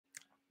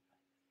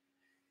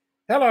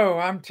Hello,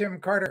 I'm Tim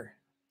Carter.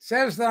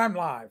 Says that I'm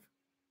live.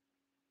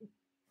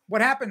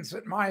 What happens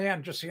at my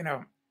end, just so you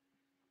know,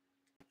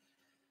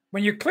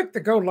 when you click the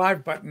go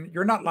live button,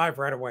 you're not live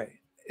right away.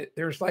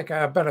 There's like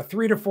about a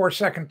 3 to 4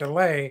 second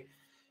delay,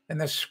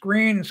 and the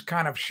screen's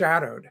kind of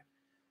shadowed.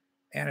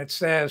 And it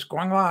says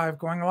going live,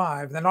 going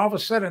live. Then all of a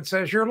sudden it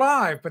says you're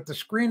live, but the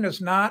screen is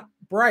not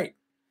bright.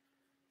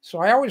 So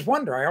I always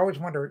wonder, am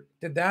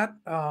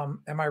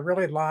I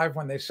really live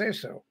when they say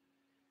so?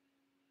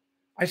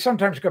 I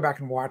sometimes go back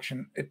and watch,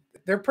 and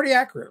they're pretty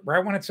accurate.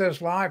 Right when it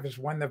says live is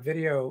when the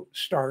video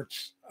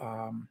starts.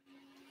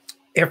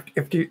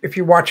 If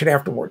you watch it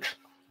afterwards,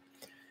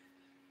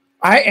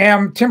 I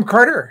am Tim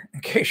Carter,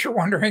 in case you're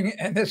wondering,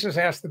 and this is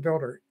Ask the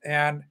Builder,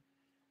 and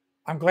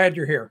I'm glad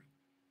you're here.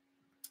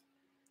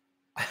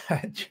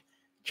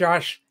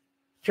 Josh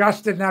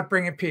did not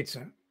bring a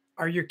pizza.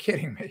 Are you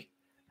kidding me?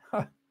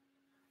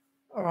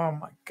 Oh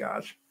my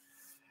gosh.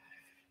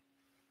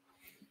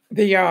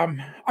 I'm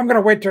going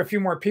to wait till a few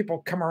more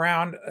people come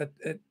around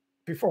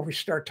before we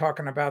start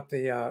talking about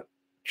the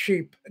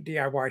cheap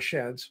DIY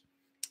sheds.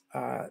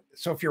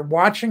 So if you're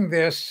watching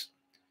this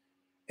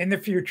in the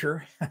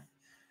future,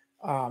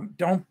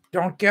 don't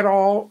get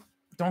your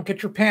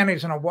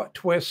panties in a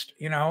twist.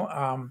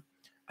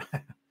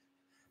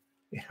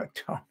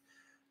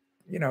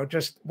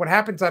 Just what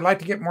happens. I'd like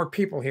to get more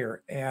people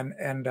here, and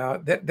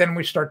then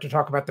we start to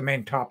talk about the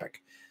main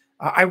topic.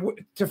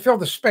 To fill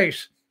the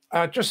space.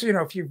 Just so you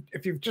know,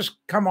 if you've just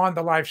come on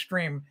the live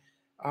stream,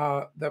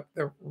 the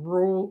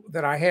rule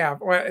that I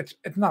have, well, it's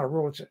not a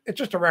rule, it's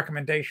just a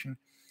recommendation.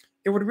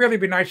 It would really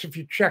be nice if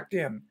you checked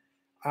in.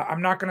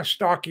 I'm not going to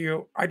stalk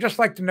you. I just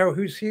like to know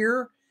who's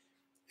here,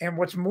 and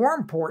what's more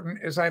important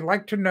is I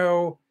like to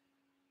know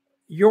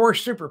your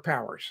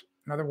superpowers.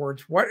 In other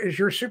words, what is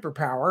your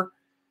superpower?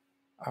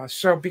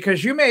 So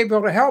because you may be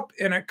able to help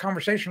in a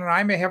conversation, and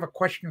I may have a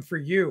question for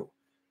you.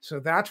 So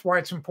that's why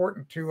it's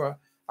important to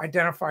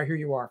identify who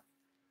you are.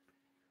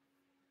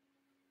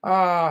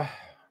 Oh,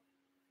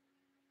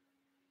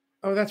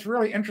 that's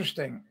really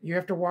interesting. You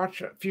have to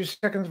watch a few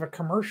seconds of a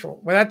commercial.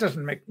 Well, that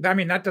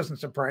doesn't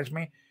surprise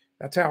me.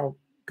 That's how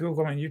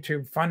Google and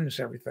YouTube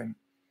funds everything.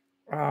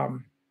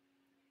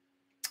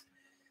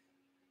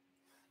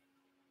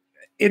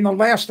 In the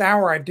last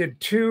hour, I did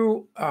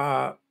 2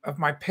 of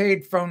my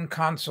paid phone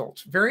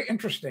consults. Very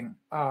interesting.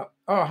 Oh,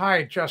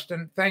 hi,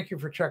 Justin. Thank you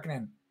for checking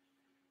in.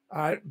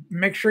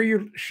 Make sure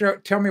you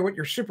tell me what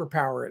your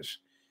superpower is.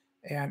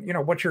 And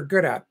what you're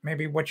good at,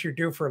 maybe what you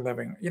do for a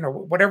living,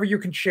 whatever you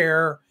can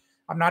share.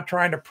 I'm not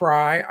trying to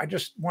pry. I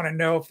just want to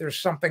know if there's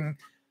something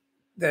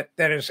that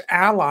is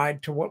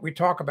allied to what we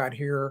talk about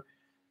here,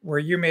 where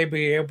you may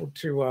be able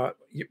to,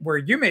 where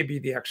you may be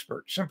the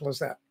expert. Simple as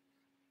that.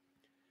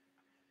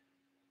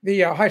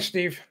 Hi,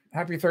 Steve.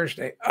 Happy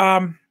Thursday.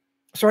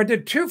 So I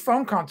did 2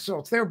 phone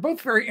consults. They were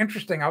both very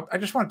interesting. I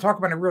just want to talk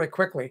about it really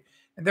quickly,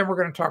 and then we're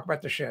going to talk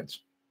about the sheds,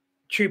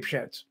 cheap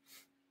sheds.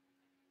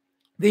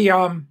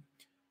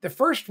 The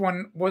first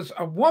one was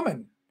a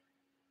woman,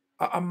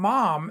 a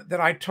mom that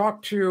I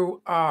talked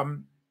to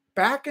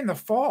back in the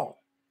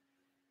fall.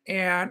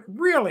 And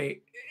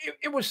really,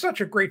 it was such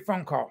a great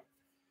phone call.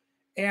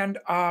 And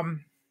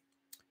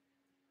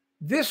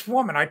this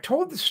woman, I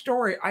told the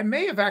story. I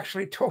may have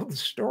actually told the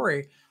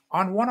story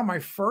on one of my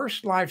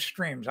first live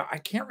streams. I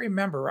can't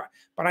remember,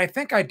 but I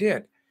think I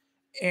did.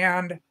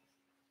 And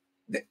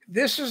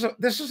this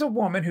is a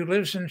woman who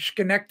lives in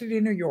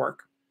Schenectady, New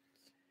York.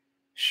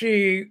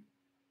 She's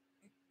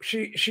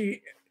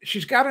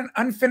got an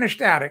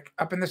unfinished attic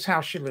up in this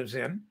house she lives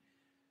in.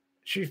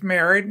 She's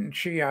married and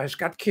she has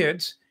got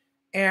kids,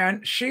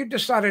 and she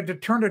decided to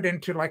turn it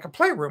into like a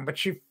playroom, but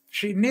she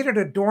needed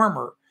a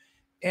dormer.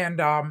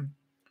 And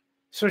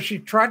so she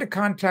tried to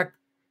contact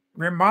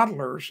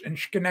remodelers in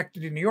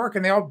Schenectady, New York,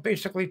 and they all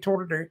basically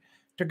told her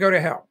to go to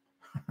hell.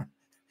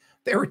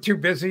 They were too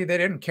busy. They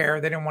didn't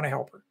care. They didn't want to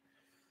help her.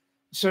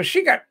 So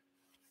she got,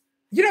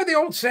 the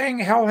old saying,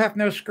 hell hath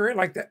no fury,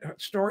 like that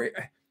story.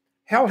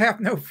 Hell hath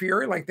no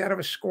fury, like that of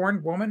a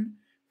scorned woman.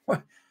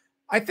 Well,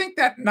 I think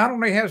that not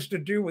only has to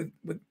do with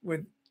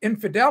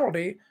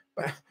infidelity,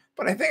 but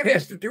I think it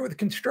has to do with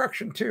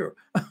construction too.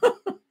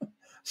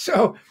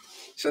 So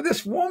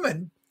this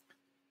woman,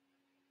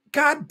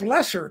 God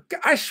bless her.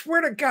 I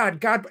swear to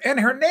God, and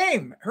her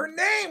name,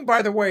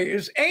 by the way,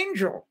 is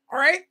Angel. All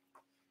right.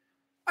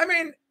 I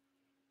mean,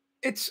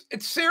 it's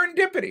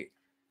serendipity.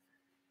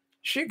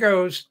 She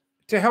goes,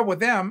 to hell with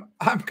them.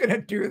 I'm going to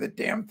do the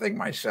damn thing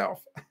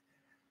myself.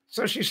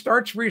 So she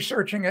starts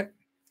researching it,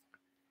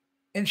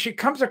 and she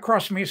comes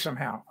across me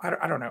somehow.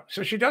 I don't know.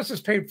 So she does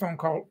this paid phone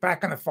call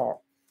back in the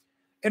fall,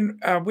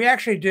 and we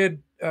actually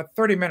did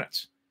 30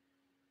 minutes,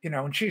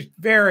 and she's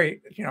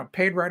very,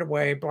 paid right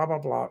away, blah, blah,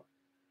 blah.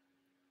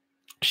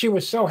 She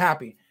was so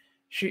happy.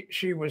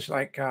 She was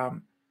like,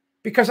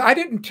 because I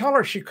didn't tell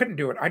her she couldn't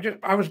do it.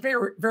 I was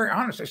very, very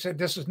honest. I said,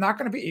 this is not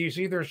going to be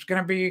easy. There's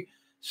going to be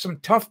some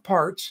tough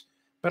parts,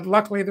 but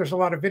luckily there's a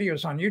lot of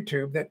videos on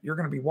YouTube that you're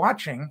going to be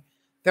watching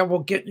that will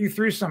get you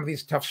through some of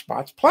these tough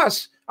spots.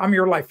 Plus, I'm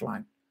your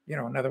lifeline.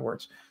 in other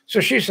words. So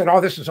she said,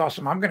 oh, this is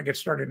awesome. I'm going to get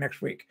started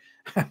next week.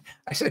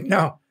 I said,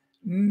 no.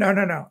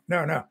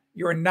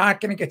 You are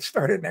not going to get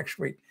started next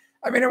week.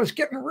 I mean, it was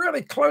getting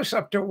really close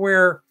up to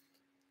where,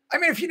 I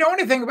mean, if you know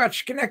anything about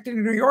Schenectady,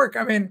 New York,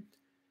 I mean,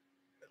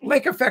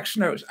 lake effect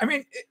snows. I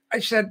mean, I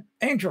said,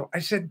 Angel, I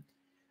said,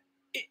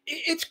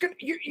 it's good.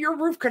 Your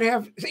roof could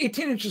have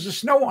 18 inches of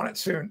snow on it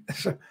soon.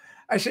 So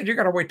I said, you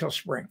got to wait till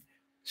spring.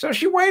 So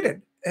she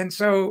waited. And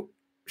so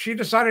she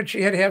decided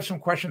she had to have some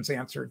questions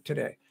answered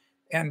today.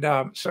 And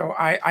so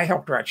I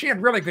helped her out. She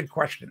had really good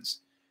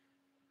questions.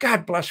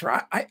 God bless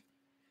her.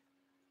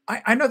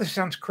 I know this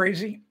sounds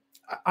crazy.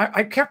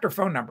 I kept her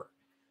phone number.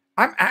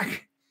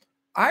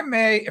 I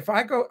may, if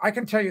I go, I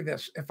can tell you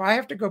this. If I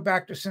have to go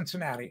back to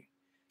Cincinnati,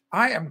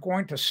 I am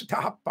going to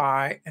stop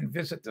by and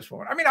visit this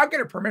woman. I mean, I'll get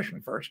her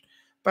permission first,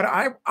 but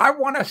I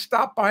want to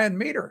stop by and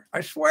meet her.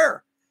 I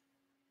swear.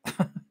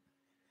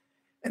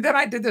 And then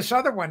I did this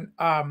other one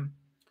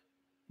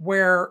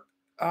where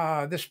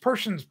this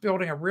person's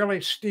building a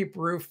really steep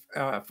roof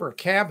for a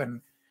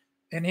cabin,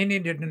 and he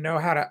needed to know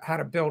how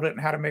to build it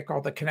and how to make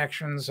all the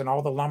connections and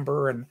all the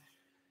lumber. And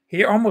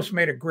he almost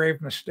made a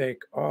grave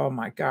mistake. Oh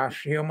my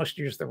gosh, he almost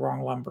used the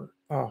wrong lumber.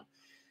 Oh,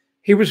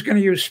 he was going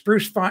to use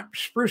spruce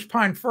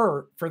pine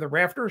fir for the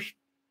rafters.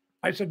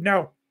 I said,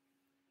 no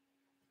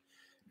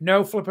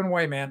flipping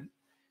way, man.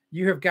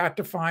 You have got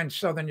to find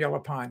southern yellow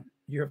pine.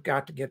 You have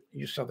got to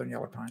use southern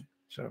yellow pine.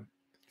 So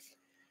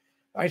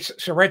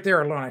right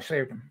there alone, I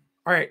saved him.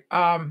 All right.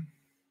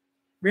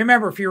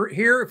 Remember, if you're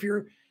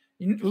here,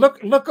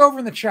 look over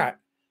in the chat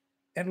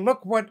and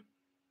look what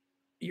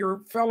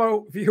your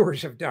fellow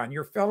viewers have done.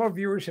 Your fellow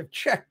viewers have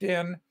checked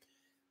in.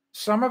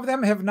 Some of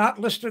them have not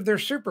listed their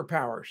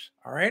superpowers.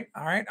 All right.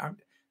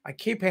 I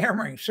keep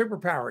hammering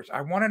superpowers.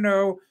 I want to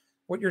know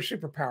what your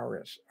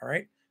superpower is. All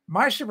right.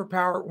 My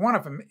superpower, one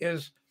of them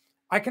is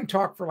I can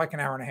talk for like an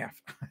hour and a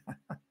half.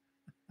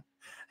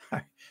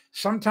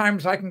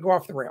 Sometimes I can go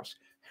off the rails.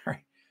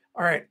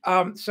 All right.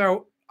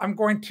 So I'm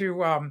going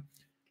to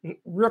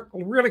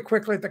really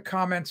quickly at the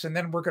comments, and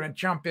then we're going to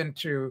jump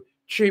into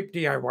cheap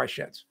DIY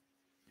sheds.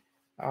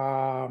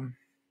 I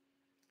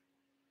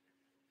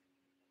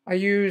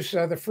use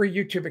the free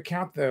YouTube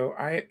account, though.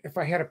 If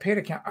I had a paid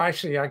account, I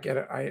see. I get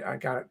it. I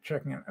got it.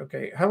 Checking it.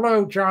 Okay.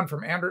 Hello, John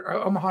from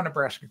Omaha,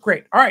 Nebraska.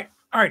 Great. All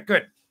right.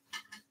 Good.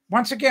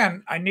 Once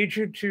again, I need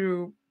you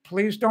to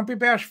please don't be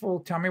bashful.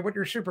 Tell me what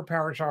your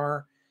superpowers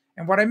are,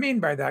 and what I mean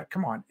by that,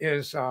 come on,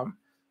 is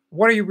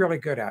what are you really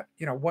good at?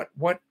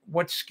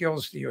 What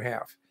skills do you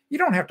have? You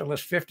don't have to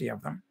list 50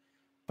 of them,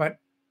 but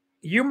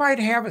you might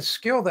have a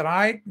skill that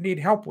I need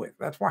help with.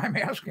 That's why I'm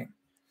asking.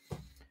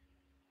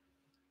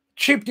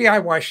 Cheap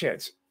DIY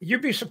sheds.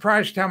 You'd be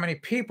surprised how many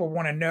people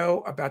want to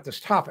know about this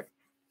topic.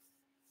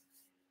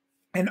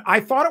 And I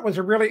thought it was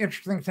a really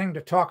interesting thing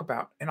to talk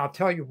about, and I'll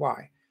tell you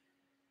why.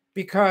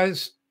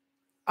 Because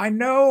I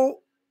know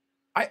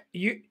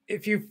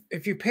if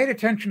you paid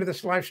attention to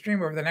this live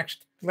stream over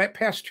the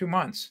past 2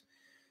 months,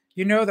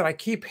 you know that I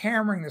keep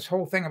hammering this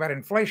whole thing about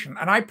inflation.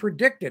 And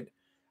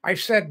I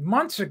said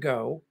months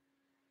ago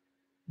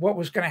what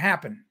was going to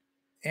happen.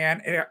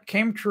 And it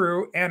came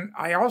true. And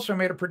I also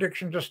made a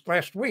prediction just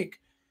last week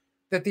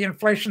that the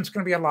inflation is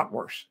going to be a lot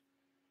worse.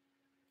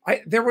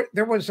 I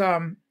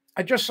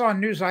just saw a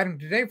news item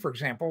today, for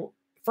example,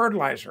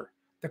 fertilizer.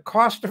 The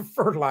cost of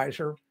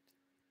fertilizer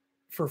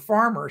for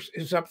farmers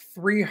is up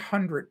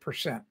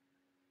 300%.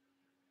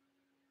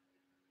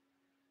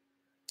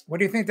 What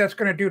do you think that's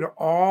going to do to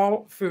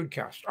all food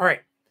costs? All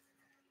right.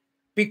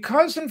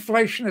 Because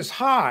inflation is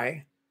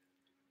high,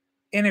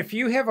 and if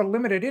you have a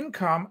limited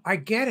income, I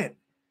get it.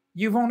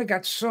 You've only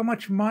got so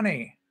much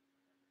money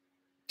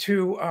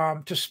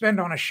to spend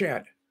on a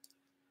shed.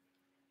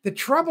 The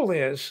trouble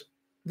is,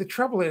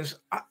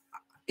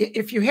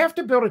 if you have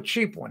to build a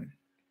cheap one,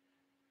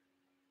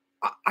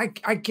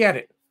 I get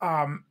it.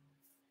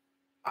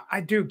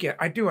 I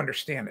do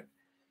understand it.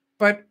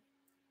 But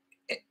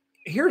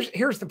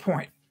here's the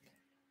point.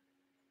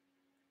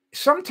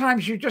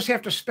 Sometimes you just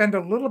have to spend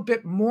a little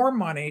bit more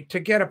money to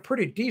get a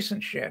pretty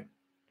decent shed.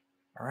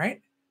 All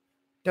right.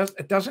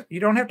 You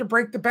don't have to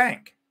break the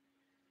bank.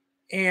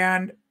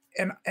 And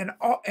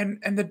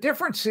the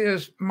difference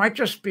might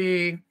just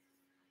be,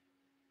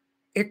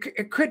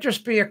 it could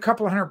just be a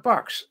couple of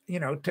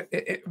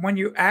 $100, when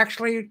you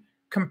actually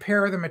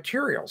compare the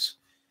materials,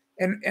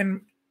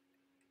 and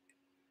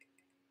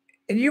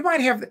you might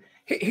have,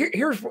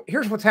 here's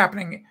what's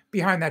happening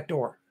behind that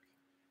door.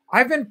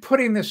 I've been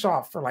putting this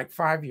off for like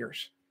 5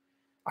 years.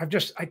 I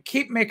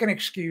keep making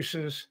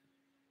excuses,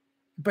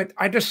 but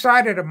I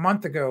decided a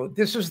month ago,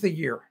 this is the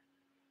year.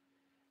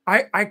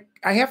 I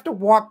have to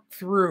walk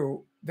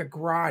through the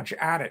garage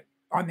attic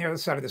on the other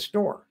side of this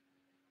door.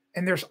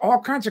 And there's all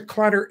kinds of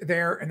clutter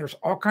there, and there's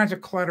all kinds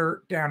of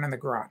clutter down in the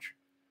garage.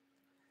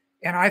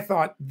 And I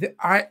thought,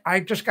 I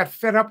just got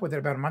fed up with it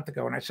about a month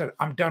ago, and I said,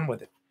 I'm done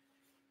with it.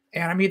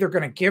 And I'm either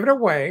going to give it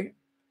away,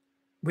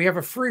 we have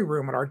a free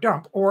room at our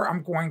dump, or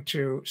I'm going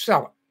to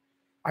sell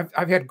it.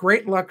 I've had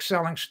great luck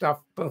selling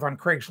stuff both on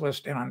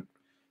Craigslist and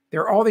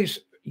there are all these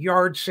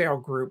yard sale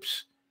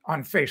groups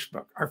on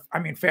Facebook. Or, I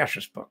mean,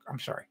 Fascist Book. I'm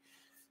sorry.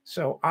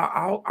 So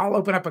I'll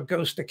open up a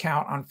ghost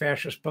account on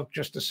Fascist Book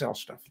just to sell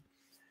stuff.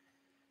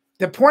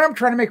 The point I'm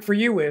trying to make for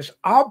you is,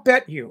 I'll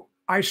bet you,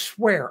 I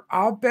swear,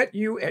 I'll bet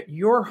you at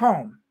your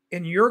home,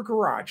 in your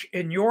garage,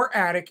 in your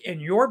attic,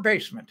 in your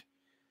basement,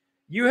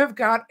 you have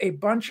got a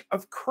bunch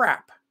of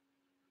crap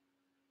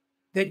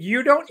that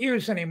you don't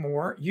use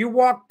anymore. You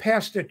walk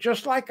past it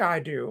just like I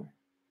do.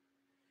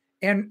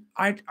 And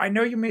I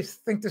know you may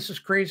think this is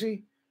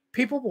crazy.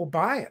 People will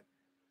buy it.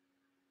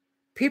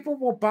 People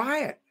will buy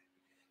it.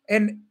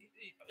 And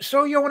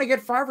so you only get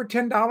 $5 or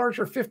 $10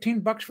 or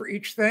 $15 for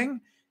each thing.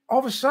 All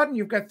of a sudden,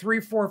 you've got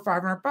 $300,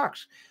 $400,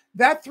 $500.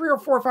 That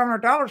 $300 or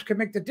 $400, $500 could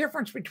make the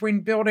difference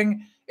between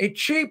building a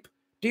cheap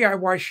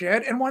DIY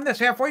shed and one that's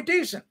halfway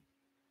decent.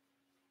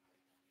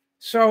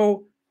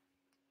 So,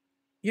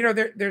 you know,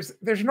 there's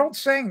an old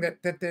saying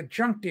that the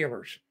junk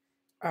dealers,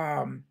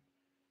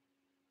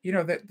 you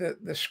know,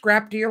 the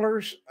scrap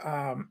dealers,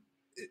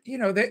 you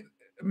know,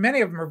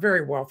 many of them are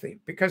very wealthy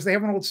because they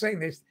have an old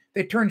saying,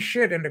 they turn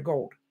shit into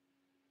gold.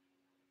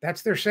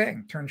 That's their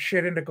saying, turn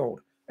shit into gold.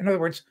 In other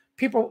words,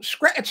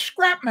 it's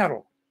scrap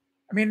metal.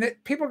 I mean,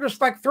 people just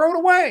like throw it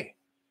away.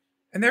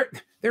 And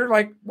they're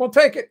like, we'll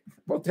take it.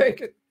 We'll take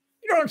it.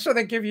 You know, and so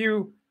they give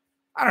you,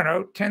 I don't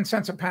know, 10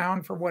 cents a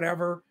pound for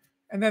whatever.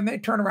 And then they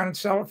turn around and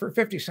sell it for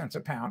 50 cents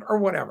a pound or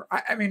whatever.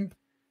 I mean,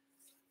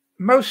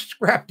 most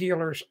scrap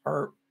dealers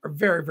are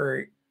very,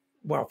 very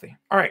wealthy.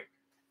 All right.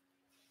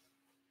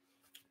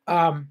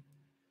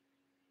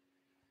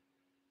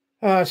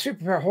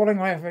 Superpower, holding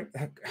laughing.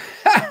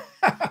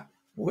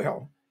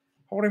 Will,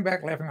 holding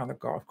back laughing on the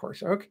golf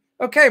course.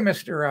 Okay,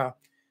 Mr.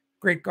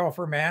 Great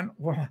golfer man.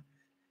 Well,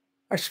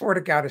 I swear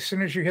to God, as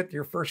soon as you hit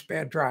your first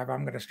bad drive,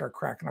 I'm going to start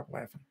cracking up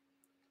laughing.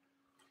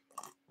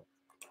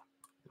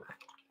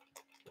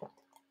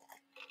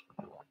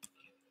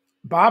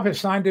 Bob has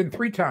signed in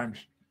 3 times.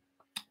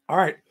 All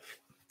right,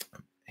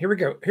 here we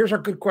go. Here's our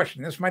good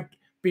question. This might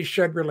be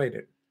shed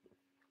related.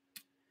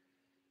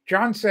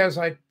 John says,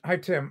 hi,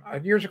 Tim.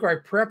 Years ago, I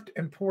prepped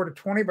and poured a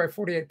 20 by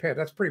 48 pad.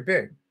 That's pretty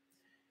big.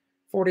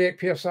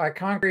 48 PSI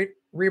concrete,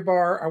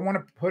 rebar. I want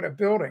to put a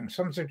building.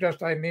 Some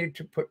suggest I need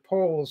to put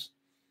poles.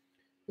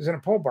 Is in a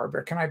pole bar,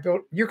 but can I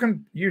build?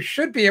 You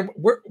should be able.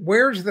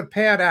 Where's the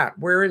pad at?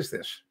 Where is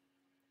this?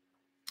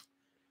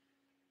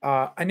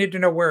 I need to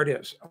know where it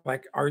is.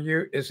 Like,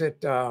 is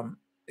it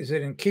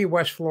in Key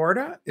West,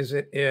 Florida? Is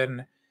it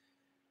in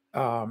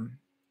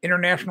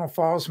International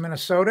Falls,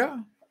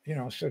 Minnesota? You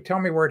know, so tell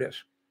me where it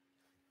is.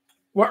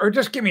 Well, or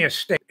just give me a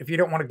state if you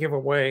don't want to give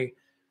away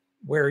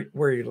where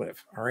you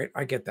live. All right,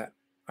 I get that.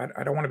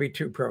 I don't want to be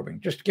too probing.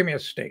 Just give me a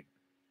state.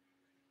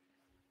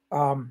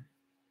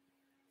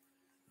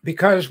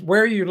 Because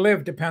where you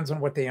live depends on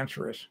what the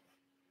answer is.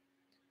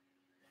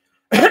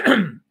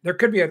 There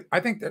could be I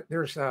think that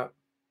there's I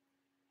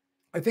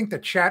think the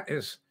chat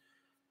is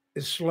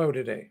slow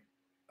today.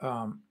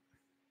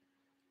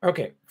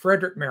 Okay,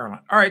 Frederick,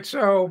 Maryland. All right,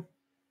 so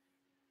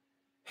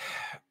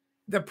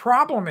the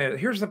problem is,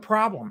 here's the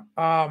problem.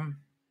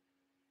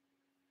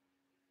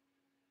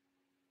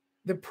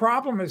 The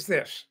problem is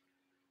this.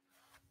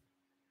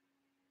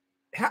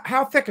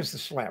 How thick is the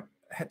slab?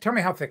 Tell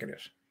me how thick it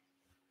is.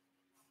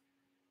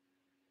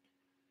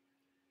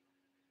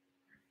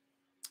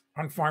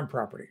 On farm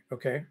property,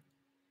 okay?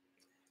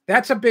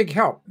 That's a big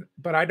help,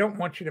 but I don't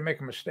want you to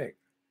make a mistake.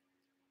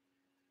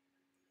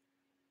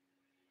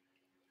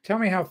 Tell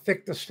me how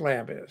thick the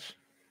slab is.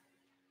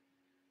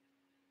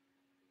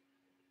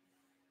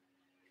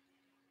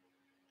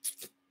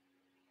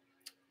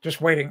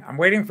 Just waiting. I'm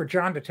waiting for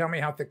John to tell me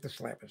how thick the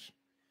slab is.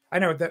 I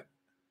know that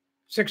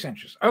 6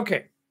 inches.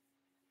 Okay.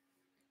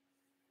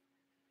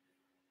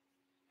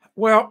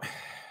 Well,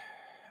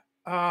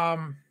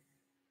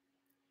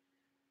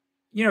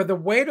 you know, the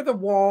weight of the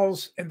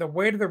walls and the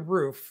weight of the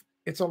roof,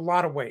 it's a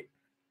lot of weight.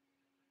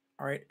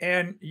 All right.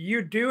 And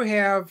you do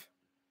have,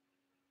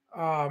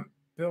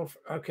 Bill,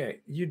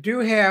 okay, you do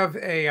have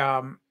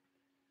a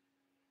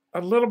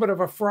little bit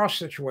of a frost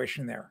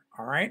situation there.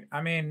 All right.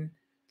 I mean,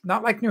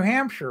 not like New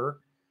Hampshire,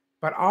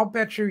 but I'll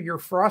bet you your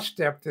frost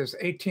depth is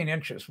 18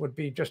 inches, would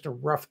be just a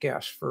rough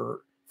guess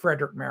for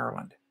Frederick,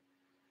 Maryland.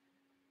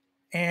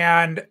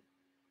 And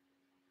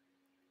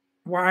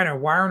well, I know,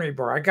 wire and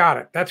rebar. I got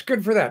it. That's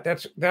good for that.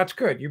 That's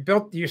good.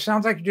 You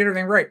sounds like you did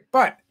everything right.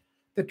 But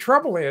the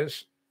trouble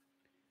is,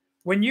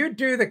 when you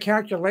do the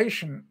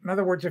calculation, in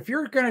other words, if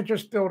you're going to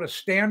just build a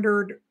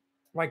standard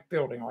like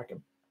building, like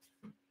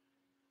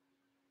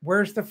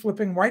where's the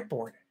flipping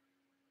whiteboard?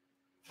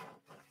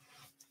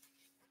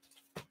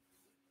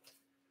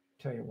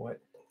 Tell you what,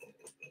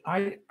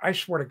 I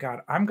swear to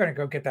God, I'm going to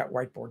go get that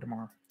whiteboard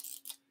tomorrow.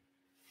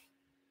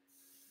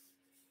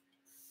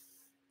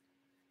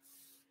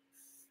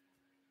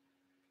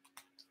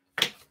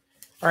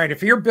 All right,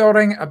 if you're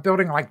building a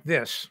building like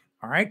this,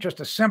 all right, just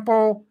a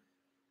simple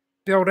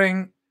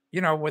building, you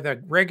know, with a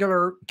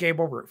regular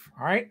gable roof,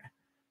 all right?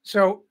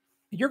 So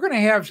you're going to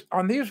have,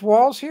 on these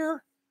walls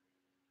here,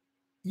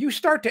 you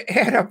start to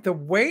add up the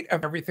weight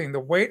of everything, the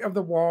weight of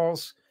the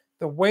walls,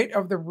 the weight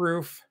of the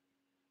roof,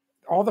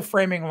 all the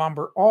framing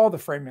lumber, all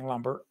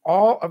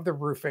of the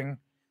roofing,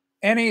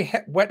 any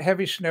wet,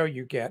 heavy snow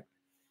you get,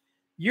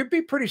 you'd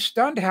be pretty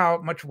stunned how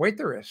much weight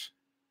there is.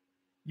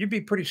 You'd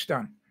be pretty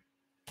stunned.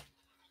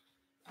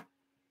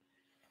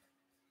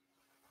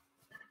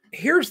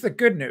 Here's the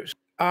good news.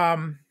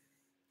 I'll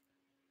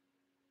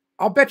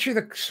bet you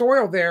the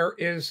soil there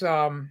is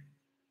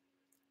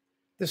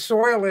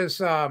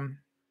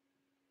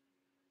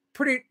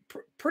pretty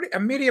a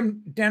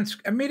medium dense,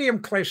 a medium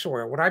clay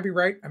soil. Would I be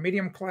right? A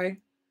medium clay?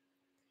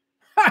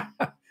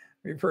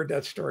 We've heard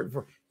that story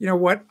before. You know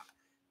what?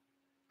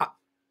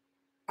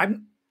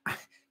 I'm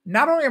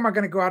not only am I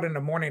going to go out in the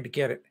morning to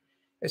get it,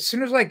 as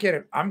soon as I get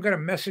it, I'm going to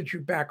message you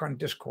back on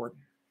Discord.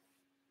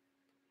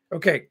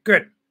 Okay,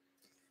 good.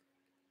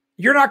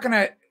 You're not going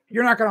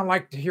to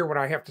like to hear what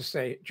I have to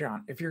say,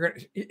 John. If you're going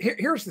to,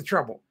 here's the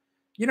trouble.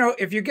 You know,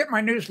 if you get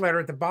my newsletter,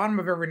 at the bottom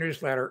of every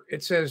newsletter,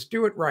 it says,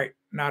 do it right,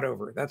 not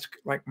over. That's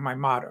like my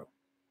motto.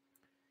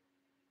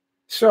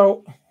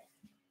 So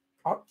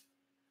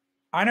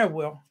I know,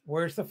 Will,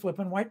 where's the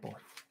flipping whiteboard?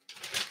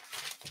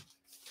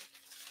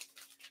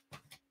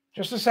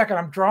 Just a second.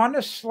 I'm drawing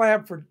this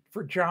slab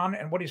for John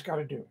and what he's got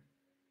to do.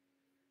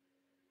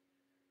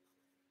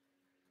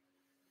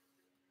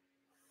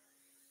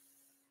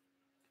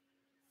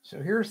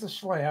 So here's the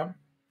slab.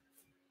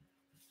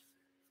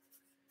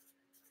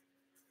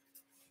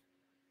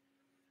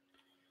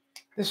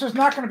 This is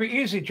not going to be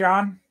easy,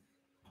 John.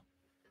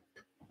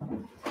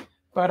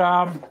 But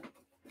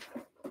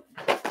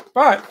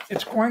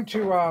it's going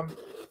to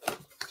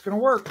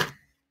work.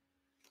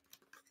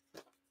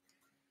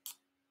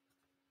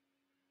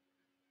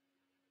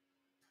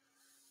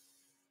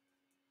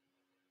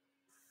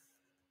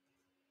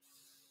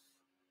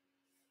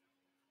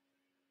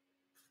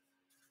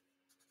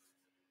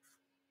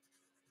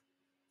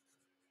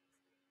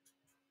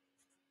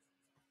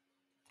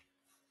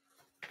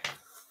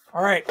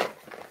 All right.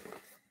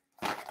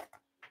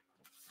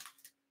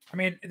 I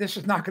mean, this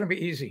is not going to be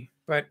easy,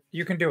 but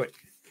you can do it.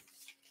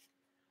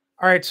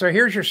 All right, so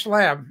here's your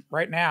slab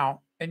right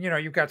now. And, you know,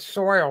 you've got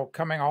soil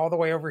coming all the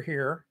way over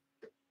here,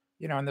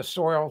 you know, and the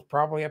soil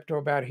probably up to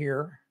about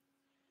here.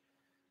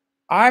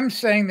 I'm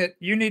saying that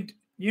you need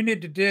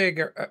to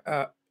dig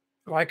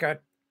like a,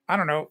 I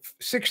don't know,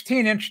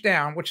 16-inch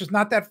down, which is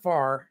not that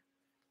far,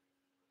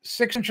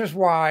 6 inches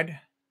wide.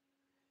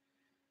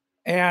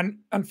 And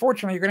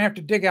unfortunately, you're going to have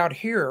to dig out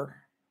here,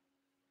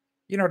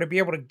 you know, to be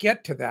able to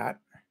get to that.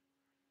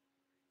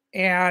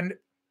 And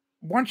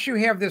once you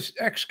have this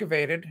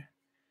excavated,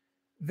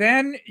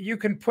 then you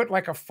can put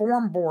like a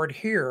form board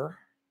here,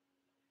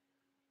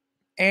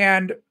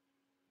 and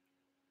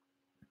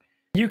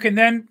you can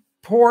then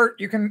pour,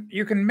 you can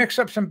mix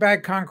up some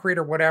bagged concrete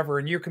or whatever,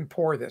 and you can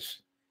pour this.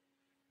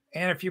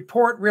 And if you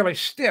pour it really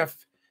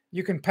stiff,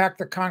 you can pack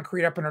the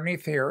concrete up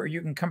underneath here, or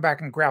you can come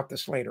back and grout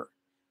this later.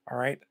 All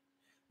right.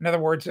 In other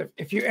words,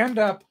 if you end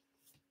up,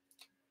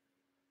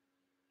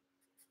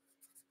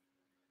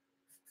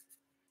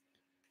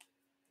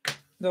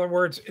 in other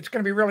words, it's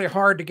going to be really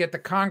hard to get the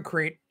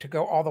concrete to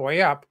go all the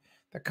way up.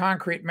 The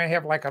concrete may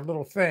have like a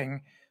little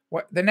thing.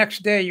 What the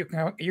next day you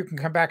can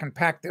come back and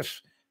pack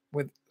this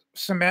with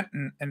cement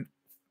and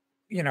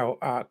you know,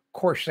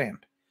 coarse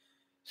sand,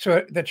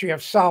 so that you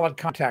have solid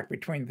contact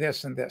between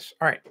this and this.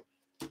 All right.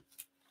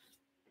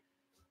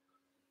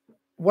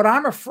 What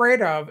I'm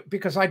afraid of,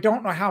 because I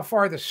don't know how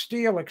far the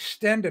steel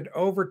extended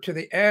over to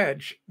the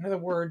edge. In other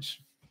words,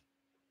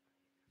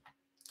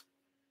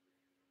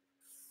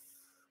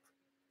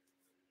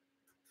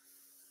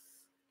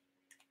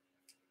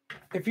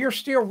 if your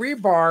steel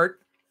rebar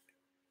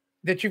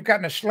that you've got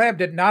in a slab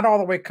did not all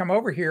the way come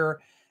over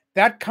here,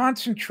 that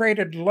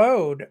concentrated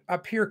load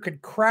up here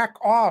could crack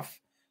off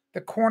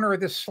the corner of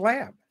this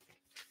slab.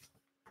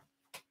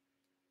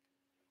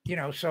 You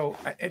know, so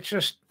it's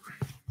just,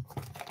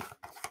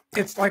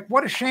 it's like,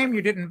 what a shame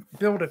you didn't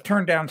build a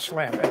turn down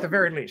slab at the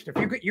very least.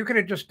 If you could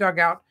have just dug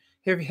out,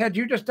 had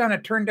you just done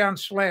a turn down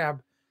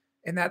slab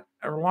in that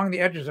along the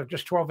edges of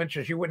just 12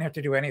 inches, you wouldn't have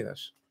to do any of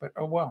this, but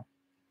oh well.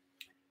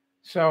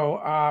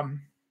 So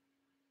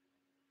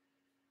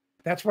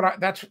that's what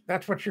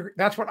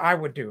I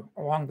would do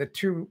along the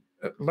two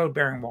load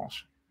bearing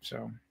walls.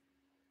 So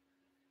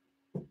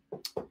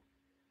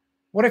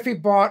what if he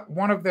bought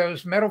one of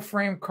those metal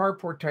frame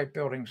carport type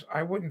buildings?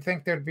 I wouldn't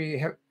think there'd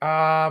be,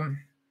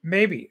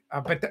 maybe,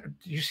 but do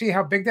you see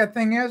how big that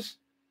thing is?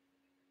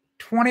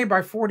 20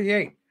 by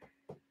 48.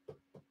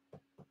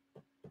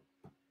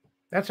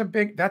 That's a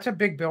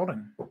big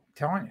building, I'm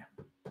telling you.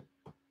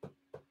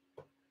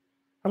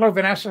 Hello,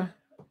 Vanessa.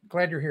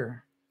 Glad you're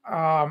here.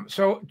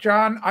 So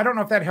John, I don't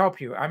know if that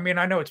helped you. I mean,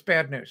 I know it's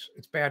bad news.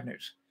 It's bad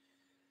news.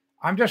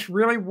 I'm just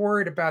really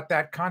worried about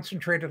that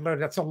concentrated load.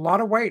 That's a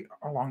lot of weight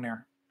along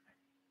there.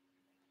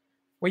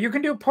 Well, you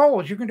can do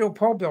poles. You can do a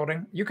pole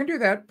building. You can do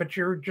that, but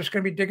you're just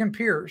going to be digging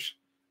piers.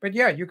 But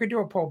yeah, you could do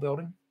a pole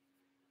building.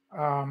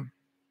 And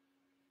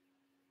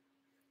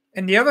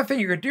the other thing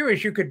you could do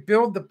is you could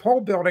build the pole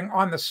building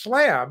on the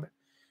slab,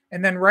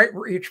 and then right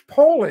where each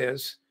pole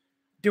is,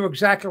 do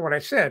exactly what I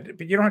said,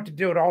 but you don't have to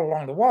do it all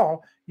along the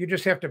wall. You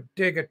just have to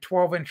dig a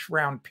 12-inch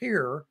round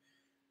pier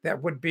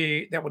that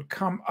would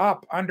come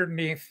up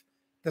underneath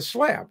the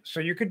slab. So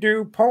you could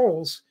do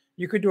poles.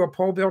 You could do a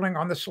pole building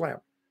on the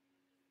slab.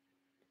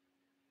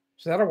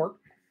 So that'll work.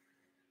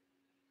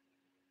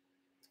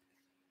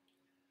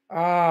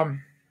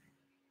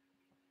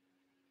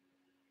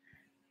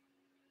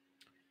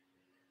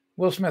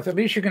 Will Smith, at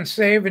least you can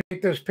save and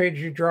take those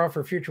pages you draw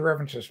for future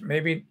references.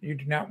 Maybe you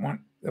do not want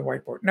the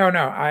whiteboard. No,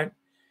 I'm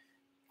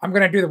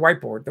going to do the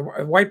whiteboard. The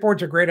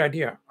whiteboard's a great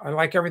idea. I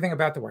like everything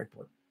about the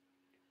whiteboard.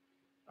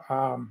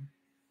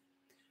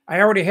 I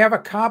already have a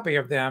copy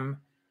of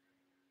them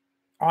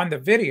on the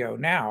video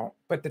now,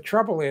 but the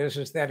trouble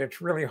is that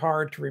it's really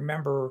hard to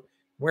remember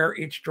where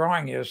each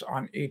drawing is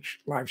on each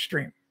live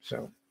stream.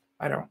 So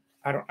I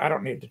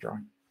don't need the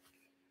drawing.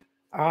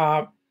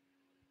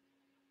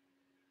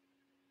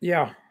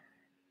 Yeah.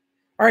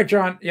 All right,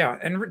 John. Yeah.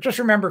 And just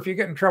remember, if you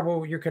get in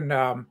trouble, you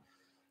can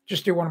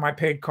just do one of my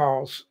paid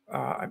calls.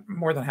 I'm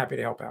more than happy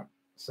to help out.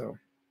 So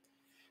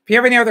if you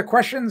have any other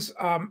questions,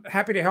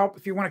 happy to help.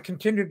 If you want to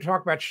continue to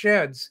talk about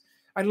sheds,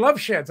 I love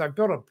sheds. I've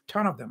built a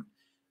ton of them.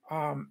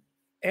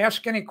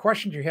 Ask any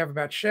questions you have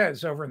about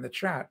sheds over in the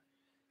chat.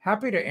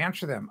 Happy to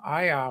answer them.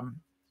 I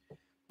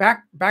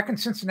back in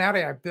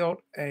Cincinnati, I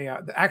built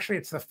actually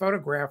it's the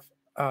photograph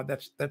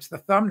that's the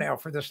thumbnail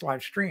for this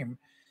live stream.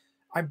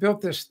 I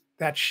built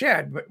that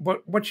shed,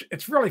 but which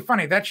it's really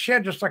funny. That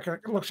shed just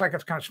it looks like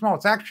it's kind of small.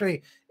 It's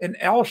actually an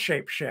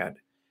L-shaped shed,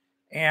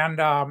 and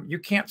you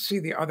can't see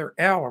the other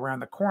L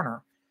around the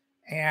corner.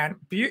 And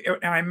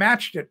I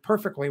matched it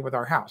perfectly with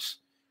our house.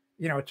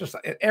 You know, it's just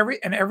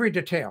every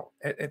detail.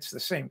 It's the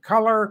same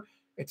color.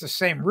 It's the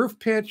same roof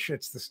pitch.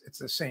 It's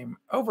the same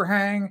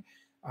overhang.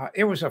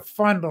 It was a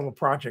fun little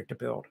project to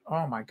build.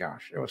 Oh my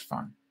gosh, it was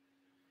fun.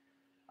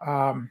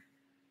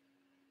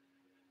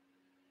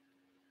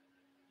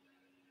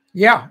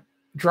 Yeah,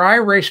 dry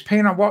erase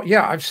paint on wall.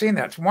 Yeah, I've seen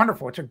that. It's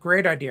wonderful. It's a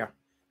great idea.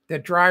 The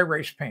dry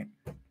erase paint.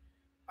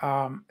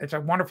 It's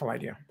a wonderful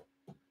idea.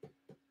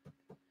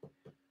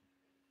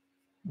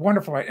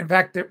 Wonderful. In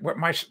fact,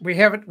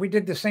 we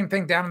did the same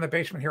thing down in the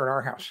basement here at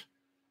our house.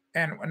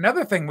 And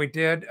another thing we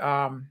did,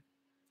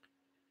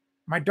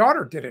 my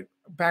daughter did it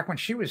back when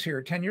she was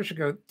here 10 years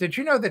ago. Did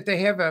you know that they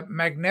have a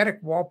magnetic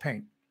wall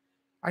paint?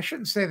 I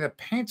shouldn't say the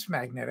paint's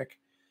magnetic.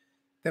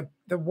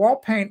 The wall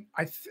paint,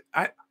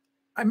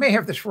 I may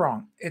have this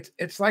wrong.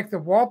 It's like the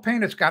wall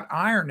paint has got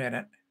iron in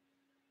it.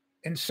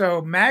 And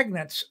so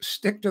magnets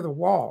stick to the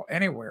wall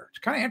anywhere. It's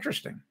kind of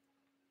interesting.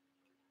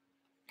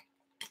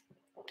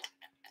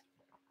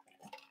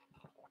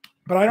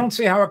 But I don't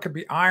see how it could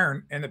be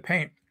iron in the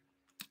paint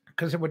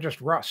because it would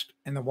just rust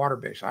in the water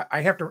base. I'm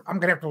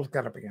going to have to look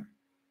that up again.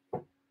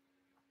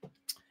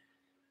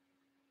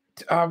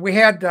 We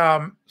had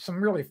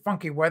some really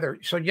funky weather.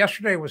 So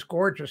yesterday was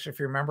gorgeous. If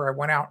you remember, I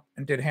went out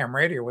and did ham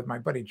radio with my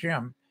buddy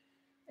Jim.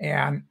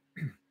 And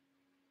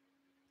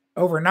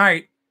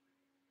overnight,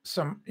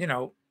 some,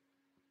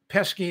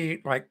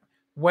 pesky, like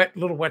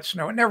little wet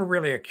snow. It never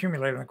really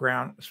accumulated on the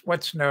ground. It's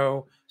wet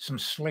snow, some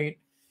sleet.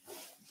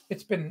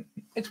 It's been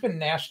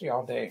nasty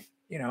all day.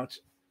 It's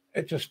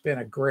just been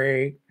a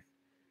gray.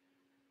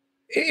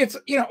 It's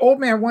old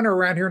man winter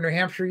around here in New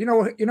Hampshire. You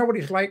know what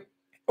he's like.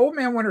 Old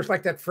man winter's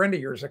like that friend of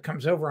yours that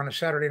comes over on a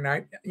Saturday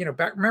night.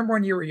 Remember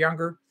when you were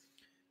younger,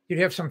 you'd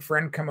have some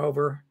friend come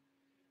over,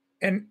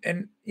 and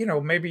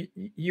maybe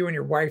you and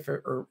your wife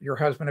or your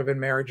husband have been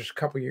married just a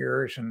couple of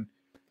years, and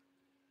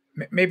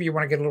maybe you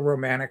want to get a little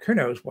romantic. Who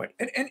knows what?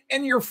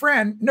 And your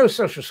friend, no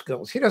social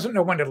skills. He doesn't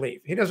know when to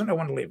leave.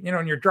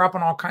 And you're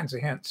dropping all kinds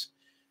of hints.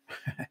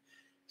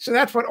 So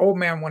that's what old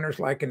man winter's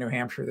like in New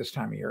Hampshire this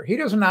time of year. He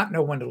does not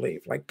know when to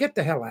leave. Like, get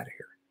the hell out of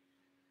here.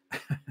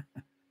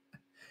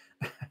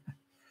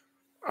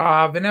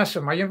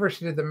 Vanessa, my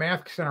university did the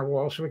math center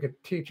wall so we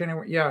could teach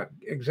anyone. Yeah,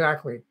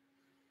 exactly.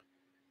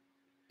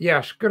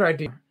 Yes, good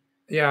idea.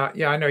 Yeah,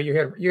 I know you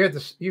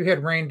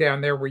had rain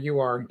down there where you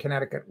are in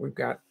Connecticut. We've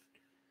got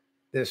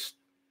this.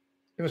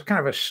 It was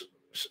kind of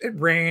it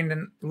rained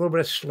and a little bit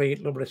of sleet,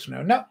 a little bit of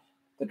snow. No,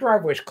 the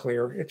driveway's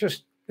clear. It's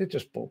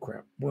just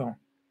bullcrap. Well,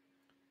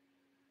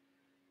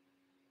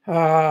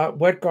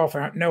 wet golf?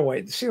 No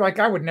way. See, like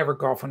I would never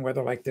golf in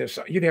weather like this.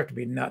 You'd have to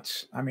be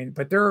nuts. I mean,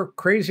 but there are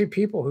crazy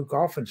people who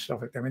golf and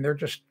stuff like that. I mean, they're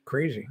just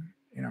crazy,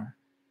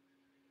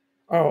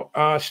 Oh,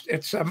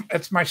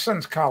 it's my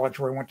son's college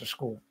where he went to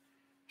school,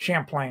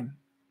 Champlain.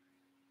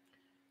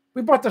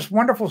 We bought this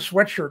wonderful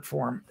sweatshirt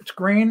for him. It's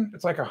green.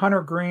 It's like a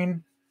hunter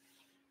green.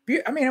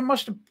 I mean, it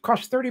must have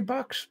cost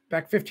 $30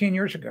 back 15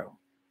 years ago.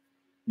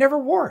 Never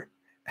wore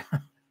it.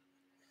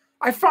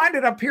 I find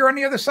it up here on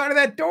the other side of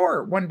that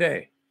door one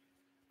day.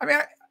 I mean,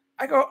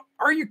 I go,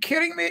 are you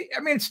kidding me?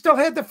 I mean, it still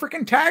had the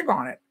freaking tag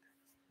on it.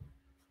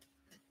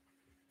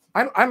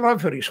 I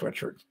love hoodie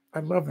sweatshirts.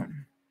 I love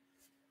them.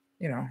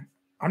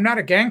 I'm not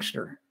a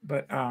gangster,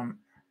 but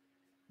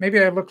maybe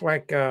I look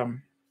like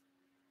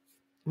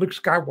Luke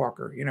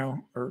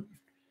Skywalker, or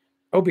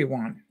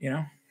Obi-Wan,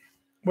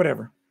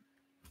 whatever.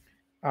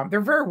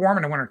 They're very warm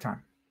in the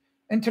wintertime.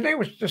 And today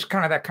was just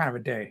kind of that kind of a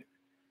day.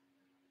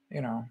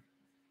 you know,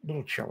 a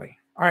little chilly.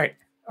 All right.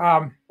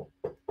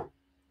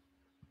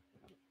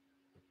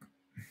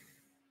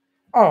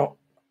 Oh,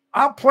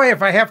 I'll play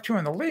if I have to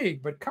in the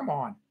league, but come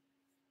on.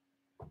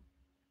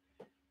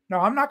 No,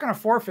 I'm not going to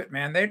forfeit,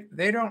 man.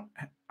 They don't.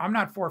 I'm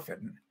not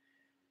forfeiting.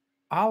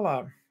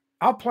 I'll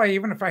play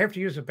even if I have to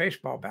use a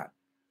baseball bat.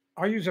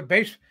 I'll use a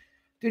base.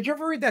 Did you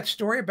ever read that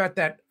story about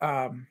that?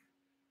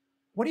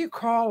 What do you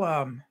call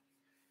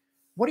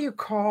what do you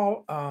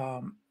call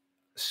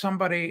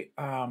somebody?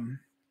 I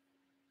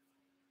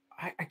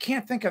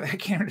can't think of. I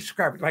can't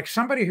describe it. Like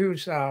somebody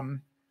who's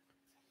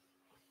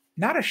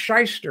not a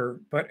shyster,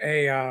 but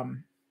a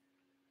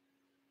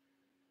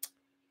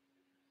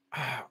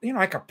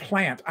like a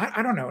plant.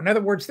 I don't know. In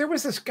other words, there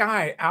was this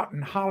guy out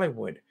in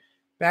Hollywood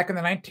back in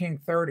the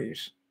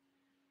 1930s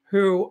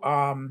who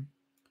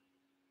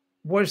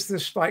was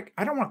this, like,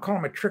 I don't want to call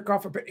him a trick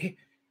offer, but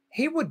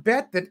he would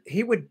bet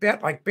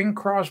like Bing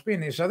Crosby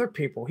and these other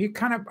people. He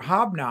kind of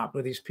hobnobbed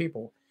with these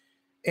people,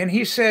 and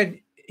he said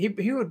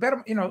he would bet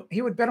him.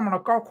 He would bet him on a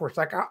golf course.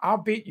 Like, I'll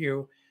beat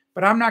you,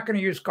 but I'm not going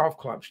to use golf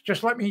clubs.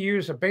 Just let me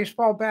use a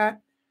baseball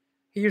bat.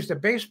 He used a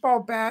baseball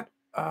bat,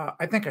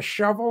 I think a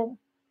shovel,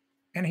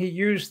 and he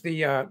used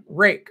the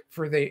rake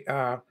for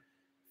the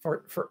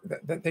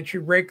that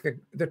you rake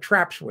the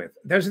traps with.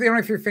 Those are the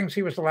only three things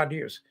he was allowed to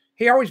use.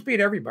 He always beat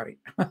everybody.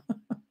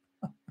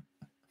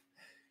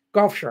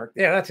 Golf shark.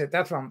 Yeah, that's it.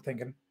 That's what I'm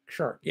thinking.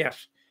 Shark.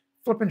 Yes.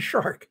 Flipping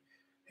shark.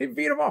 He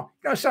beat them all.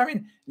 So I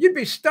mean, you'd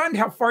be stunned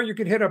how far you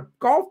could hit a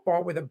golf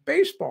ball with a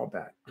baseball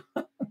bat.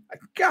 Oh my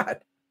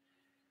God.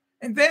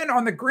 And then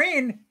on the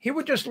green, he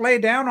would just lay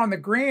down on the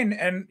green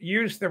and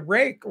use the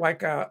rake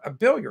like a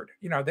billiard,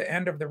 the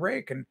end of the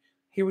rake. And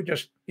he would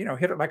just,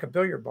 hit it like a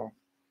billiard ball.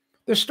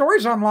 The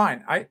story's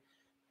online. I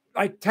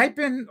type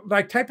into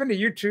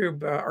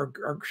YouTube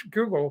or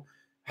Google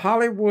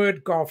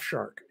Hollywood golf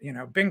shark,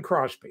 Bing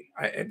Crosby.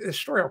 The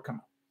story will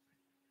come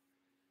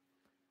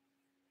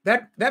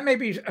up. That may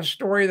be a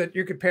story that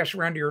you could pass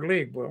around to your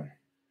league, Will.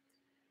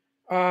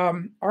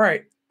 All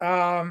right.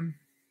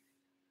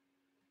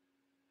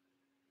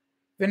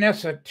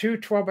 Vanessa, 2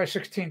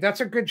 12x16.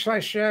 That's a good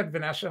size shed,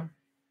 Vanessa.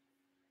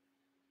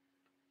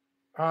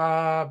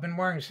 Been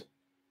wearing,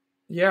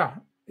 yeah.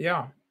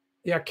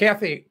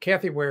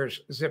 Kathy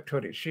wears zipped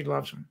hoodies. She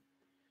loves them.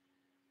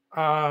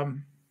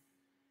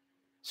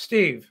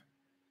 Steve,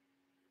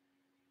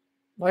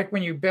 like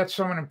when you bet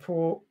someone in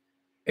pool.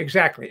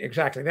 Exactly.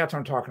 That's what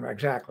I'm talking about.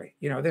 Exactly.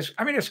 It's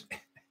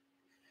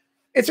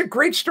a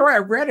great story. I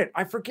read it.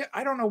 I forget.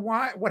 I don't know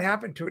what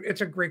happened to it.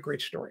 It's a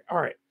great story. All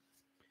right.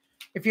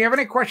 If you have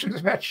any questions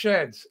about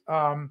sheds,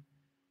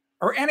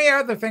 or any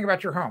other thing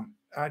about your home,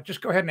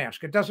 just go ahead and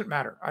ask. It doesn't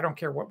matter. I don't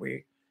care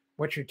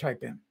what you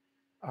type in.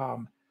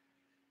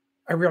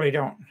 I really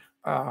don't.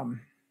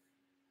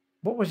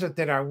 What was it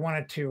that I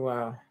wanted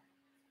to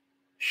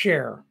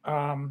share?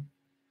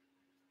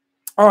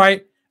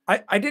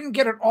 I didn't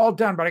get it all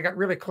done, but I got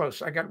really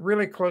close. I got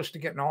really close to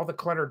getting all the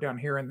clutter done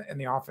here in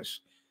the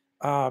office.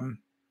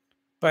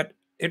 But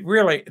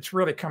it's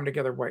really come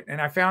together right.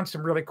 And I found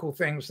some really cool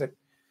things that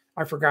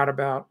I forgot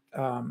about.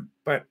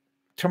 But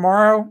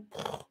tomorrow,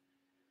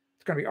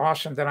 it's going to be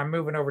awesome that I'm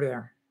moving over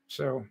there.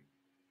 So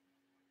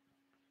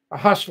a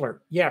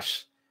hustler.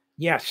 Yes.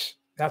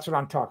 That's what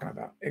I'm talking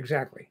about.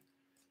 Exactly.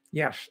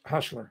 Yes.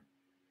 Hustler.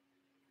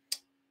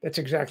 That's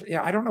exactly.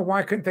 Yeah. I don't know why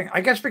I couldn't think.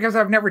 I guess because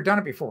I've never done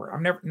it before.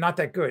 I'm not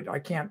that good. I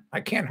can't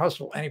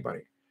hustle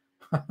anybody.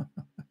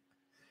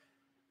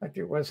 Like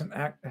it was an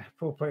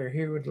pool player.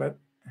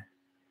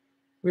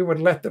 We would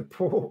let the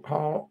pool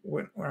hall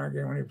win our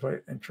game when he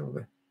played in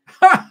truly.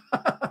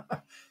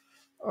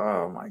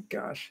 Oh my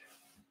gosh.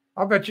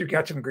 I'll bet you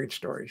got some great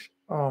stories.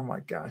 Oh my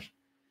gosh.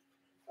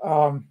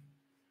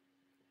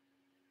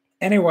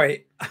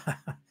 Anyway,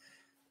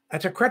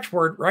 that's a crutch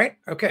word, right?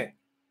 Okay,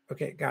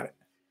 got it.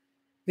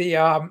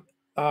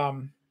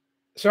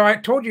 So I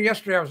told you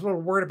yesterday I was a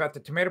little worried about the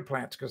tomato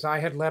plants because I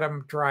had let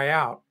them dry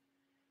out.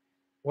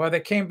 Well, they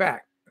came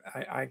back.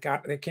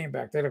 They came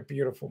back. They look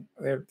beautiful.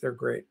 They're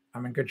great.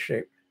 I'm in good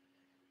shape.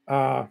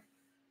 Active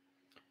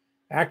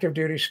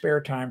duty spare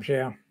times,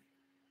 yeah.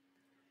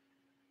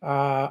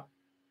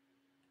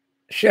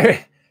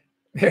 Shed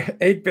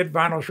 8-bit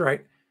vinyl's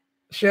right.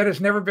 Shed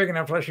is never big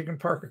enough unless you can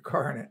park a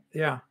car in it.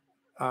 Yeah.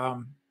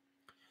 I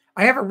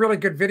have a really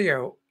good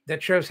video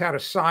that shows how to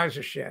size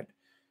a shed.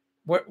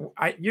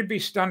 You'd be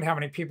stunned how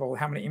many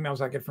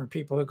emails I get from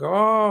people who go,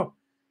 "Oh,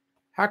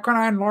 how can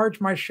I enlarge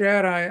my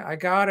shed? I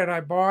got it, I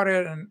bought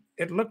it, and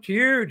it looked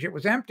huge. It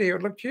was empty.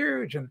 It looked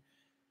huge." And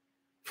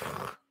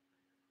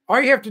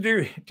all you have to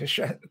do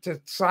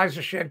to size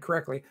a shed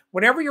correctly,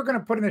 whatever you're going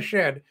to put in the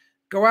shed,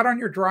 go out on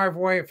your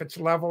driveway if it's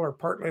level or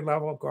partly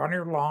level. Go on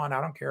your lawn. I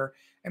don't care,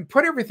 and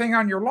put everything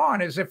on your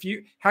lawn as if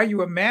how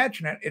you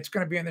imagine it's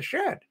going to be in the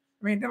shed.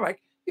 I mean,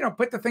 like,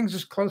 put the things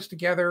as close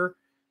together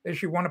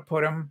as you want to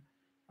put them.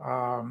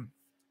 And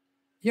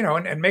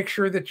make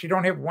sure that you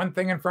don't have one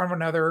thing in front of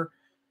another,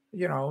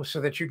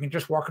 so that you can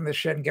just walk in the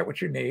shed and get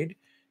what you need.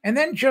 And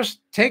then just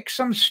take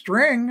some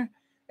string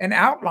and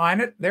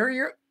outline it.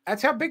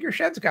 That's how big your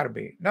shed's got to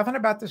be. Nothing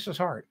about this is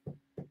hard.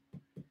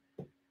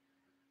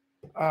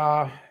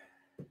 Uh,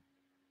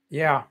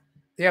 yeah,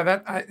 yeah.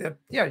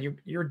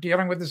 You're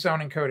dealing with the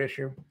zoning code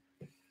issue.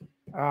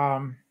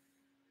 Um,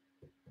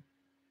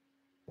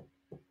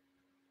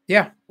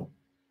 yeah,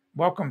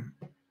 welcome.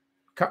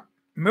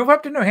 Move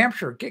up to New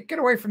Hampshire. Get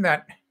away from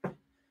that.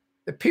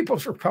 The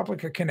People's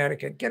Republic of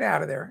Connecticut. Get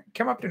out of there.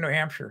 Come up to New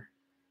Hampshire.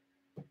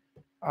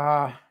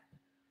 Uh,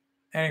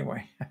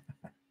 anyway.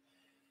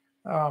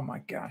 Oh my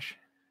gosh.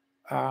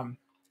 Um,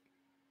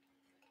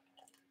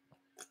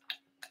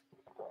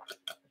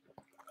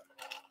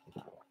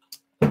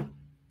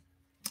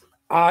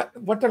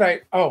 what did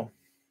I? Oh,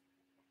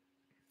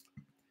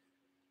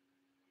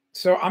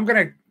 so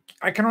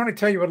I can only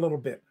tell you a little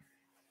bit.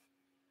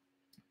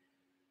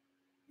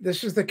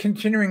 This is the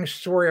continuing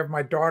story of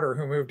my daughter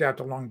who moved out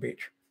to Long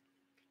Beach.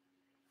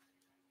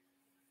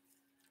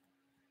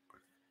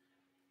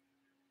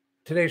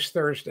 Today's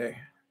Thursday.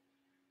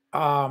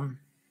 On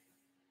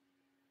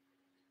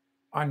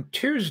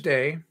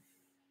Tuesday,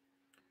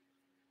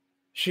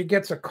 she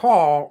gets a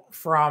call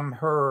from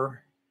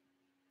her,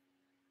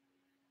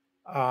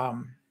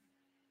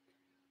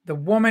 the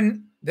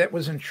woman that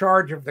was in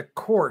charge of the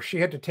course.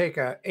 She had to take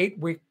a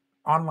 8-week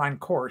online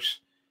course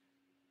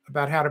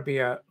about how to be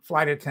a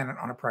flight attendant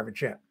on a private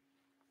jet.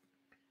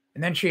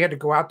 And then she had to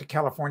go out to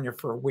California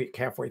for a week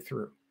halfway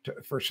through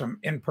for some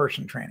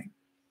in-person training.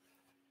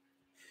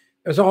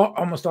 It was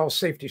almost all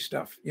safety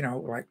stuff,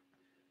 like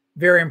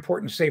very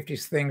important safety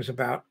things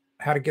about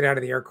how to get out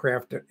of the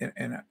aircraft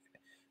and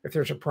if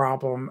there's a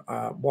problem,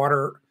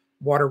 water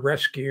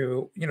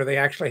rescue. They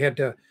actually had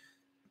to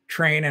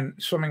train in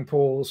swimming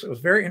pools. It was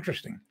very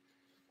interesting.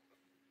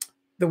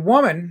 The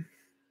woman,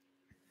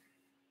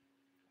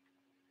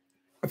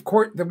 of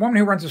course, the woman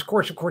who runs this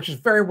course, of course, is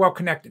very well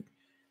connected,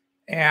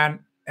 and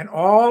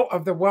all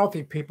of the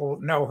wealthy people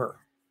know her.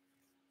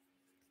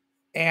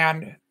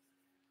 And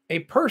a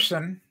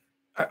person,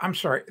 I'm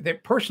sorry, the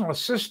personal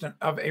assistant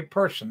of a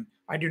person,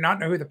 I do not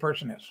know who the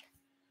person is,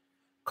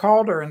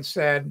 called her and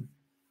said,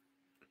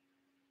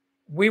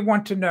 "We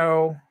want to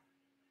know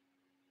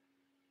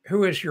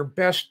who is your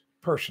best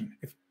person.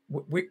 If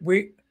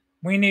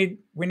we need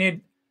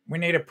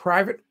a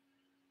private.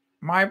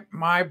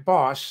 My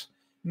boss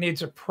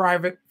needs a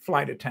private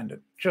flight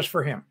attendant just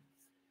for him.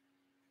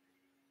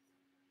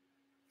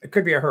 It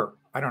could be a her.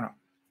 I don't know."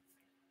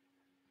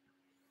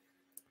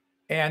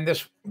 And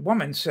this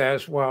woman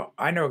says, "Well,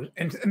 I know,"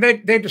 and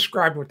they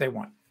described what they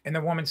want. And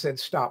the woman said,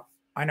 "Stop.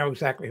 I know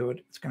exactly who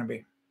it's going to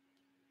be.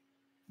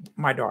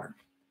 My daughter."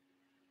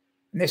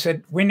 And they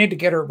said, "We need to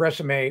get her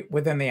resume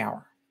within the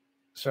hour."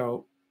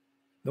 So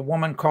the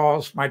woman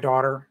calls my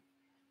daughter,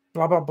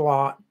 blah, blah,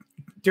 blah.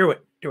 Do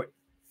it.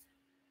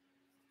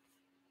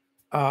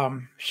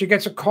 She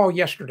gets a call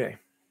yesterday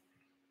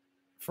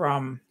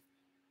from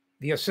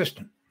the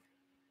assistant,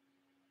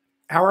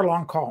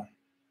 hour-long call.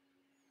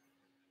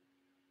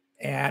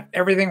 And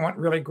everything went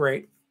really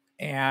great.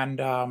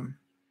 And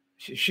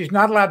she's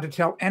not allowed to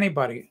tell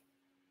anybody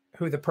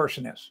who the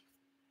person is.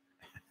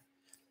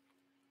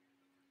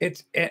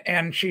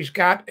 And she's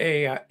got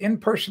a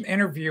in-person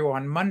interview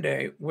on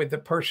Monday with the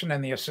person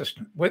and the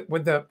assistant,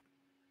 with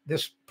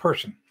this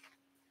person,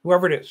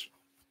 whoever it is.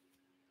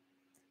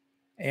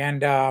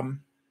 And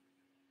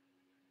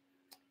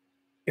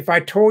if I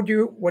told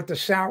you what the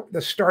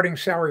starting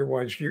salary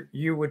was,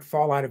 you would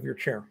fall out of your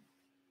chair.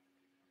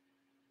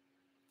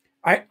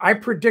 I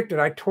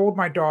told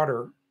my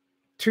daughter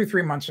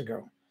 2-3 months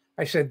ago,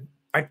 I said,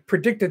 I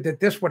predicted that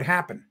this would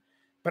happen,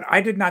 but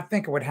I did not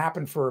think it would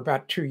happen for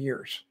about 2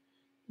 years.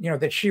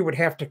 That she would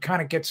have to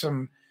kind of get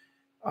some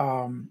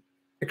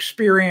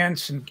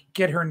experience and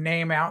get her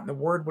name out and the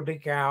word would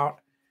leak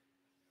out.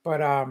 But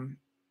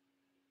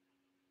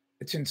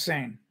it's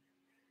insane.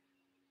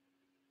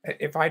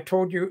 If I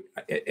told you,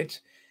 it's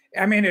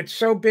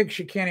so big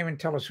she can't even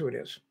tell us who it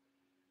is.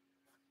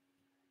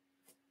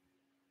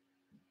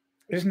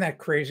 Isn't that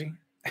crazy?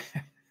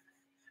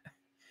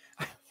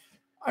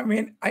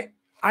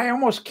 I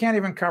almost can't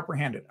even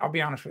comprehend it. I'll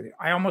be honest with you.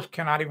 I almost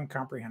cannot even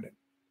comprehend it.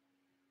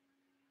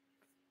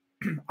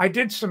 I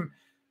did some.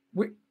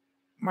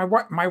 My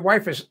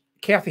wife is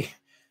Kathy.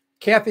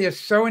 Kathy is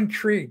so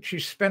intrigued. She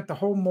spent the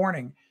whole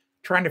morning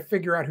trying to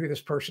figure out who this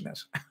person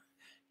is,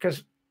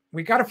 because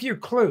we got a few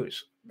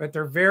clues, but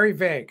they're very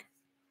vague,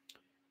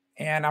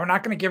 and I'm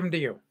not going to give them to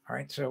you. All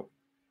right, so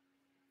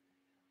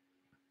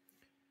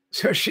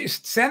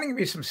she's sending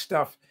me some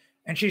stuff,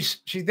 and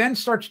she then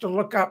starts to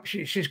look up.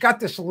 She's got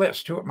this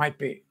list who it might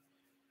be,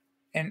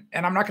 and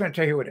I'm not going to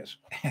tell you who it is.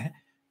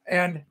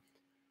 And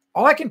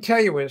all I can tell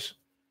you is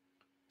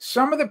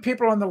some of the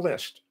people on the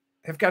list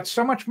have got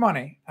so much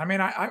money. I'm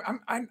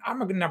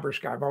a numbers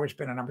guy. I've always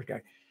been a numbers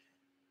guy.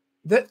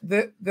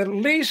 The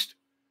least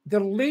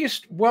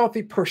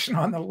wealthy person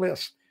on the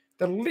list,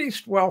 the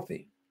least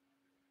wealthy,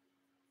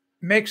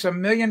 makes $1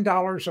 million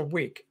a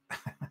week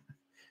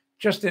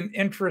just in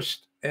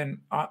interest and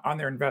on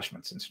their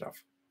investments and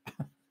stuff.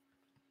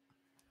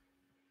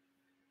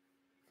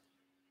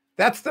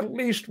 That's the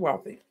least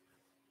wealthy.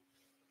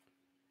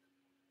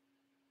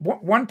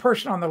 One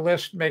person on the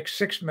list makes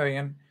 $6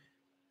 million.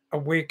 a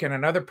week and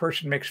another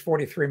person makes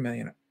 43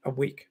 million a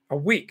week. A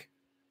week.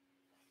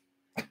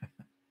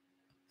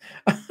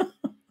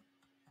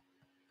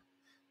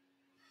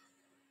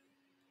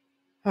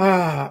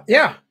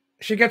 Yeah,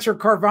 she gets her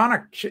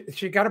Carvana.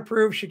 She got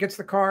approved. She gets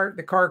the car.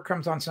 The car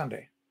comes on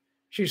Sunday.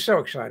 She's so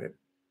excited.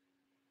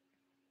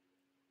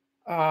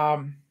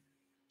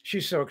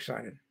 She's so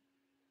excited.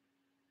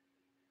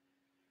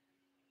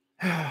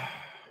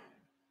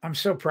 I'm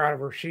so proud of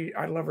her.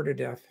 I love her to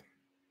death.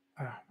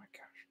 Oh my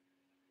gosh.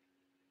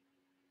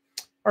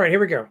 All right, here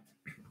we go.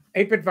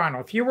 8-bit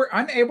vinyl. If you were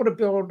unable to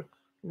build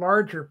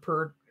larger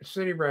per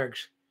city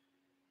regs,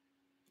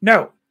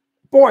 no.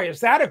 Boy, is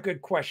that a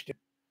good question.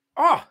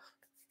 Oh, all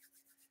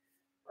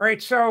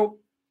right. So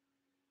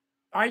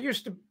I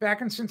used to,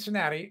 back in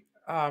Cincinnati,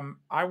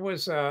 I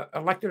was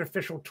elected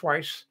official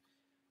twice.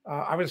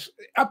 I was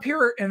up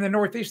here in the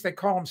Northeast, they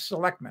call them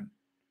selectmen.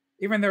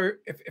 Even though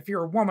if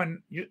you're a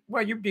woman,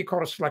 you'd be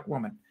called a select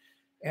woman.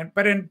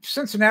 But in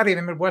Cincinnati, in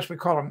the Midwest, we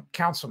call them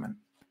councilmen.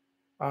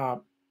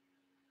 In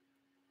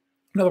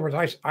other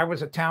words, I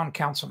was a town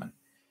councilman.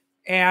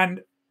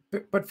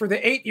 But for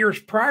the 8 years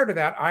prior to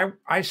that,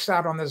 I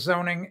sat on the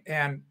zoning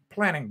and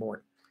planning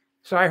board.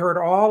 So I heard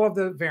all of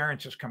the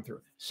variances come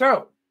through.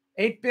 So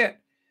 8-bit,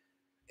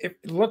 if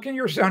look in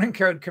your zoning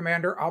code,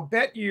 Commander, I'll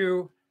bet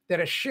you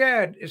that a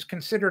shed is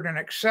considered an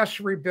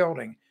accessory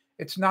building.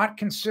 It's not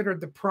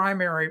considered the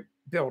primary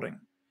building.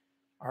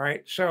 All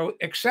right. So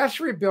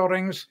accessory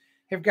buildings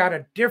have got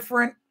a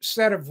different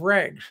set of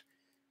regs,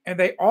 and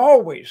they're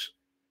always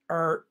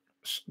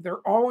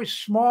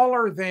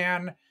smaller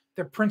than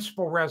the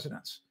principal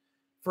residence.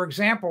 For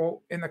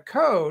example, in the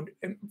code,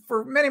 and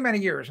for many, many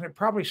years, and it's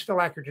probably still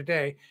accurate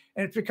today,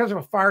 and it's because of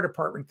a fire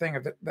department thing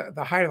of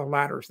the height of the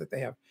ladders that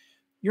they have.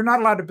 You're not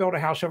allowed to build a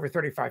house over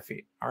 35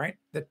 feet. All right.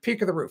 The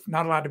peak of the roof,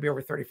 not allowed to be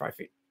over 35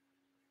 feet.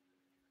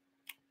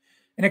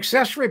 An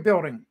accessory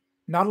building,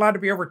 not allowed to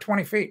be over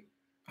 20 feet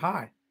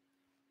high.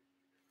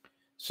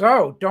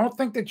 So don't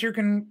think that you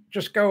can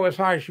just go as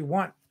high as you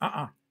want.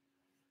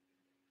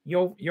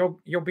 You'll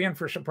be in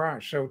for a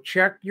surprise. So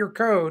check your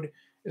code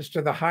as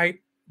to the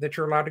height that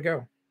you're allowed to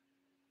go.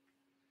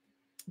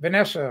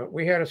 Vanessa,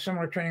 we had a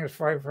similar training as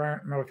 5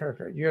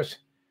 military. Yes.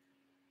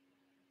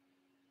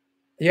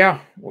 Yeah,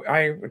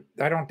 I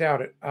don't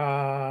doubt it.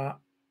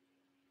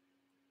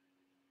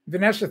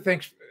 Vanessa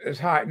thinks is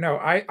high. No,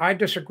 I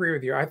disagree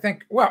with you. I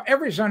think, well,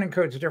 every zoning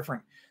code is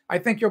different. I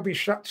think you'll be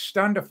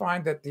stunned to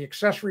find that the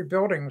accessory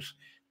buildings,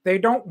 they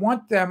don't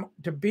want them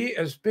to be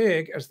as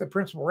big as the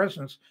principal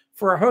residence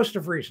for a host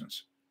of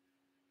reasons.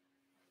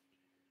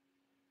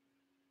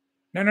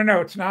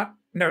 No, it's not.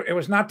 No, it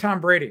was not Tom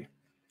Brady.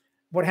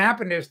 What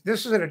happened is,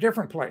 this is at a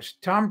different place.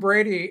 Tom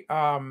Brady,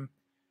 on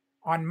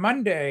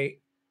Monday,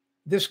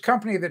 this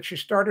company that she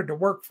started to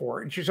work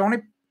for, and she's only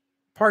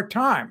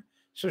part-time,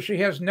 so she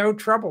has no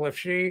trouble. If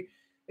she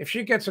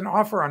gets an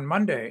offer on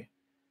Monday,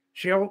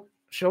 she'll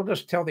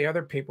just tell the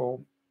other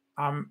people,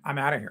 I'm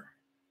out of here.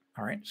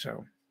 All right.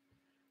 So,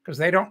 because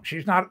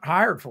she's not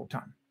hired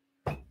full-time.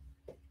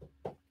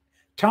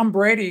 Tom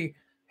Brady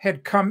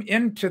had come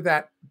into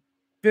that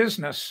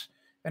business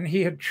and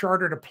he had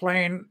chartered a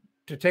plane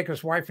to take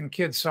his wife and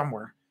kids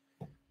somewhere.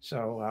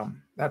 So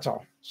that's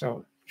all.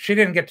 So she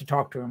didn't get to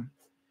talk to him.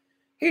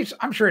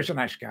 I'm sure he's a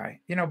nice guy,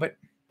 but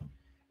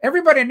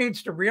everybody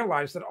needs to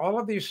realize that all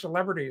of these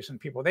celebrities and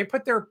people, they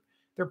put their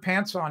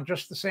pants on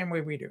just the same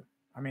way we do.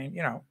 I mean,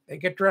 they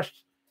get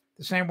dressed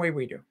the same way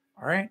we do.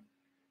 All right.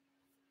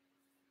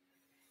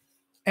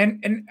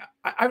 And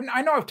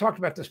I know I've talked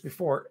about this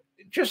before.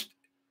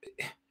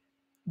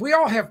 We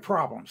all have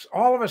problems.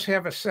 All of us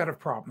have a set of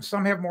problems.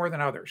 Some have more than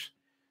others.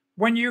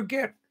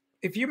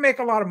 If you make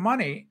a lot of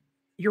money,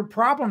 your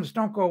problems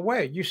don't go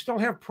away. You still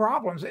have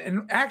problems.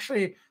 And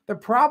actually, the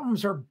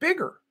problems are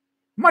bigger,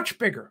 much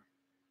bigger.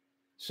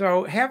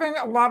 So having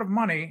a lot of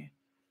money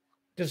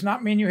does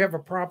not mean you have a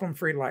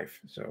problem-free life.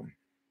 So,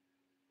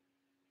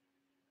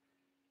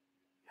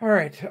 all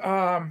right.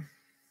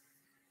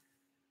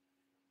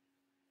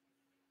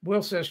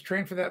 Will says,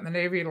 train for that in the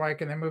Navy,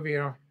 like in the movie.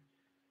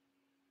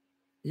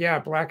 Yeah,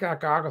 blackout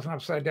goggles and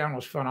upside down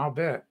was fun. I'll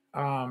bet.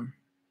 All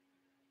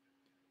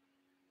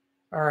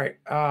right.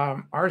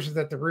 Ours is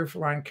that the roof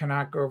line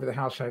cannot go over the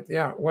house height.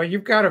 Yeah. Well,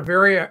 you've got a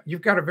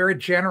very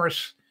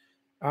generous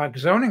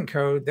zoning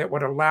code that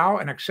would allow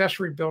an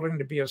accessory building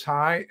to be as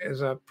high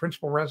as a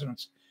principal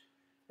residence.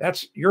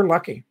 You're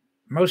lucky.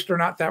 Most are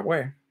not that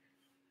way.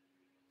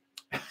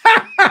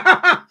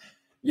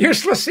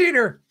 Useless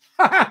eater.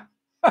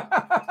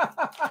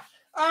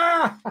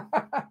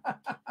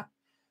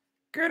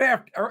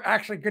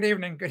 Good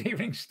evening. Good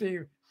evening,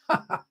 Steve.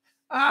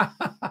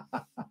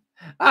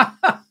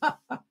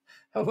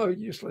 Hello,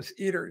 useless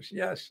eaters.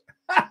 Yes.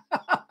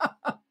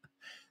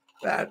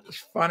 That is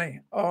funny.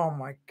 Oh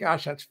my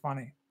gosh, that's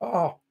funny.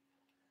 Oh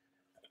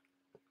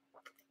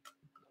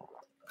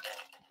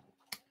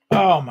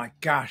my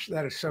gosh,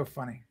 that is so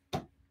funny.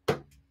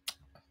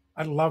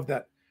 I love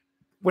that.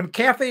 When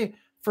Kathy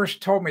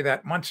first told me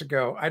that months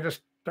ago, I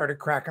just started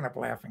cracking up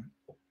laughing.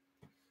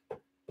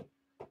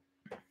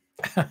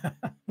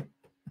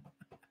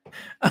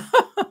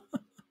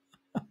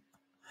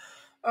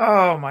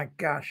 Oh my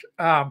gosh.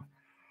 All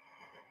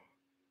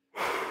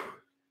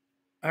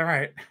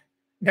right.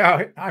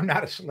 No, I'm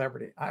not a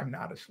celebrity. I'm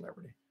not a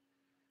celebrity.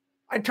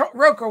 I told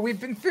Rocco, we've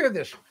been through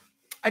this.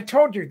 I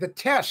told you the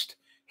test.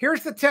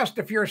 Here's the test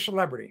if you're a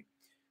celebrity.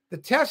 The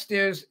test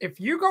is if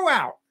you go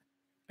out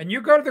and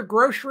you go to the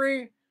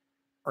grocery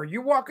or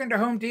you walk into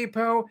Home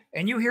Depot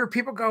and you hear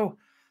people go,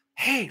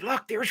 "Hey,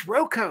 look, there's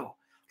Rocco.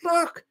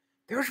 Look,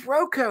 there's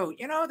Rocco,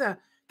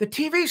 the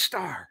TV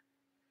star."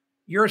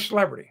 You're a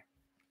celebrity.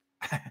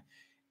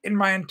 In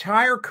my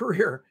entire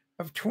career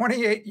of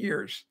 28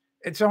 years,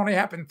 it's only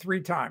happened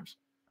 3 times.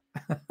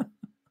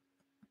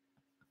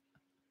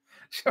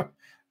 So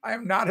I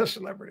am not a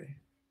celebrity.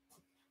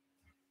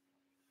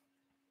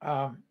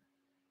 Um,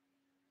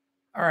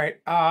 all right.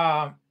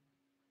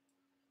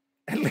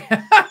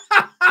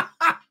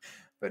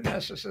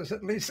 Vanessa says,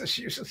 at least this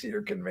useless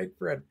eater can make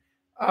bread.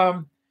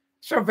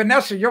 So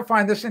Vanessa, you'll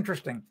find this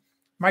interesting.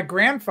 My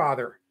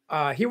grandfather,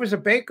 he was a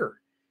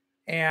baker,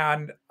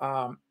 and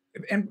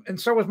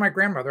so was my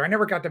grandmother. I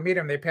never got to meet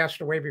him. They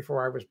passed away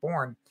before I was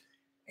born.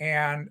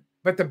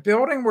 But the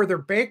building where their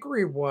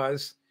bakery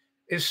was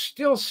is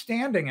still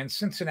standing in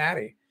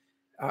Cincinnati,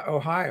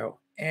 Ohio.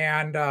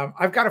 And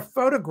I've got a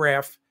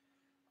photograph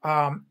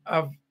of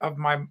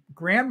my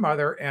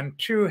grandmother and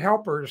 2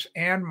 helpers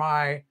and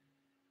my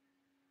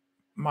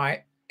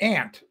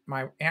aunt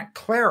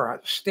Clara,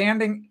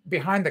 standing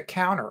behind the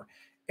counter,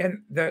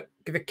 and the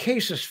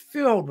case is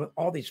filled with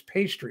all these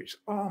pastries.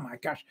 Oh my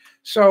gosh!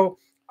 So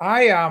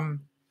I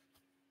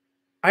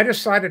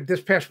decided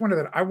this past winter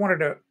that I wanted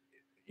to,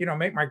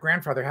 make my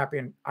grandfather happy,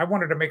 and I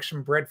wanted to make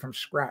some bread from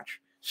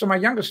scratch. So my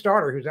youngest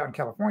daughter, who's out in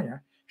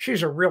California,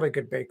 she's a really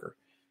good baker,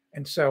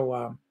 and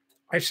so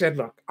I said,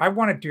 "Look, I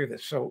want to do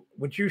this. So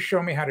would you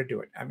show me how to do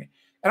it?" I mean,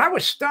 and I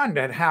was stunned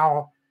at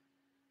how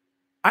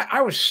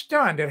I was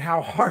stunned at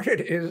how hard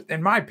it is,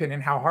 in my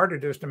opinion, how hard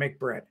it is to make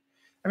bread.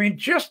 I mean,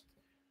 just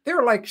there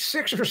are like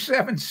 6 or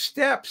 7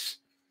 steps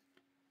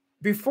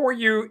before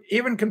you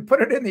even can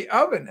put it in the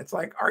oven. It's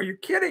like, are you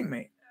kidding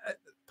me?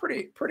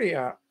 Pretty,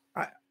 I,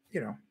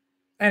 you know.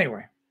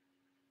 Anyway,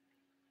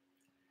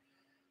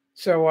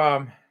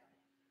 so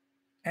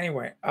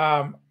anyway,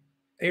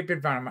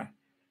 8-bit Vinyl,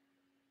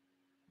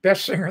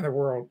 best singer in the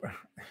world,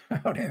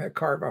 out in the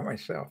car by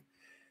myself.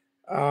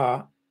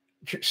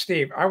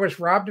 Steve, I was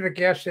robbed at a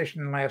gas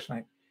station last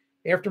night.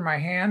 After my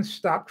hands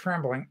stopped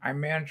trembling, I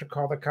managed to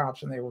call the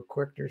cops, and they were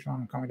quick to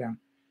respond and calm me down.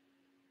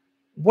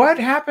 What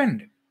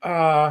happened?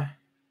 It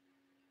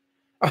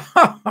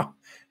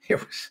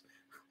was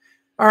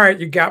all right.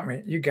 You got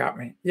me. You got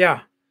me. Yeah,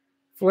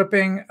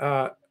 flipping.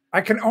 I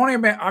can only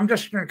imagine. I'm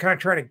just going to kind of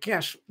try to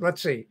guess.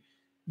 Let's see.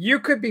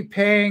 You could be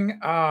paying.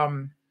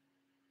 I'm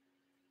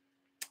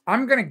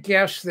going to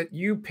guess that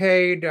you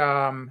paid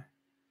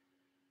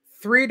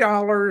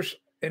 $3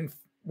 and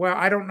well,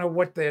 I don't know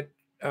what the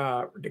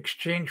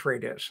exchange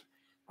rate is.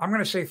 I'm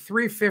going to say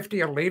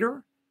 $3.50 a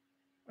liter.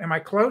 Am I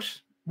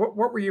close? What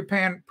were you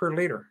paying per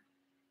liter?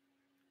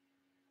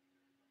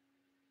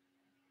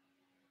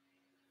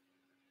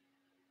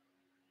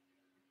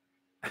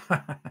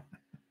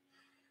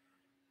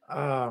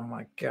 Oh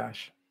my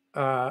gosh.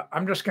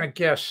 I'm just going to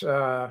guess.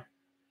 Um,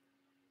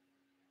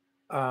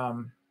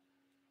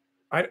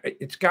 I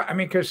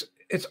mean, because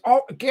it's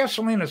all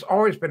gasoline has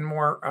always been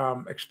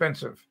more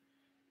expensive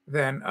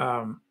than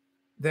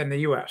the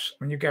U.S.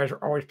 I mean, you guys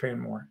are always paying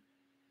more.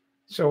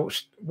 So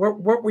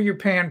what were you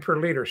paying per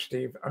liter,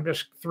 Steve? I'm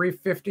just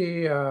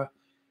 350,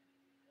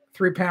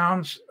 3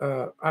 pounds.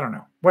 I don't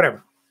know,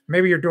 whatever.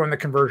 Maybe you're doing the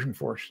conversion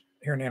for us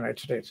here in the United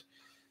States.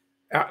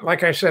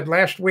 Like I said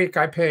last week,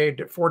 I paid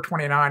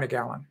 $4.29 a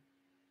gallon.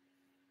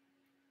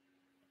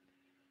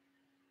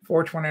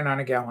 $4.29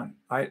 a gallon.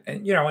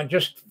 And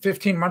just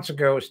 15 months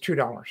ago it was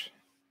 $2.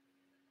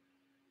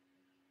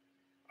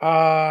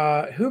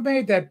 Who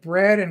made that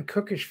bread and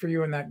cookies for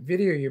you in that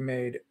video you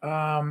made?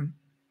 That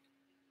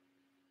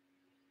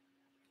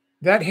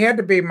had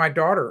to be my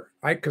daughter.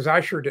 Because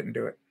I sure didn't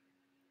do it.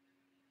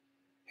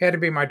 Had to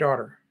be my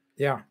daughter.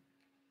 Yeah.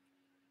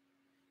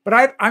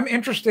 But I'm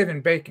interested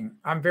in baking.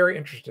 I'm very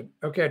interested.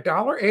 Okay,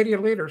 $1.80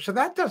 a liter. So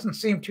that doesn't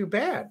seem too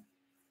bad.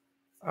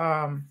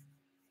 Well,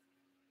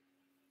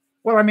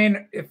 I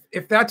mean,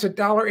 if that's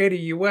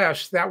 $1.80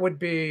 US, that would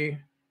be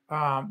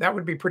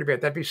pretty bad.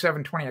 That'd be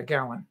 $7.20 a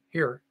gallon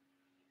here.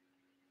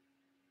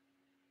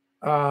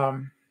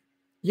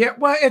 Yeah,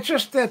 well, it's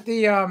just that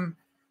to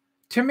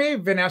me,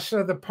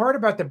 Vanessa, the part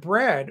about the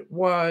bread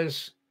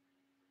was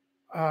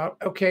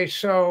okay.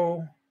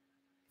 So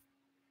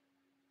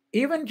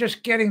even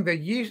just getting the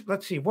yeast,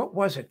 let's see, what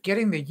was it?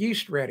 Getting the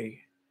yeast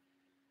ready.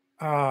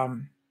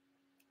 And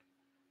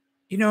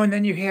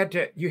then you had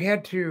to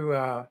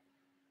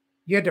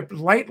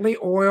lightly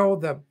oil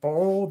the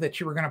bowl that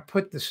you were going to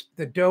put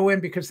the dough in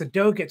because the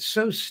dough gets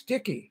so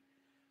sticky.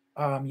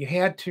 You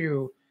had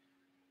to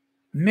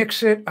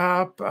mix it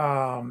up.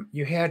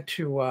 You had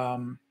to,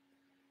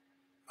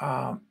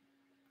 I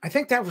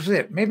think that was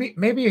it.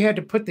 Maybe you had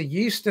to put the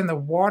yeast in the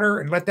water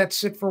and let that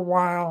sit for a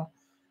while.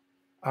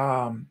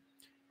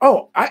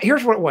 Oh,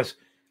 here's what it was.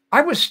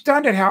 I was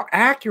stunned at how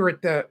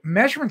accurate the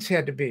measurements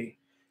had to be.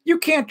 You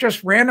can't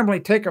just randomly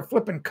take a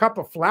flipping cup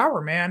of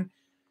flour, man.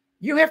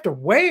 You have to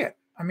weigh it.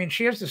 I mean,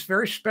 she has this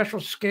very special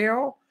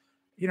scale.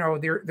 You know,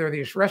 there are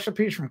these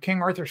recipes from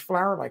King Arthur's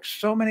flour, like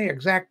so many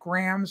exact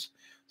grams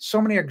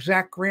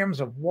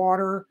of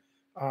water.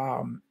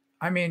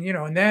 I mean, you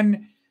know, and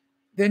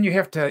then you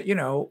have to, you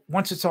know,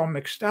 once it's all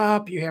mixed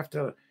up, you have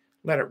to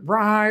let it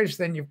rise.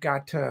 Then you've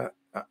got to.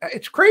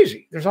 It's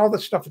crazy. There's all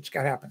this stuff that's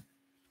got to happen.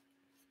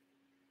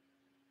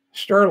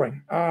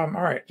 Sterling. All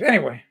right.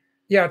 Anyway,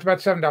 yeah, it's about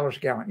 $7 a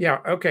gallon. Yeah.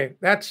 Okay.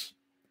 That's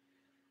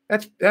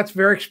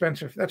very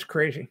expensive. That's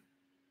crazy.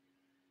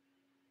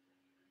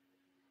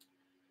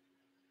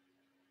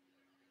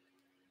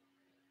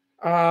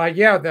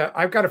 Yeah,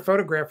 I've got a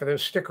photograph of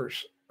those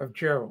stickers of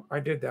Joe. I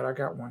did that. I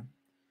got one.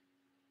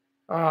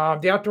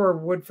 The outdoor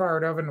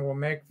wood-fired oven will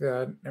make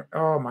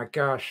oh my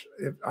gosh,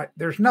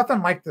 there's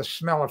nothing like the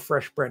smell of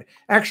fresh bread.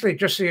 Actually,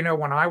 just so you know,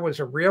 when I was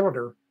a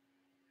realtor,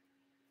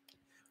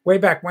 way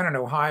back when in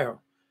Ohio,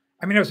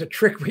 I mean, it was a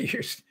trick we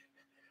used.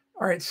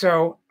 All right,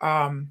 so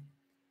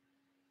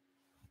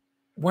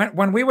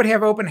when we would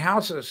have open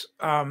houses,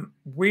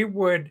 we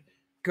would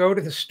go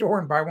to the store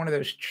and buy one of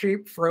those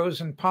cheap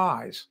frozen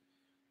pies.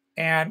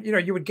 And you know,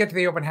 you would get to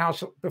the open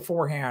house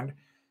beforehand,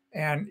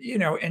 and you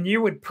know, and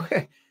you would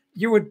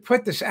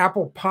put this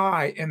apple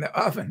pie in the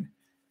oven,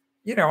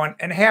 you know,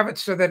 and have it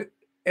so that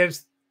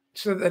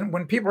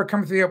when people are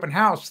coming to the open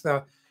house,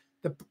 the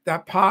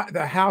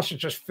house is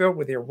just filled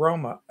with the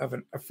aroma of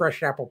a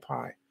fresh apple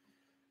pie.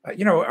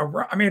 You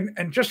know, I mean,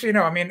 and just so you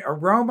know, I mean,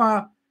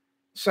 aroma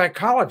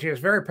psychology is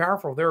very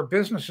powerful. There are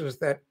businesses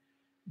that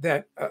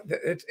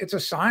it's a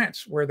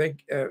science where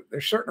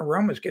there's certain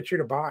aromas get you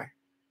to buy.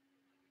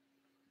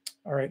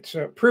 All right,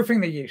 so proofing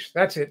the yeast.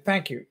 That's it.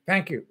 Thank you,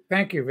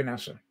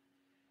 Vanessa.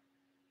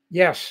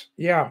 Yes,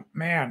 yeah,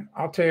 man.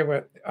 I'll tell you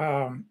what.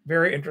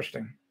 Very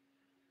interesting.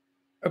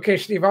 Okay,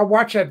 Steve, I'll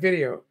watch that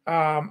video.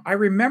 I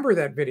remember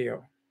that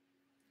video.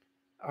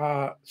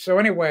 So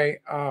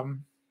anyway,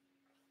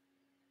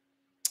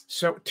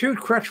 so two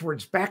crutch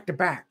words back to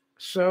back.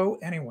 So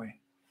anyway,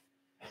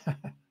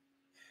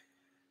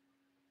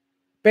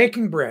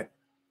 baking bread.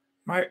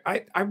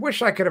 I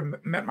wish I could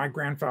have met my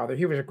grandfather.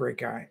 He was a great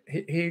guy.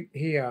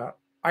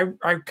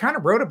 I kind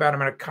of wrote about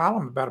him in a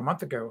column about a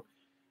month ago.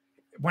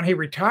 When he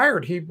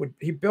retired, he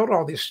built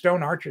all these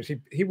stone arches.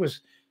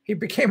 He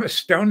became a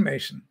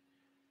stonemason.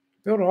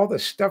 Built all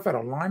this stuff out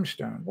of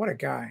limestone. What a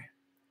guy.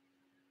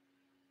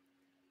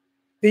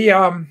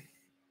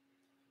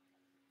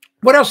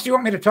 What else do you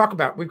want me to talk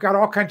about? We've got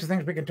all kinds of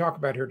things we can talk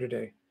about here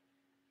today.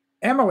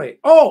 Emily.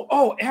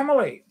 Oh,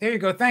 Emily. There you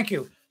go. Thank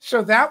you.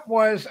 So that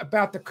was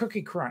about the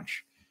Cookie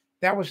Crunch.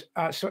 That was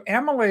so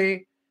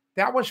Emily.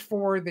 That was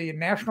for the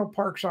National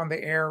Parks on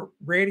the Air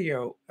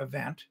radio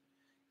event,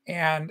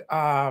 and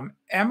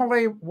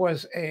Emily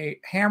was a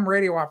ham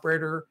radio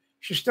operator.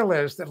 She still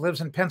is. That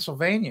lives in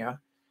Pennsylvania,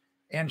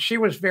 and she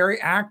was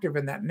very active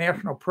in that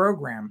national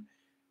program.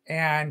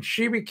 And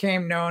she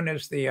became known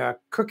as the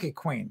Cookie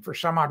Queen for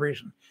some odd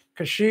reason,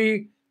 because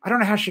I don't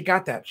know how she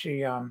got that.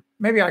 She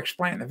maybe I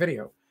explained it in the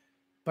video,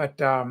 but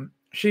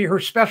her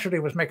specialty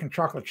was making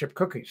chocolate chip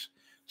cookies.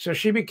 So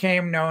she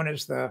became known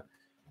as the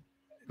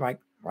like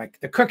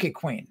the Cookie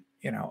Queen,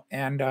 you know.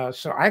 And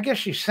so I guess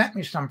she sent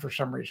me some for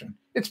some reason.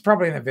 It's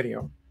probably in the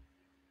video.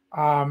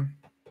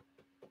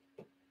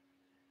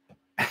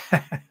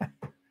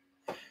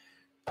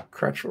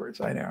 Crutch words,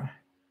 I know.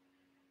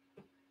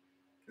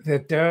 The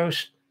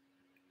dose.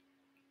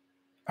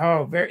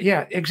 Oh,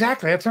 yeah,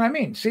 exactly. That's what I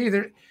mean. See,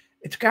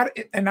 it's got,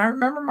 and I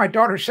remember my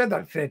daughter said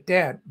that to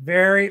Dad.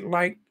 Very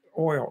light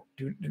oil,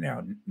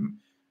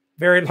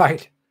 very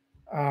light.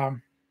 I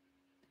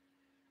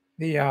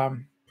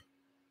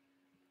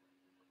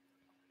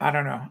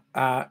don't know.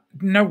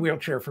 No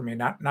wheelchair for me.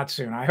 Not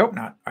soon. I hope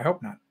not.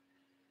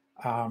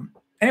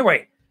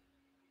 Anyway,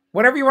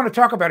 whatever you want to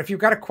talk about. If you've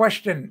got a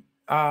question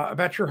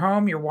about your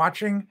home, you're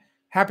watching,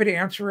 happy to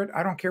answer it.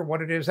 I don't care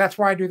what it is. That's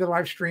why I do the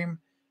live stream.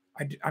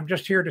 I'm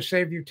just here to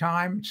save you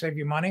time, save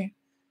you money.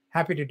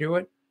 Happy to do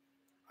it.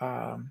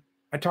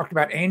 I talked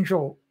about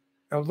Angel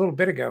a little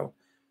bit ago.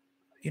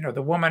 You know,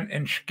 the woman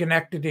in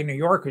Schenectady, New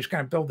York, who's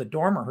going to build the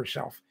dormer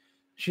herself.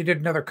 She did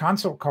another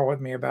consult call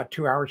with me about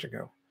 2 hours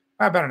ago,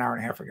 about an hour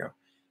and a half ago.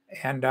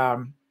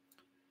 And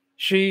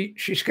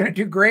she's going to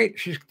do great.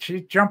 She's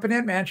jumping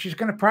in, man. She's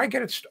going to probably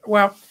get it.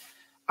 Well,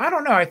 I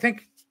don't know.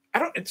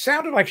 It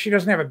sounded like she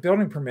doesn't have a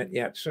building permit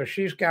yet. So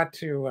she's got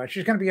to,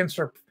 she's going to be in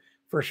for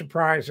a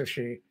surprise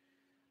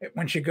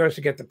when she goes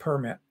to get the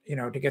permit, you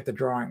know, to get the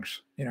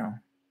drawings, you know.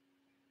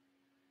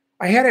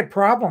 I had a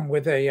problem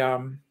with I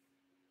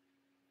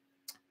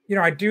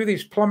do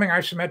these plumbing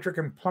isometric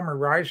and plumber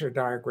riser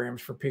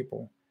diagrams for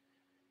people.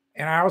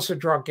 And I also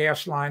draw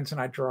gas lines and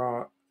I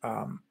draw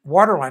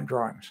water line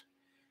drawings.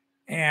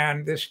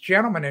 And this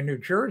gentleman in New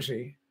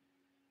Jersey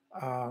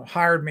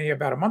hired me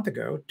about a month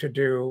ago to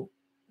do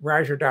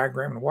riser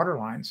diagram and water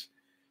lines.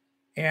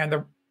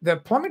 And the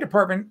plumbing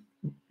department,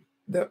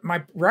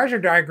 my riser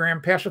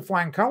diagram passed with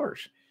flying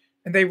colors.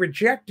 And they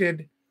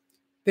rejected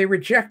they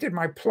rejected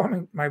my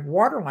plumbing, my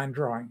water line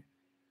drawing,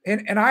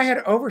 and I had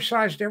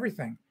oversized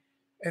everything,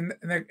 and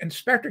the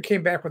inspector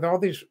came back with all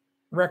these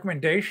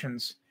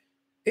recommendations.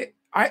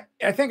 I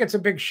think it's a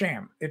big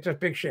shame. It's a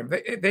big shame.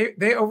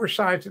 They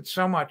oversized it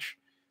so much.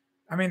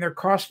 I mean,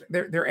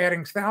 they're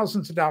adding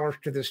thousands of dollars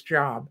to this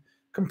job,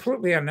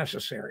 completely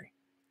unnecessary,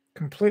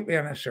 completely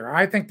unnecessary.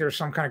 I think there's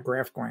some kind of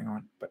graft going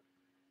on, but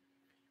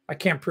I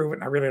can't prove it,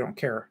 and I really don't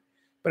care.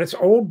 But it's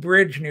Old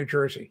Bridge, New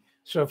Jersey.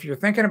 So if you're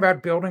thinking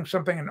about building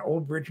something in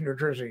Old Bridge, New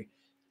Jersey,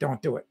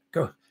 don't do it.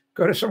 Go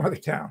to some other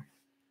town.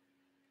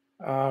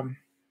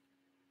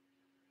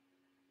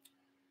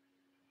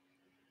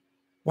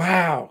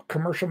 Wow,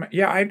 commercial.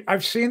 Yeah,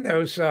 I've seen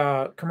those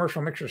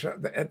commercial mixers.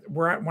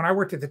 When I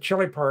worked at the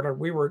Chili Parlor,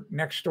 we were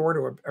next door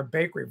to a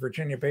bakery,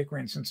 Virginia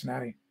Bakery in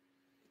Cincinnati.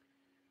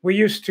 We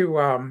used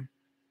to.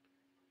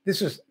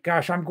 This is,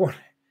 gosh,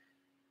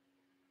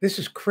 This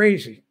is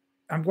crazy.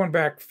 I'm going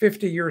back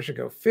 50 years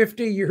ago.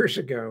 50 years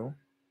ago,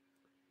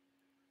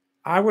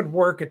 I would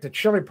work at the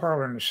Chili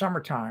Parlor in the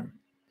summertime,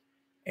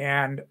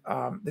 and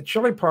the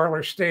Chili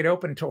Parlor stayed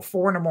open until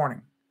 4 in the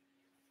morning.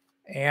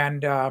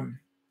 And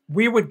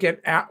we would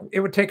get out,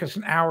 it would take us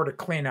an hour to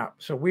clean up.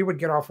 So we would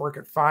get off work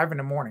at 5 in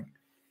the morning.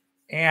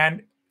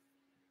 And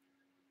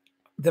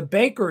the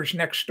bakers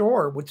next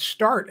door would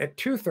start at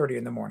 2:30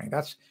 in the morning.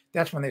 That's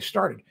when they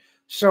started.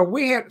 So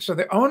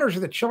the owners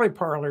of the Chili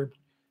Parlor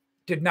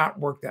did not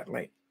work that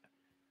late.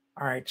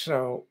 All right.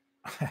 So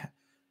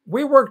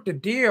we worked a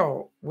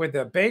deal with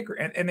the baker,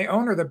 and the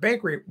owner of the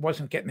bakery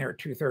wasn't getting there at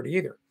 2:30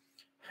 either.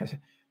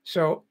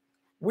 So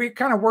we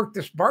kind of worked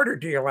this barter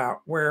deal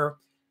out where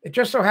it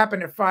just so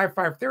happened at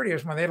 5:30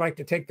 is when they like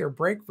to take their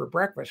break for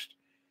breakfast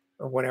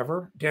or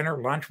whatever, dinner,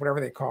 lunch, whatever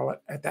they call it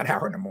at that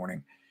hour in the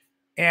morning.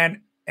 And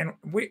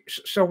we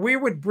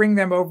would bring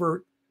them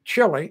over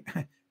chili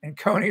and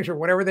conies or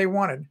whatever they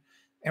wanted.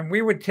 And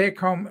we would take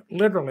home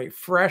literally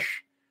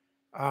fresh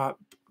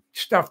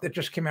stuff that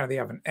just came out of the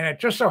oven. And it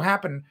just so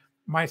happened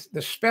one of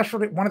the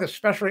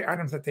specialty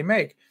items that they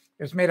make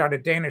is made out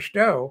of Danish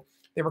dough.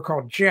 They were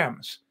called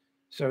gems.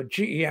 So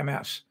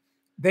GEMS.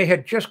 They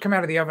had just come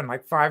out of the oven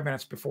like 5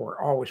 minutes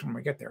before, always when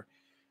we get there.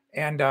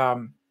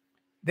 And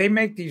they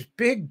make these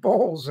big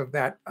bowls of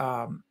that,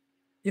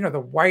 the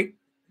white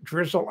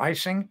drizzle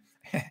icing.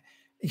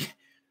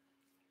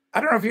 I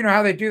don't know if you know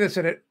how they do this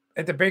at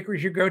the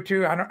bakeries you go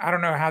to. I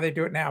don't know how they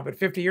do it now, but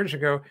 50 years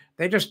ago,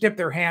 they just dipped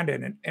their hand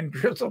in and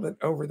drizzled it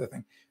over the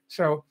thing.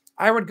 So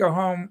I would go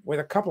home with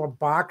a couple of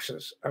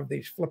boxes of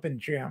these flipping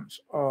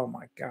gems. Oh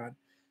my God,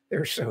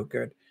 they're so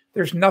good.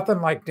 There's nothing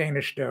like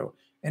Danish dough.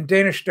 And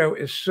Danish dough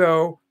is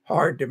so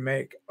hard to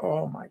make.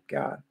 Oh my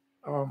God.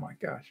 Oh my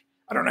gosh.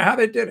 I don't know how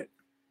they did it.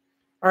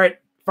 All right.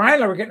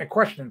 Finally, we're getting a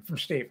question from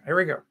Steve. Here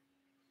we go.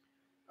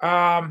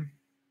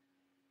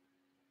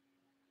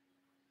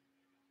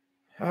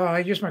 I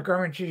used my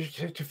garment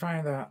to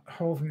find the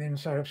hole from the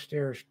inside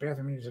upstairs.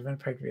 Bathroom needs a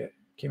vent pipe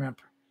came up.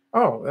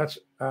 Oh, that's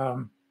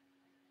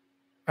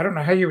I don't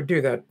know how you would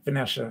do that,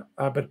 Vanessa,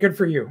 but good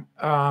for you.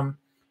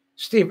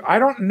 Steve, I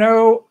don't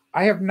know.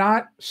 I have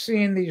not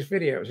seen these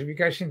videos. Have you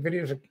guys seen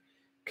videos of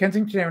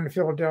Kensington Avenue in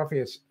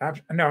Philadelphia?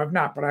 No, I've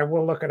not, but I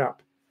will look it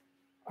up.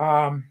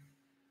 All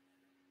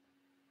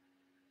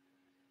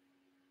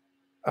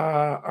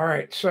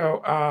right.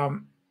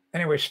 So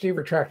anyway, Steve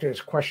retracted his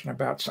question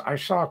about, I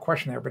saw a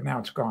question there, but now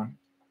it's gone.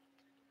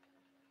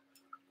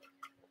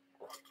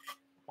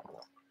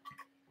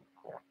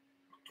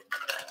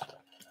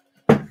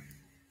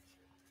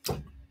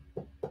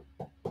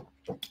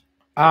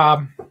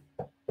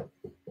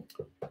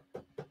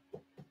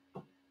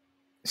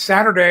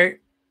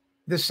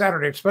 This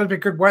Saturday, it's supposed to be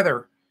good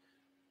weather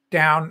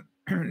down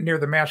near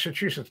the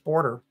Massachusetts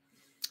border.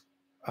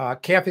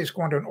 Kathy's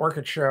going to an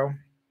orchid show.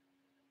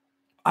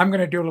 I'm going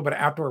to do a little bit of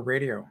outdoor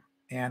radio,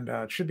 and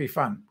it should be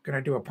fun. Going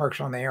to do a Parks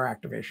on the Air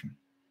activation.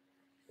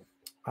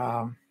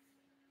 All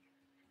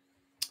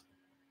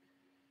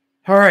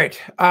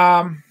right.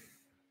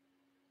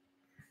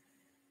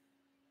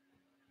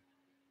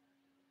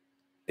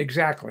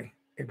 Exactly.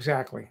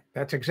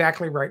 That's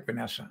exactly right,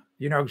 Vanessa.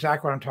 You know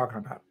exactly what I'm talking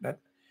about.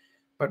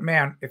 But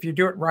man, if you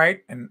do it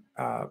right, and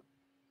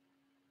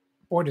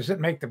boy, does it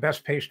make the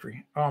best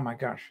pastry. Oh my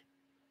gosh.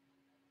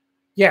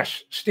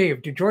 Yes,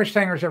 Steve, do Joyce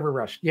Tangers ever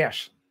rust?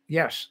 Yes,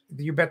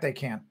 you bet they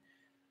can.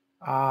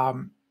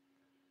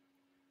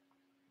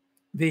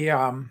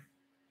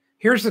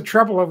 Here's the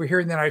trouble over here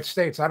in the United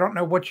States. I don't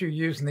know what you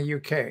use in the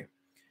UK.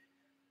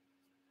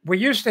 We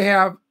used to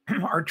have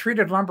our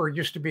treated lumber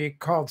used to be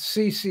called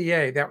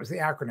CCA. That was the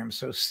acronym.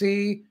 So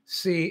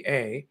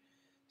CCA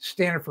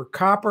standard for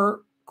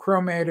copper,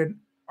 chromated,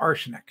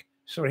 arsenic.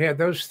 So it had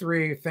those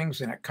three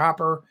things in it: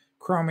 copper,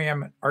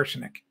 chromium, and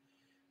arsenic.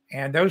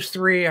 And those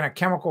three in a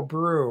chemical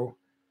brew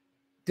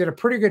did a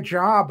pretty good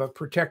job of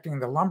protecting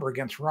the lumber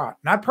against rot.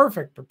 Not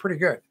perfect, but pretty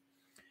good.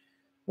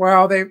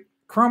 Well,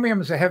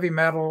 chromium is a heavy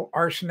metal,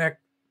 arsenic,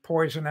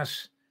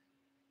 poisonous.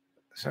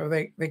 So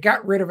they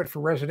got rid of it for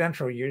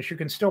residential use. You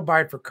can still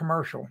buy it for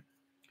commercial.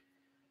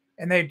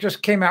 And they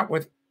just came out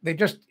with, they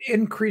just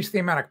increased the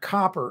amount of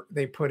copper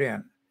they put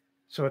in.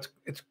 So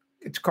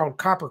it's called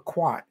copper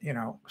quat,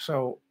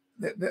 So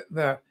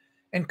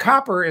and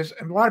copper is,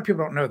 and a lot of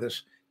people don't know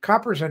this,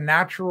 copper is a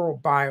natural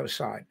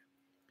biocide.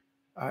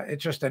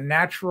 It's just a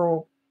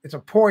natural, it's a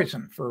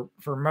poison for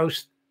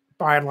most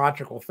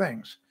biological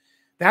things.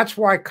 That's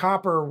why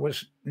copper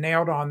was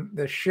nailed on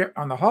the ship,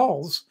 on the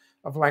hulls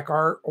of like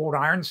our old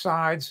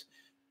Ironsides,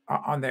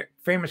 on the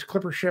famous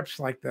clipper ships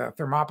like the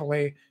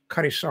Thermopylae,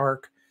 Cutty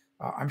Sark.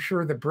 I'm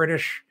sure the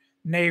British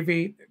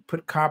Navy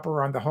put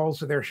copper on the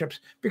hulls of their ships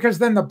because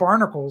then the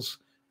barnacles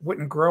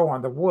wouldn't grow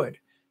on the wood.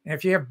 And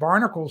if you have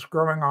barnacles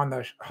growing on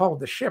the hull of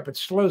the ship, it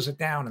slows it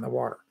down in the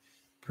water,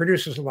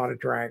 produces a lot of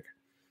drag.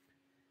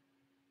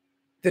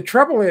 The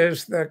trouble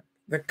is that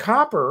the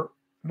copper,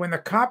 when the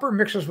copper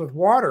mixes with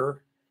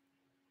water,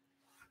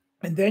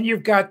 and then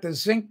you've got the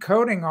zinc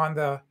coating on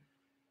the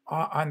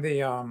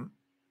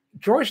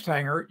joist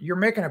hanger, you're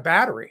making a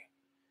battery,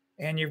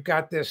 and you've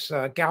got this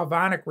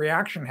galvanic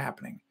reaction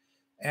happening,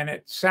 and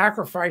it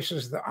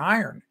sacrifices the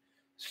iron.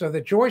 So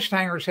the joist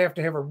hangers have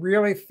to have a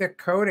really thick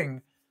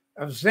coating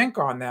of zinc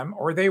on them,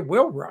 or they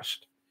will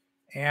rust.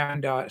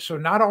 And so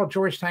not all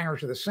joist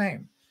hangers are the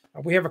same.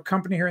 We have a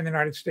company here in the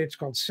United States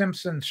called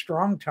Simpson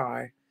Strong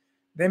Tie.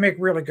 They make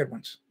really good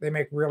ones. They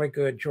make really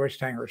good joist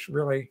hangers,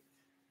 really,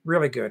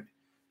 really good.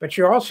 But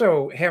you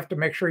also have to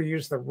make sure you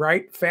use the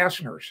right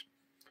fasteners.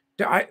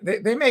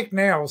 They make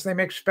nails. They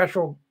make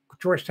special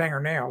joist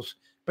hanger nails,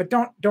 but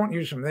don't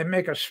use them. They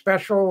make a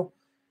special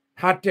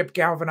hot dip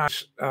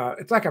galvanized.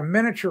 It's like a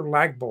miniature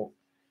lag bolt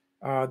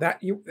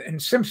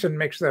and Simpson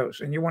makes those,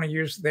 and you want to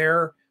use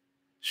their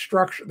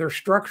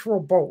structural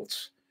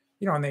bolts,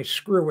 and they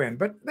screw in.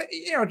 But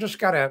just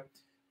got a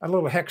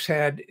little hex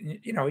head.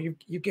 You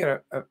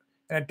get an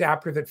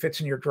adapter that fits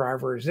in your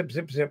driver. Zip,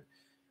 zip, zip.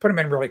 Put them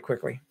in really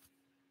quickly.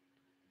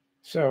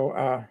 So,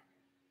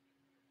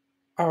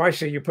 oh, I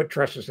see. You put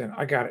trusses in.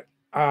 I got it.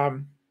 All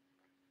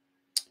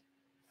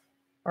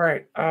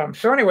right.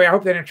 So anyway, I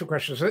hope that answered your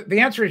questions. The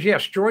answer is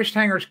yes. Joist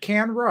hangers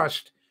can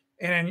rust,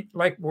 and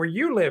like where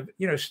you live,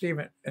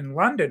 Stephen, in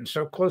London,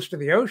 so close to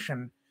the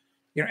ocean,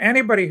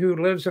 anybody who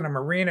lives in a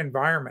marine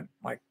environment,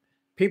 like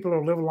people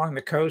who live along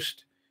the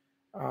coast,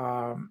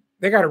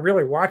 they got to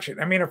really watch it.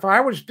 I mean, if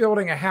I was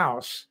building a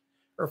house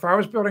or if I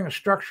was building a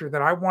structure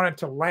that I wanted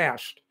to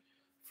last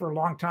for a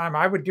long time,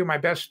 I would do my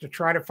best to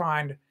try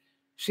to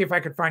see if I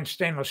could find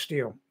stainless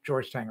steel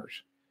joist hangers.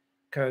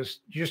 Because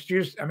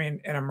in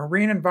a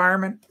marine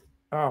environment,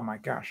 oh my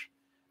gosh.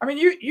 I mean,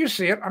 you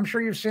see it. I'm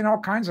sure you've seen all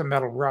kinds of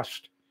metal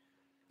rust.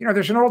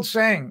 There's an old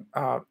saying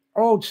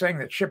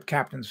that ship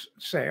captains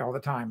say all the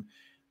time,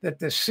 that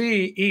the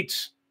sea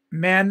eats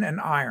men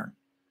and iron.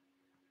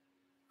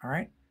 All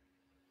right.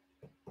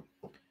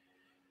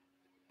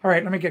 All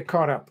right, let me get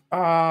caught up.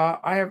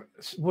 I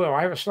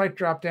have a slight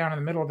drop down in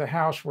the middle of the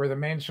house where the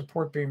main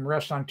support beam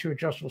rests on 2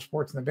 adjustable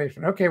supports in the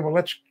basement. Okay, well,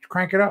 let's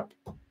crank it up.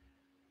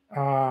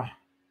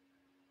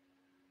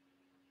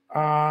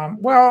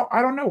 Well,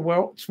 I don't know.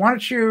 Well, why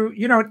don't you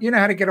know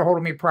how to get a hold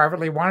of me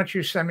privately. Why don't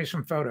you send me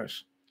some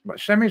photos?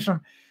 Send me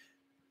some.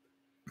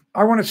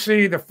 I want to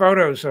see the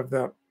photos of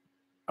the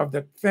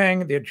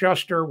thing, the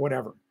adjuster,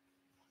 whatever.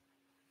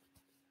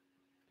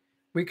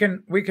 We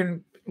can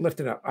lift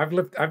it up.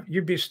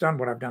 You'd be stunned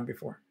what I've done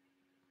before.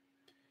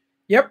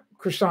 Yep,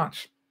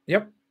 croissants.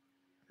 Yep.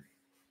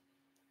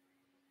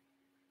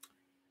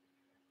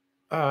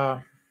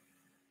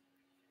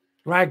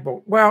 Lag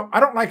bolt. Well, I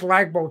don't like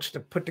lag bolts to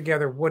put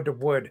together wood to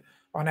wood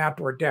on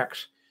outdoor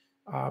decks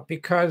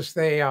because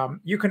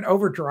you can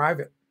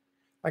overdrive it.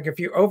 Like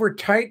if you over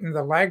tighten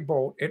the lag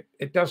bolt,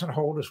 it doesn't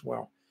hold as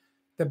well.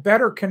 The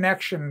better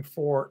connection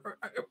for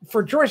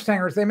joist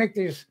hangers, they make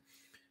these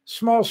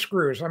small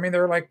screws. I mean,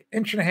 they're like 1.5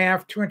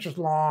 inches, 2 inches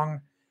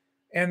long,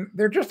 and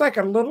they're just like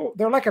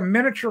they're like a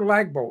miniature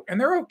lag bolt, and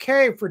they're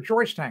okay for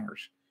joist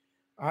hangers.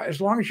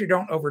 As long as you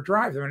don't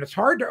overdrive them. And it's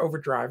hard to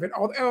overdrive it,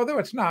 although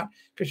it's not,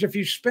 because if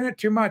you spin it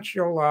too much,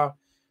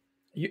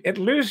 it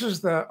loses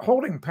the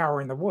holding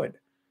power in the wood.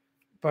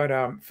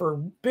 But for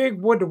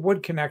big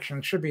wood-to-wood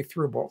connections, should be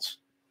through bolts.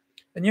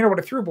 And you know what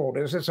a through bolt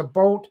is? It's a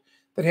bolt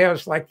that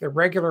has like the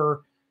regular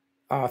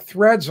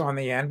threads on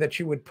the end that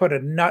you would put a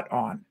nut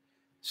on.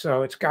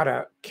 So we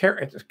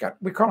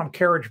call them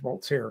carriage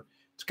bolts here.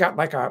 It's got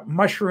like a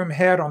mushroom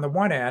head on the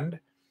one end,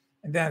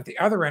 and then at the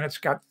other end, it's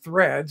got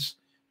threads.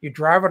 You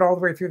drive it all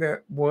the way through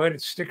the wood.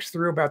 It sticks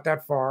through about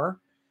that far.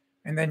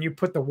 And then you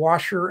put the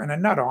washer and a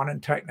nut on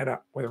and tighten it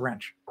up with a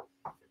wrench.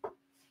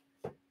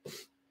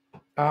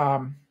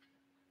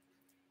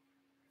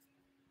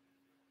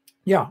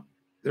 Yeah,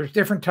 there's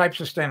different types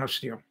of stainless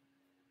steel.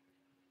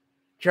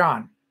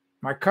 John,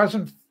 my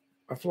cousin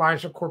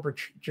flies a corporate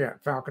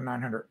jet, Falcon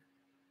 900.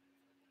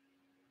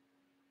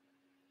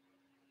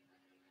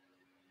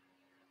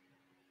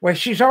 Well,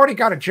 she's already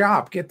got a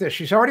job. Get this.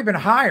 She's already been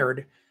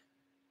hired.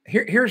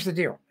 Here's the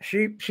deal.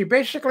 She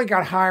basically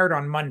got hired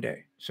on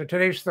Monday. So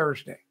today's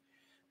Thursday,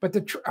 but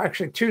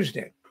actually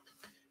Tuesday.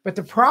 But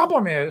the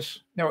problem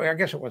is, no, I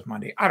guess it was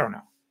Monday. I don't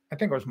know. I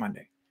think it was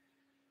Monday.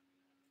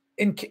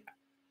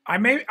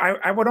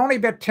 I would only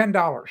bet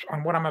 $10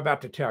 on what I'm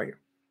about to tell you.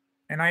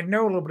 And I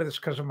know a little bit of this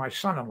because of my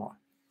son-in-law.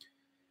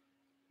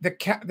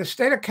 the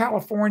state of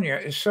California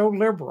is so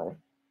liberal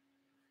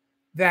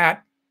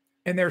that,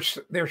 and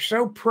they're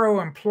so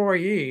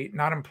pro-employee,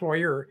 not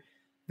employer,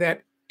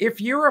 that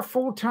if you're a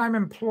full-time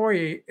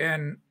employee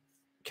in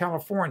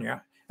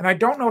California, and I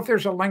don't know if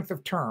there's a length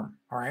of term,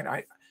 all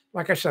right,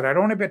 like I said, I'd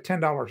only bet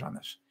 $10 on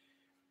this,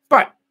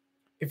 but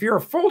if you're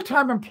a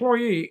full-time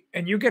employee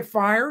and you get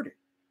fired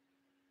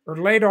or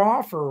laid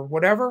off or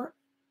whatever,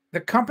 the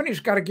company's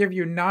got to give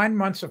you 9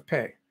 months of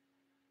pay.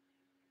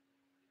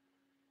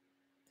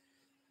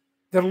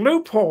 The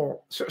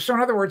loophole. So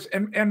in other words,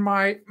 and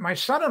my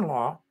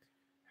son-in-law,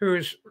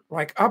 who's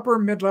like upper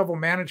mid-level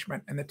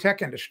management in the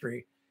tech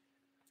industry,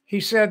 he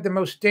said the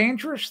most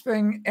dangerous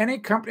thing any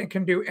company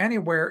can do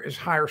anywhere is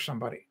hire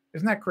somebody.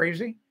 Isn't that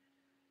crazy?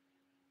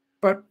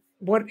 But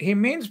what he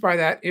means by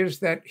that is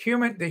that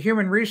the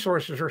human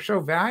resources are so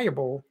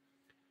valuable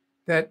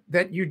that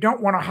you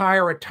don't want to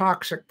hire a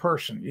toxic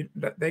person.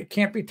 They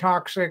can't be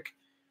toxic.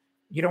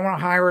 You don't want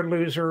to hire a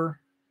loser.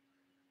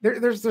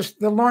 There's this,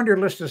 the laundry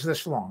list is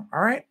this long.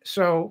 All right.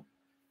 So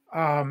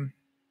the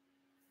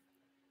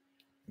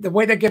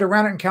way they get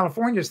around it in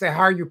California is they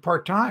hire you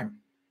part-time.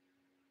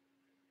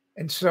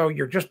 And so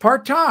you're just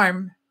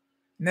part-time,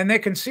 and then they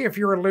can see if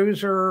you're a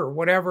loser or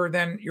whatever,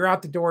 then you're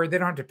out the door. They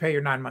don't have to pay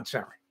your 9 month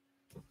salary.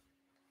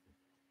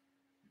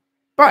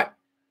 But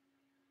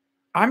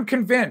I'm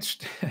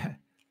convinced,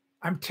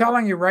 I'm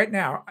telling you right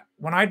now,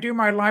 when I do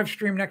my live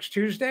stream next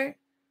Tuesday,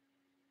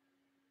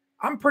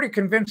 I'm pretty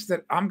convinced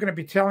that I'm going to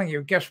be telling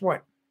you, guess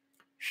what?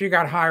 She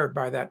got hired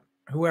by that,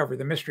 whoever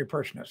the mystery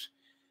person is.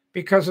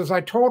 Because as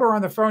I told her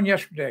on the phone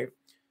yesterday,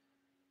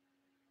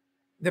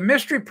 the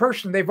mystery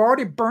person, they've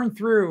already burned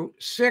through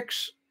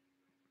 6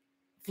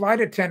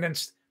 flight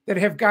attendants that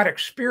have got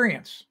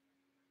experience.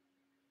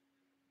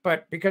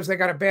 But because they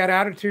got a bad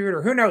attitude,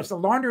 or who knows, the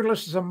laundry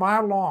list is a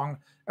mile long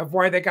of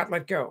why they got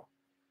let go.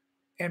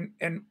 And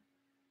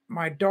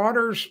my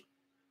daughter's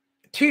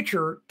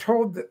teacher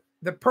told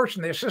the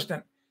person, the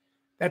assistant,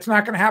 that's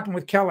not going to happen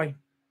with Kelly.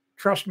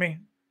 Trust me.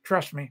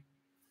 Trust me.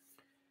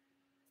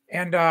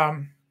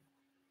 And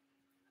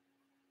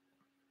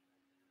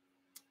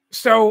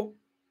so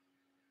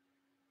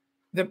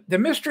the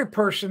mystery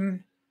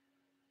person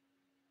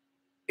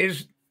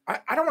is,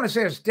 I don't want to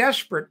say it's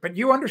desperate, but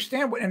you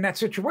understand what in that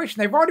situation.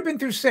 They've already been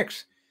through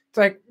 6. It's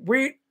like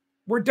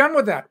we're done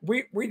with that.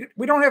 We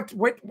don't have to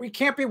wait. We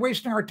can't be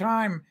wasting our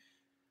time.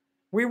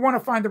 We want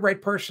to find the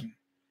right person.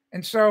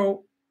 And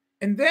so,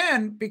 and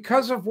then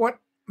because of what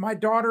my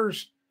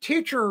daughter's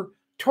teacher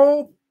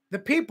told the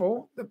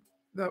people,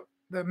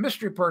 the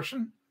mystery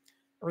person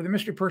or the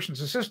mystery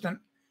person's assistant,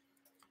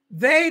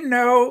 they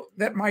know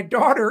that my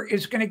daughter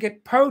is going to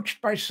get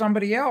poached by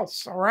somebody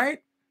else. All right.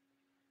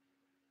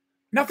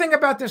 Nothing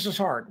about this is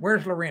hard.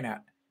 Where's Lorene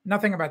at?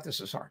 Nothing about this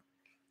is hard.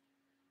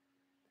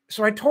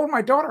 So I told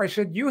my daughter, I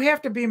said, you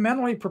have to be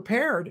mentally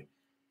prepared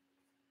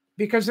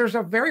because there's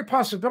a very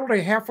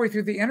possibility halfway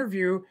through the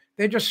interview,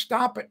 they just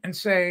stop it and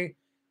say,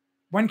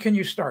 when can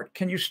you start?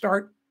 Can you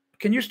start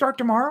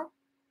tomorrow?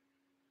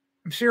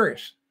 I'm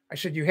serious. I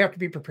said, you have to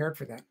be prepared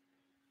for that.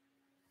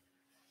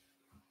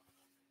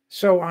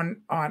 So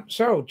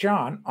so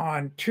John,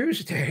 on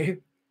Tuesday,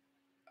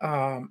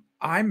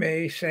 I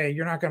may say,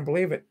 you're not going to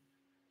believe it.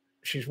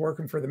 She's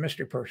working for the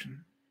mystery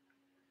person.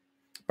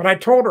 But I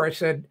told her, I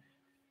said,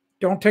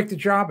 don't take the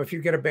job if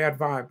you get a bad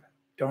vibe.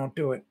 Don't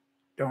do it.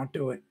 Don't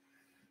do it.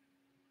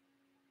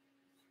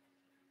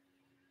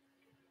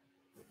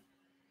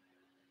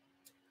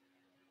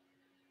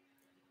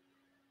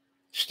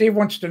 Steve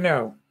wants to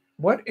know,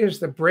 what is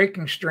the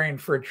breaking strain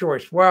for a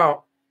Joyce?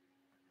 Well,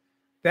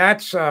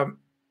 that's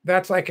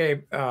like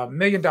a $1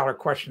 million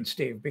question,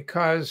 Steve,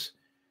 because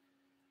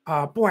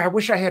boy, I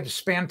wish I had the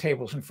span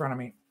tables in front of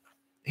me.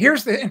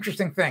 Here's the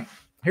interesting thing.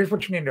 Here's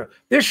what you need to know.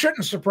 This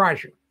shouldn't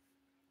surprise you.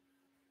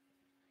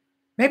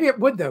 Maybe it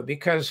would, though,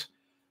 because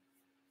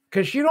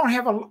you don't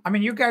have I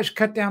mean, you guys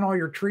cut down all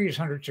your trees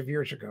hundreds of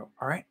years ago,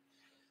 all right?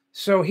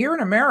 So here in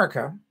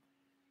America,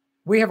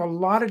 we have a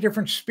lot of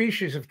different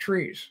species of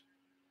trees.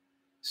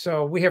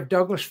 So we have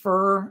Douglas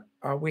fir,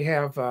 we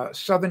have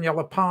southern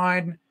yellow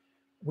pine,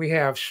 we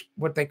have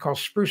what they call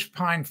spruce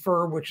pine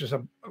fir, which is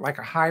like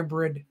a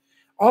hybrid.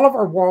 All of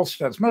our wall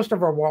studs, most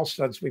of our wall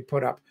studs we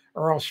put up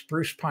are all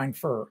spruce pine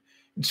fir.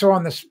 And so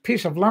on this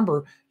piece of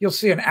lumber, you'll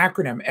see an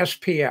acronym,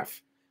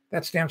 SPF.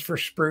 That stands for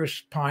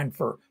spruce pine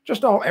fir.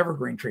 Just all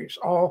evergreen trees,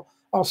 all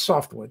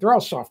softwood. They're all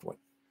softwood.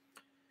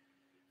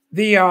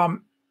 The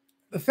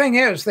thing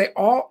is,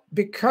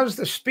 because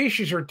the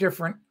species are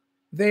different,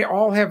 they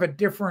all have a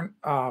different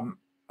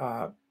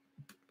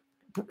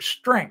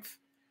strength.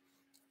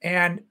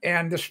 And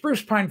the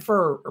spruce pine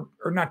fir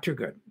are not too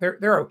good.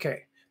 They're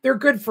okay. They're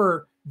good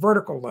for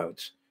vertical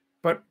loads,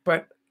 but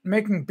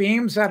making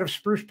beams out of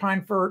spruce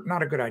pine fir,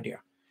 not a good idea.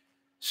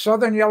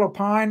 Southern yellow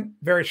pine,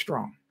 very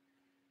strong.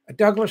 A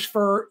Douglas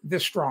fir, the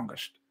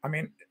strongest. I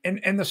mean,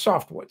 in the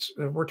softwoods,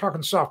 we're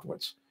talking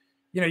softwoods.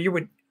 You know, you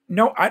would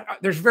know.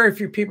 There's very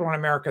few people in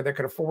America that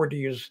could afford to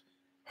use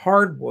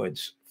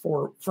hardwoods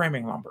for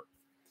framing lumber.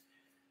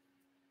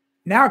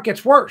 Now it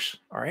gets worse.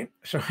 All right.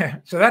 So,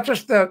 so that's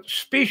just the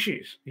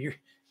species. You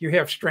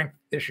have strength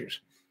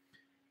issues.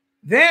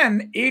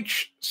 Then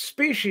each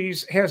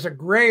species has a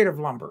grade of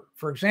lumber.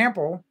 For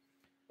example,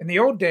 in the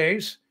old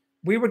days,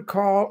 we would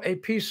call a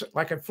piece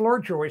like a floor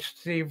joist,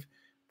 Steve,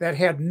 that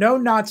had no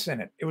knots in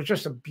it. It was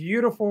just a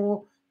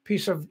beautiful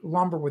piece of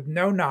lumber with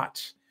no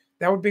knots.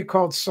 That would be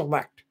called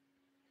select.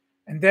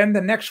 And then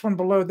the next one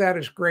below that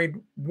is grade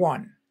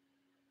 1.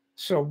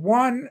 So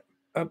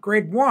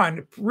grade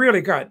 1,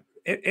 really good.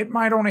 It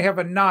might only have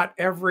a knot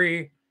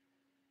every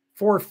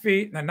 4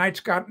 feet, and the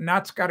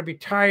knot's got to be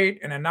tight,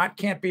 and a knot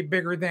can't be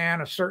bigger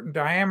than a certain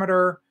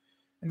diameter.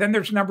 And then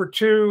there's number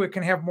 2. It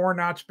can have more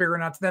knots, bigger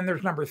knots. Then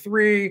there's number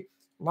 3,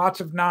 lots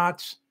of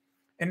knots.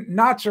 And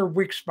knots are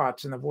weak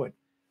spots in the wood.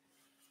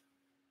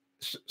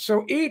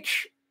 So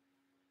each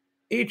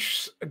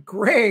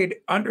grade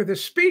under the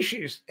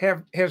species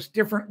has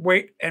different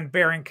weight and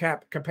bearing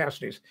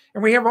capacities.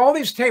 And we have all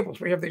these tables.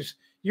 We have these.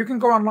 You can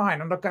go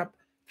online and look up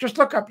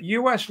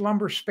U.S.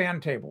 lumber span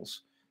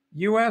tables.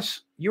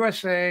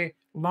 USA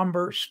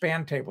lumber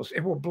span tables.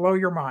 It will blow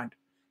your mind,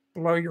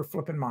 blow your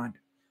flipping mind.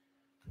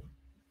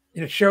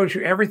 It shows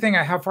you everything,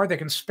 how far they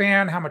can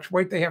span, how much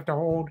weight they have to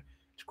hold.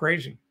 It's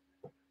crazy.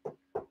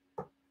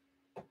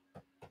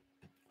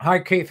 Hi,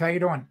 Keith. How you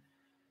doing?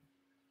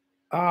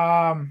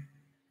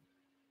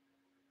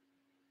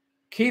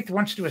 Keith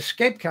wants to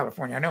escape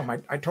California. I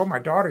know. I told my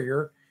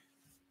daughter,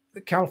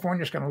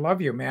 California's going to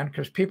love you, man,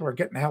 because people are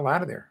getting the hell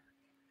out of there.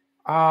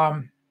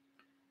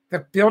 The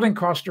building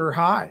costs are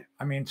high.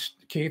 I mean,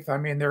 Keith, they're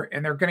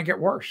going to get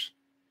worse.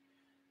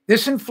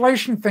 This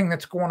inflation thing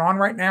that's going on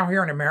right now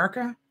here in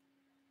America,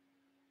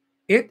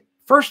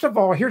 first of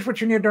all, here's what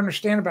you need to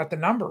understand about the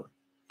number.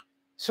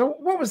 So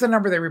what was the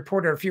number they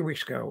reported a few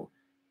weeks ago?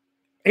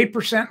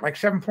 8%, like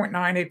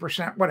 7.9,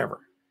 8%, whatever.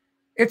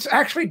 It's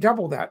actually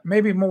double that,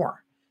 maybe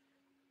more.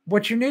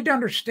 What you need to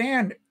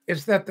understand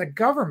is that the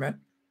government,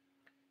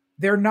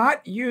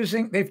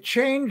 they've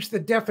changed the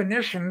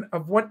definition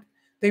of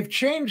they've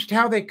changed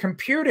how they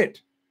compute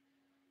it.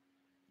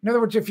 In other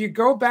words, if you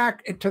go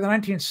back to the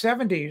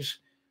 1970s,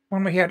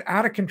 when we had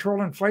out of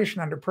control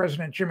inflation under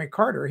President Jimmy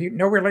Carter,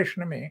 no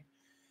relation to me.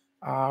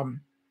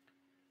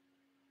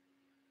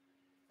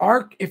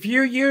 If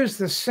you use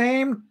the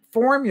same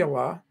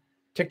formula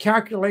to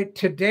calculate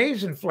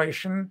today's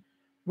inflation,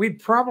 we'd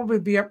probably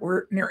be up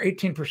near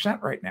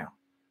 18% right now,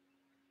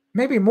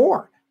 maybe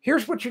more.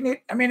 Here's what you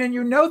need. And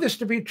you know this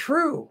to be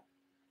true.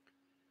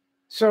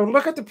 So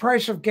look at the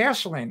price of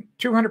gasoline,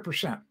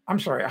 200%. I'm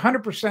sorry,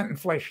 100%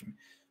 inflation.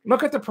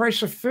 Look at the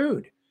price of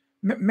food.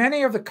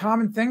 Many of the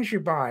common things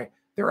you buy,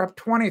 they're up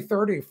 20,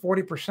 30,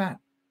 40%.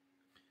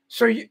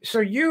 So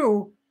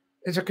you,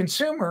 as a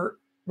consumer,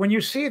 when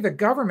you see the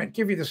government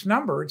give you this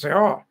number and say,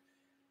 oh,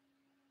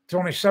 it's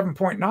only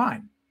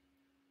 7.9.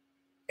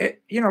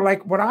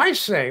 Like what I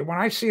say, when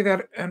I see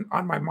that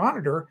on my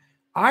monitor,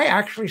 I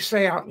actually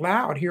say out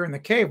loud here in the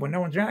cave when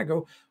no one's around, I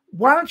go,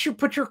 why don't you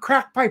put your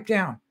crack pipe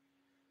down?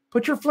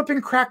 Put your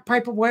flipping crack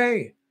pipe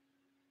away.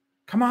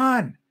 Come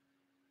on.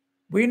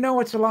 We know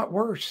it's a lot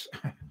worse.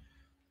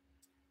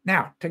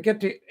 Now,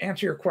 to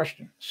answer your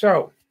question.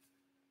 So,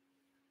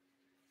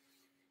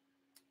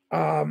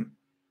 the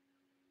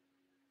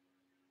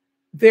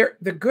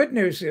good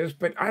news is,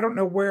 but I don't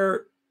know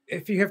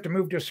if you have to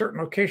move to a certain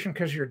location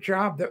because of your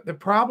job, the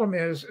problem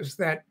is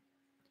that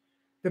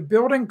the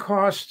building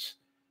costs,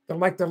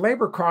 the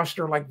labor costs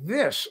are like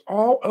this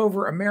all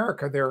over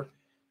America. They're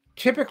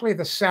typically,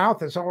 the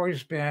South has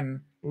always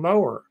been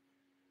lower.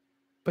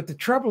 But the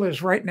trouble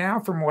is right now,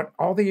 from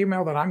all the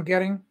email that I'm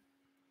getting,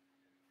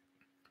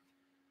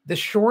 the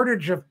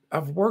shortage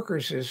of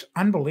workers is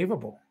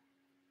unbelievable.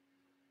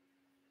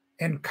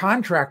 And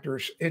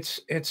contractors, it's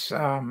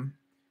the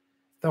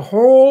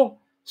whole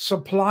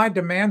supply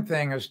demand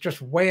thing is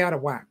just way out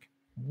of whack,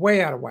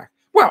 way out of whack.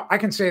 Well, I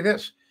can say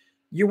this.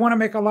 You want to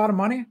make a lot of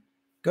money?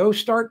 Go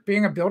start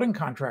being a building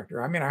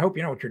contractor. I hope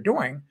you know what you're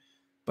doing,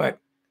 but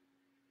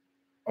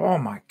oh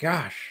my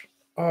gosh,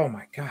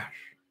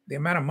 the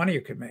amount of money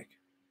you could make.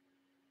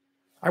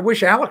 I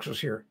wish Alex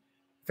was here.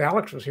 If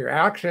Alex was here,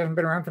 Alex hasn't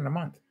been around for a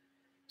month.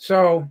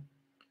 So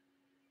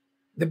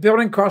the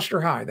building costs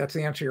are high. That's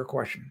the answer to your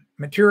question.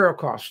 Material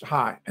costs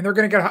high, and they're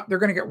going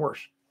to get worse.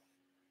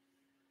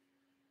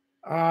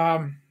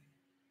 I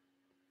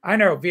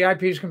know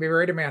VIPs can be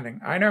very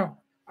demanding. I know.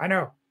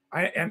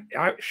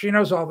 She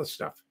knows all this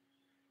stuff,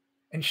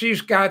 and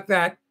she's got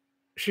that.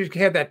 She's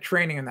had that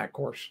training in that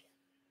course.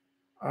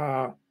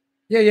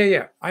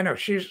 Yeah. I know.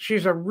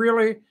 She's a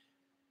really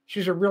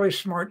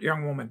smart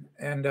young woman,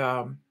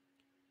 and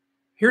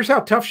here's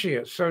how tough she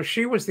is. So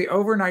she was the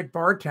overnight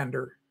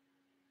bartender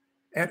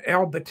at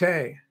El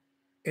Batey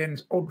in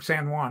Old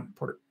San Juan,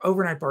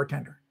 overnight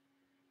bartender.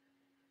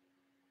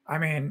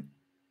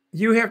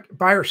 You have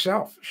by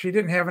herself. She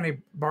didn't have any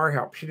bar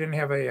help. She didn't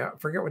have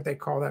forget what they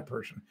call that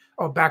person.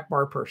 Oh, back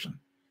bar person.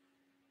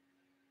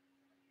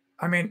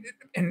 In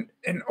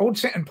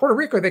Puerto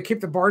Rico, they keep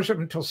the bars up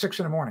until 6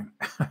 a.m.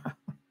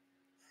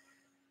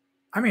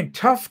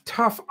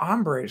 Tough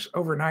hombres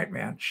overnight,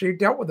 man. She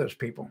dealt with those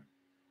people.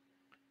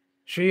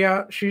 She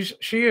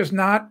is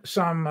not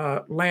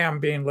some lamb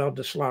being led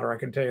to slaughter. I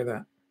can tell you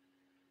that.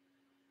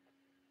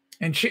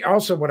 And she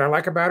also, what I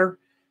like about her,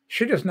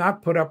 she does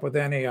not put up with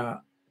any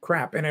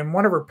crap. And in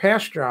one of her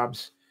past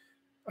jobs,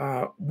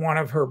 one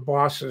of her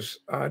bosses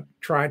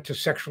tried to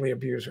sexually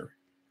abuse her.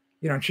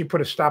 And she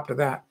put a stop to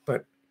that.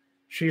 But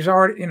she's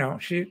already,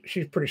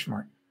 she's pretty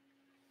smart.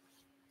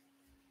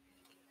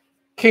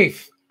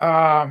 Keith,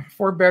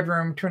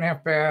 4-bedroom,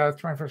 2.5 bath,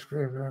 21st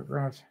square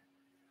foot.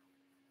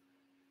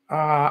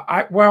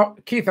 Well,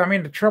 Keith, I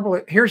mean, the trouble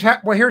is, here's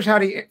how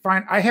do you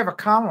find, I have a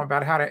column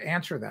about how to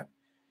answer that.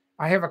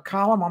 I have a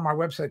column on my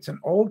website. It's an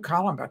old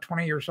column, about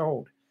 20 years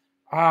old.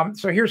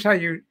 So here's how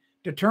you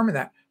determine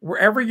that.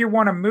 Wherever you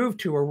want to move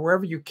to, or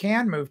wherever you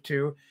can move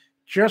to,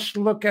 just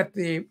look at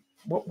the,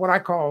 what I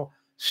call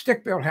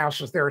stick-built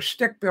houses. There are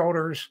stick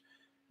builders,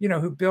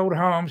 who build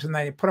homes and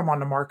they put them on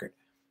the market.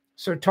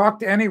 So talk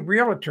to any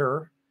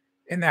realtor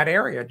in that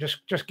area.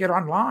 Just get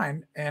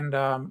online and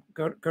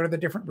go to the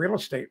different real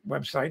estate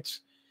websites,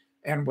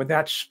 and with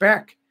that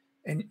spec,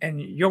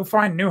 and you'll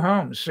find new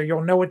homes. So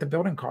you'll know what the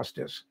building cost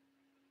is.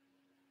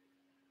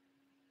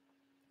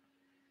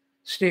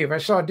 Steve, I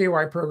saw a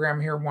DIY program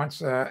here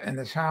once, and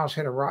this house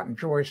had a rotten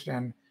joist,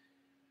 and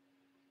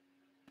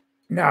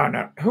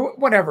no,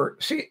 whatever.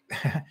 See,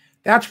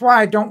 that's why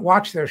I don't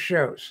watch those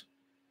shows,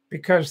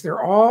 because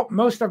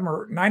most of them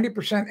are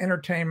 90%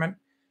 entertainment,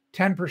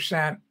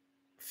 10%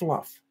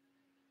 fluff.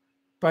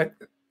 But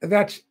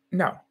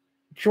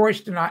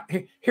joist do not.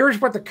 Here's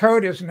what the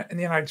code is in the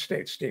United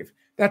States, Steve.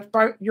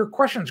 Your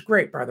question's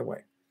great, by the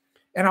way.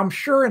 And I'm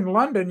sure in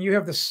London you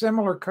have the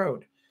similar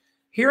code.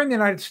 Here in the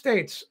United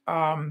States,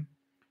 I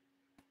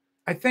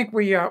think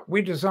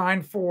we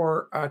designed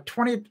for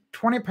 20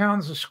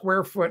 pounds a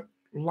square foot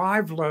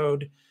live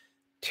load,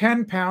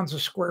 10 pounds a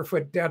square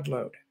foot dead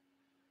load.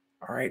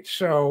 All right,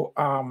 so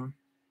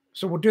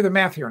we'll do the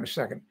math here in a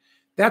second.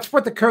 That's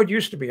what the code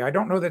used to be. I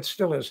don't know that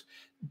still is.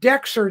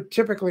 Decks are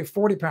typically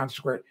 40 pounds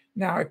square.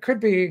 Now I could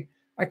be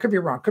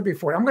wrong. It could be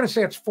 40. I'm going to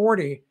say it's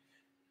 40,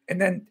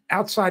 and then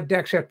outside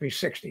decks have to be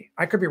 60.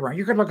 I could be wrong.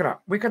 You could look it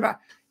up.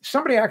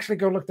 Somebody actually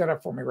go look that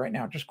up for me right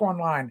now. Just go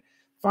online,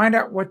 find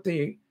out what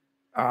the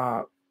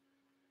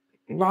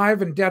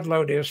live and dead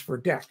load is for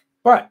deck.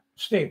 But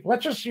Steve,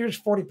 let's just use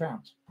 40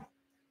 pounds.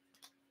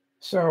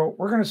 So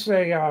we're going to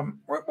say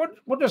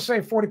we'll just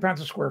say 40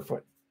 pounds a square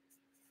foot.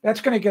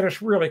 That's going to get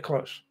us really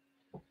close.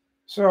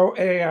 So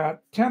a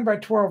 10 by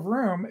 12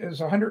 room is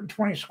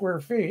 120 square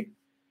feet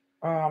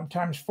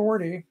times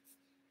 40,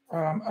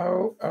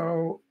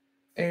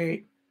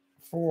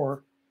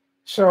 0.084.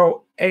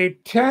 So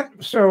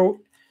so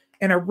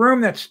in a room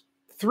that's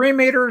 3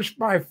 meters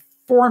by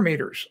 4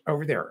 meters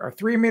over there, a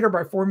 3 meter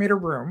by 4 meter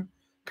room,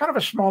 kind of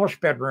a smallish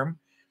bedroom.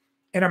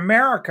 In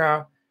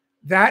America,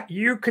 that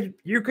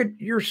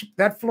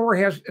that floor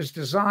is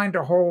designed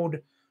to hold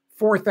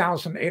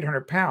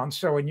 4,800 pounds.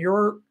 So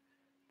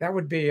that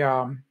would be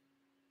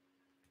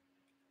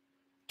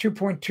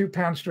 2.2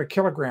 pounds to a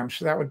kilogram.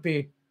 So that would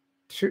be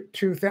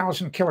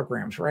 2,000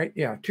 kilograms, right?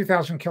 Yeah,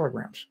 2,000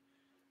 kilograms.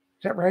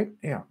 Is that right?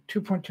 Yeah,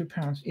 2.2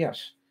 pounds.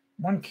 Yes.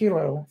 1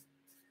 kilo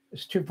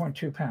is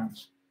 2.2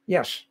 pounds.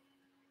 Yes.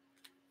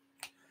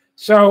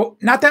 So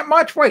not that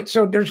much weight.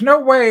 So there's no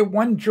way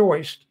one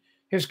joist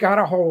has got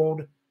to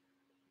hold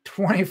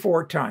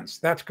 24 tons.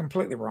 That's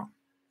completely wrong.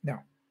 No.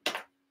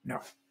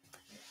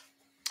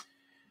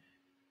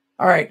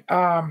 All right.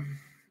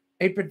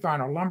 8-bit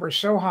vinyl. Lumber is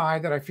so high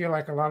that I feel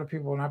like a lot of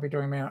people will not be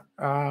doing that.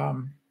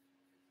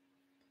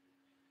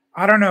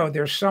 I don't know.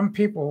 There's some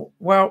people.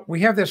 Well,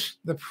 we have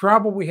the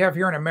problem we have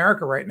here in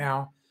America right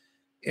now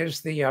is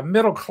the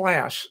middle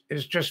class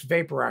is just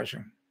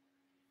vaporizing.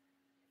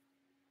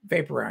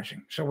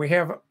 So we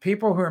have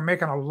people who are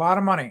making a lot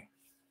of money.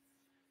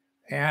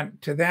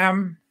 And to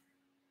them,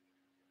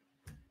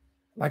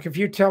 like if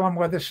you tell them,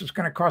 well, this is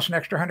going to cost an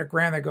extra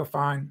 $100,000, they go,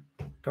 fine,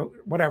 go,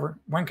 whatever.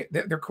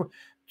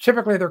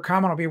 Typically their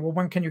comment will be, well,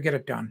 when can you get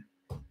it done?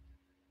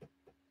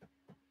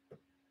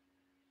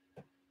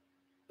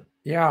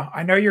 Yeah,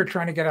 I know you're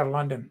trying to get out of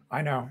London.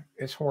 I know.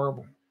 It's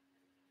horrible.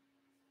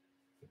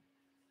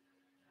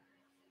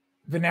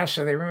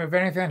 Vanessa, they remove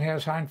anything that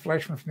has high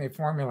inflation from the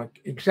formula.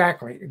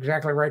 Exactly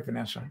right,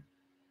 Vanessa.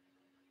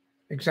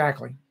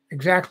 Exactly.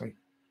 It's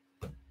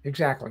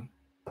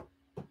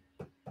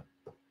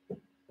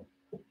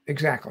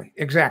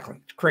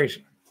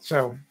crazy.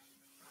 So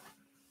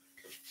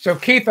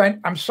Keith,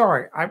 I'm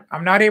sorry.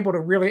 I'm not able to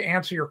really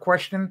answer your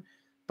question,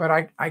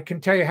 but I can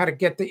tell you how to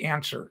get the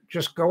answer.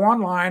 Just go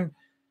online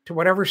to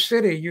whatever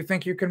city you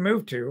think you can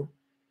move to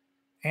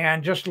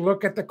and just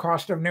look at the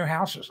cost of new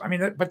houses. I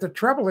mean, but the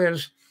trouble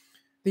is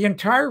the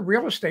entire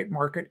real estate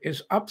market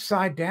is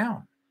upside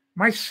down.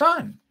 My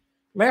son,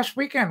 last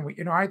weekend,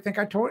 I think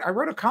I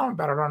wrote a column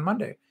about it on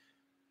Monday.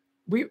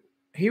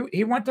 He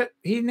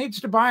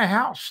needs to buy a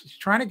house. He's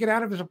trying to get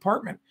out of his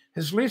apartment.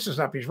 His lease is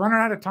up. He's running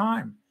out of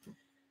time.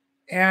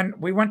 And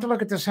we went to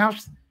look at this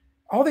house.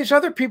 All these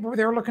other people were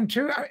there looking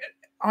too.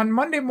 On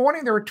Monday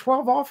morning, there were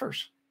 12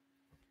 offers.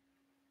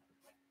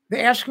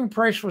 The asking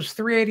price was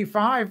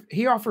 $385.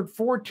 He offered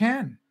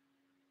 $410.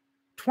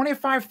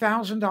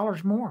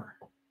 $25,000 more.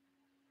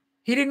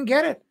 He didn't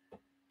get it.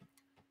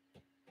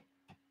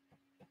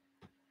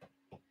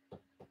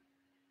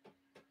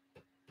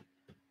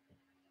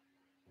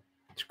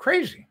 It's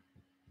crazy.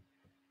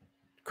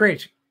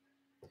 Crazy.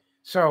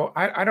 So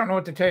I don't know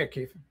what to tell you,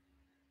 Keith.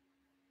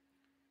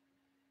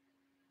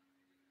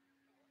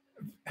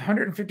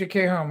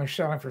 150K home is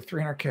selling for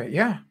 300K.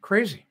 Yeah,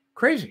 crazy.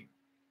 Crazy.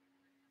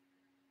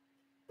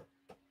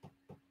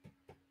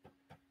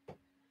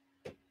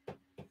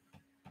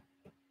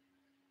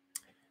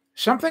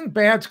 Something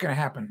bad's going to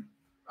happen.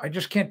 I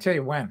just can't tell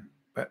you when,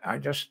 but I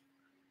don't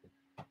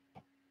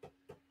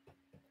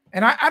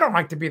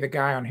like to be the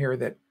guy on here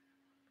that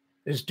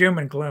is doom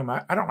and gloom.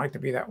 I don't like to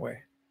be that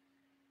way.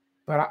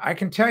 But I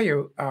can tell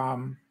you,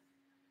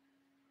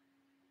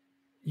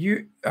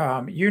 you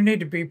need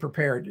to be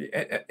prepared.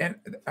 And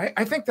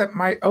I think that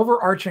my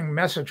overarching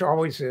message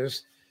always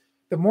is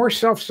the more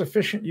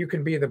self-sufficient you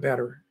can be, the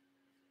better.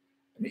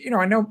 You know,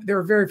 I know there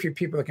are very few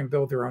people that can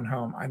build their own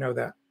home. I know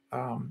that.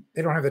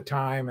 They don't have the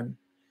time and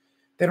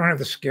they don't have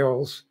the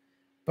skills,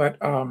 but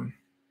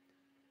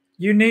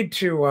you need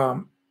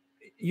to,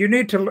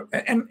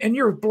 and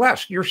you're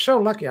blessed. You're so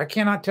lucky. I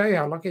cannot tell you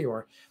how lucky you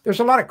are. There's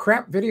a lot of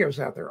crap videos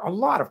out there, a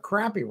lot of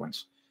crappy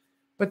ones,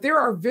 but there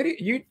are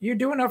you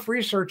do enough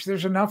research.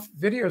 There's enough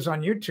videos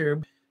on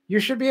YouTube.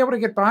 You should be able to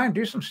get by and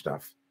do some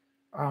stuff.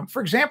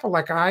 For example,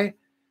 like I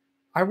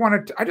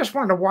just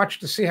wanted to watch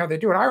to see how they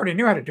do it. I already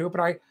knew how to do it,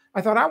 but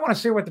I thought I want to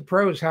see what the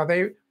pros, how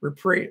they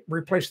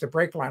replace the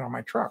brake line on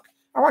my truck.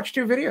 I watched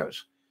 2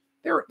 videos.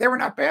 They were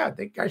not bad.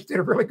 The guys did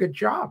a really good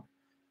job.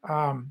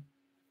 But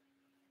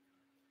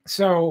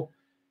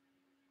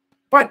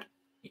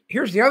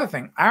here's the other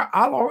thing.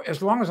 I'll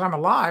as long as I'm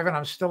alive and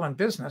I'm still in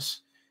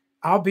business,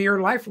 I'll be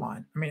your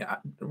lifeline. I mean,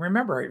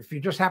 remember, if you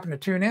just happen to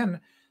tune in,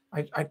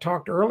 I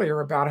talked earlier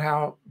about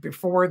how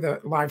before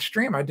the live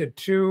stream, I did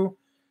 2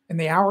 in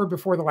the hour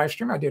before the live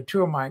stream. I did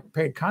 2 of my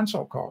paid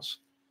consult calls.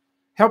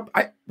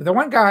 The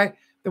one guy,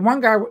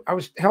 I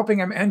was helping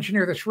him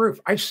engineer this roof.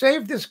 I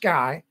saved this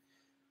guy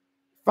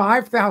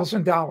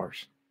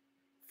 $5,000,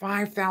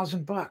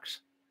 $5,000.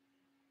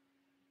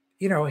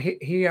 You know, he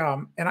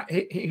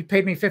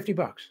paid me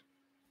 $50.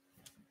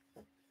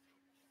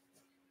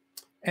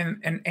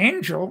 And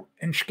Angel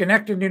in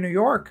Schenectady, New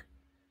York,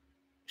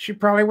 she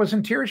probably was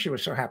in tears. She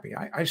was so happy.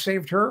 I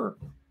saved her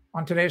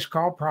on today's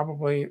call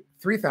probably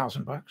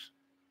 $3,000.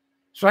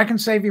 So I can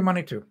save you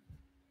money too.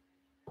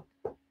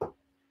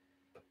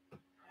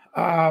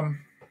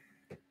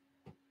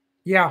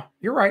 Yeah,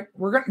 you're right.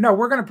 We're going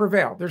to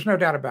prevail. There's no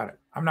doubt about it.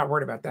 I'm not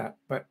worried about that.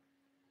 But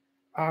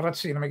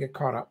let's see. Let me get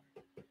caught up.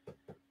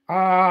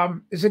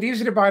 Is it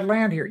easy to buy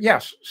land here?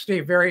 Yes,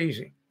 Steve, very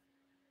easy.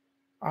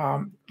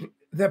 Here's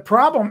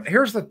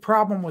the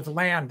problem with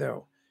land,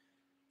 though.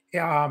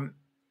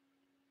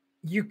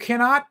 You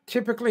cannot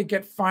typically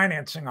get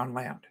financing on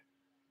land.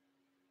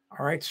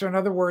 All right. So in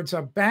other words,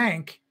 a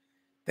bank,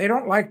 they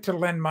don't like to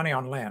lend money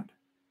on land.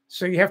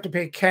 So you have to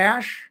pay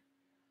cash,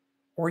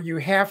 or you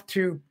have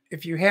to,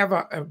 if you have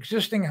an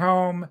existing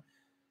home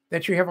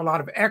that you have a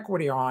lot of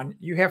equity on,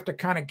 you have to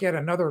kind of get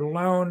another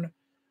loan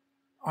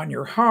on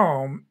your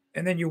home,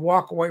 and then you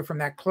walk away from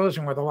that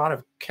closing with a lot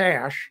of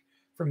cash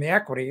from the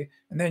equity,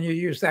 and then you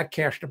use that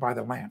cash to buy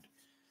the land.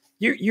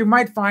 You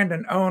might find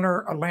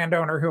a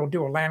landowner who'll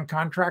do a land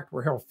contract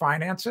where he'll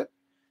finance it.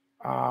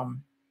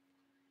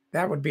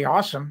 That would be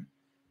awesome,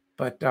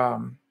 but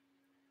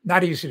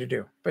not easy to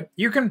do. But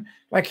you can,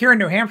 like here in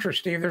New Hampshire,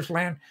 Steve, there's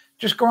land.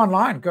 Just go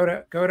online, go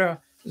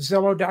to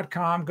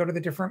Zillow.com, go to the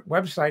different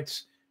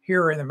websites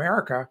here in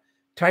America,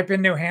 type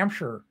in New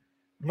Hampshire,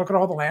 look at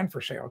all the land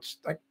for sale. It's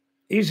like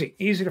easy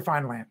to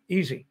find land,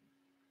 easy.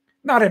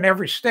 Not in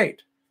every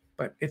state,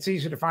 but it's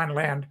easy to find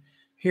land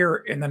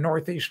here in the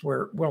Northeast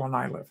where Will and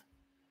I live.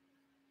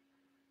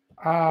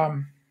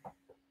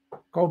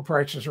 Gold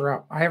prices are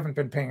up. I haven't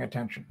been paying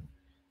attention.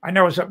 I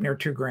know it's up near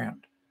 $2,000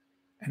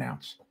 an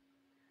ounce.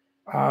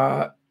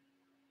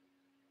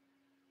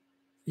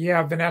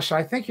 Yeah, Vanessa,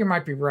 I think you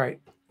might be right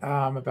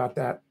about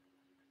that.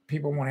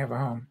 People won't have a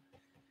home.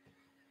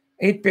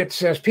 8-Bit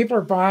says, people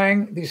are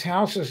buying these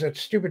houses at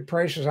stupid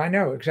prices. I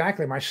know,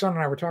 exactly. My son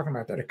and I were talking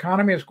about that.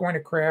 Economy is going to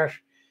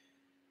crash.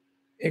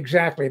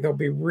 Exactly. They'll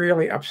be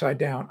really upside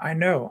down. I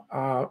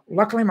know.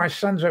 Luckily, my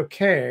son's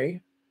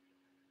okay.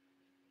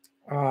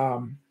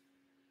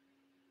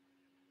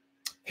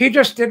 He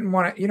just didn't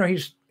want to,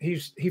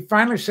 he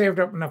finally saved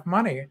up enough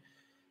money,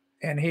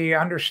 and he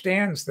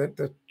understands that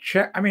the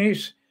check,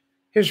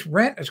 his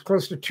rent is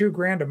close to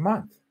 $2,000 a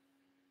month.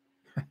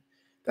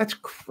 That's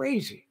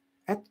crazy.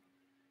 That's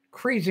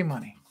crazy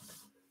money.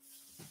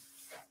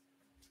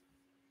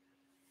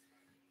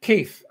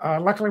 Keith,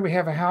 luckily we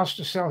have a house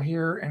to sell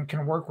here and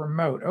can work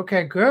remote.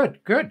 Okay, good.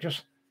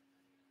 Just,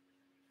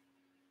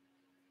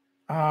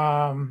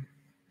 I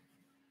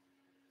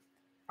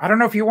don't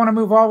know if you want to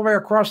move all the way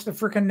across the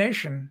freaking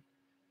nation,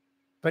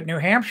 but New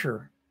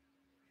Hampshire,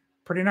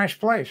 pretty nice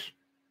place.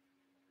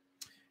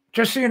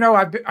 Just so you know,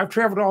 I've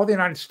traveled to all the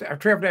United States. I've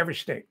traveled to every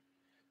state.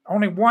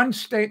 Only one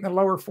state in the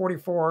lower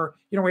 44.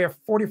 We have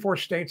 44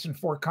 states and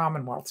 4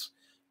 commonwealths.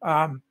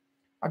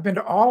 I've been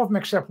to all of them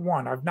except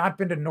one. I've not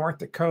been to North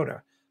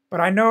Dakota, but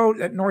I know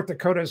that North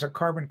Dakota is a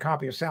carbon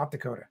copy of South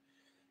Dakota.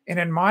 And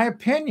in my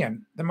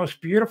opinion, the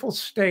most beautiful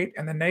state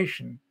in the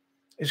nation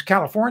is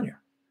California.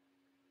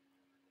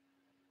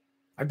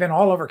 I've been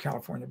all over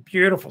California.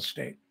 Beautiful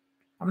state.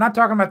 I'm not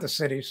talking about the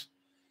cities.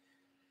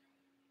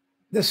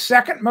 The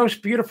second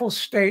most beautiful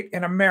state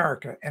in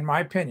America, in my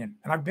opinion,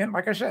 and I've been,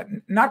 like I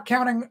said, not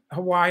counting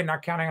Hawaii,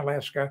 not counting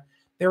Alaska,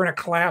 they're in a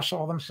class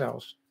all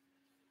themselves.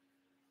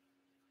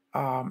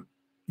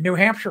 New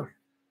Hampshire,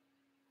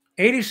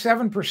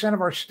 87%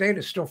 of our state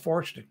is still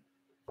forested.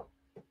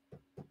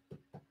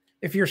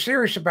 If you're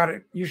serious about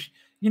it, you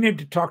need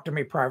to talk to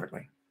me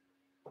privately.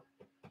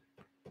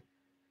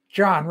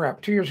 John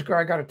Rep, 2 years ago,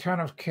 I got a ton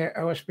of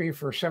OSB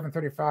for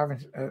 735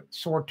 and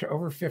soared to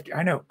over 50.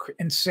 I know,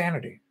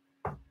 insanity.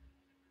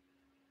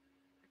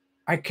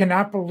 I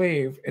cannot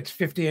believe it's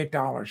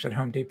 $58 at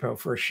Home Depot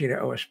for a sheet of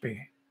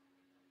OSB.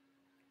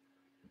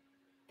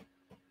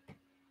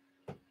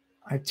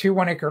 I have 2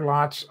 1-acre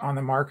lots on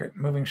the market,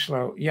 moving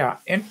slow. Yeah,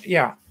 and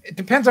yeah, it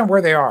depends on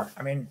where they are.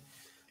 I mean,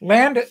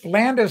 land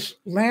is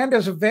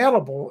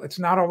available. It's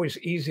not always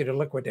easy to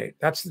liquidate.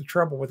 That's the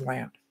trouble with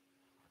land.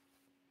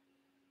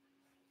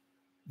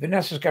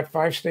 Vanessa's got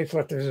 5 states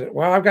left to visit.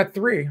 Well, I've got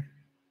 3.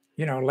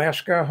 You know,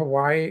 Alaska,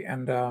 Hawaii,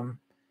 and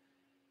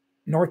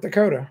North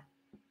Dakota.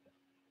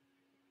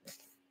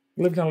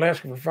 Lived in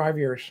Alaska for 5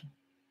 years.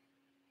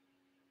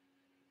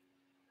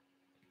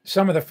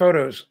 Some of the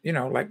photos, you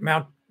know, like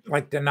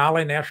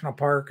Denali National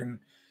Park and,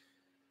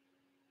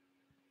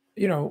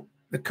 you know,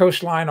 the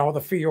coastline, all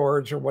the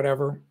fjords or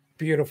whatever.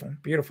 Beautiful,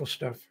 beautiful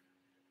stuff.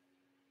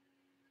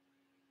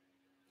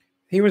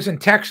 He was in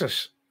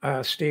Texas,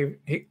 Steve.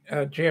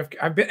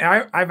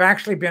 JFK. I've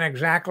actually been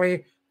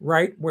exactly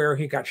right where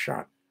he got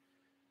shot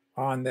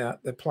on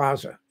the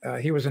plaza.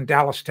 He was in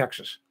Dallas,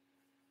 Texas.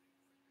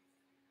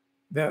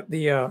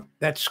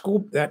 That school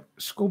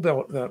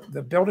build,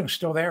 the building's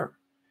still there.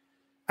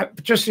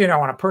 Just, you know,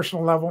 on a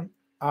personal level,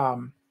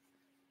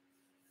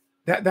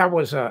 that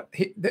was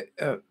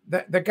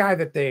the guy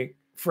that they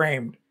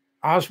framed,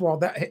 Oswald.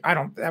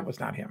 That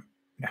was not him.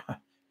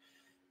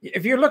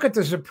 If you look at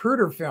the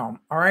Zapruder film,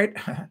 all right,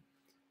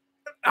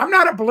 I'm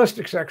not a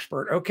ballistics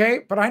expert,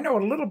 okay, but I know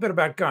a little bit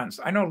about guns.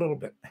 I know a little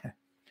bit.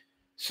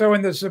 So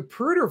in the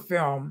Zapruder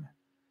film,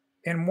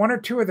 in 1 or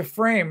 2 of the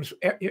frames,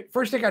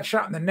 first they got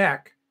shot in the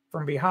neck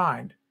from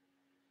behind,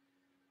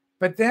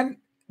 but then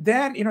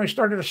you know, he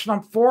started to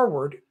slump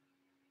forward,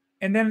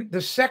 and then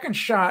the second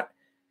shot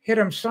hit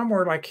him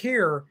somewhere like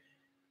here,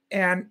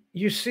 and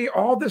you see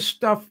all this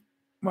stuff.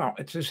 Well,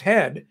 it's his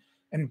head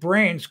and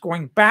brains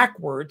going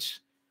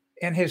backwards,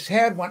 and his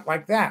head went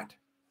like that.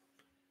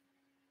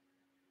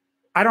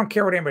 I don't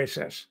care what anybody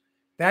says.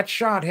 That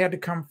shot had to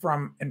come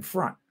from in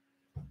front.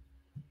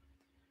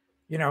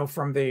 You know,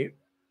 from the,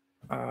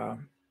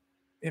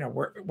 you know,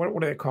 what do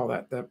they call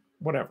that? The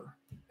whatever.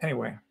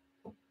 Anyway,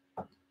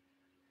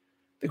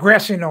 the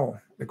grassy knoll,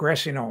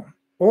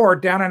 or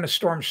down in a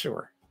storm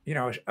sewer. You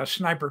know, a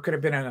sniper could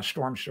have been in a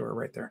storm sewer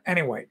right there.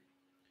 Anyway,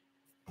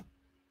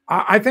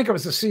 I think it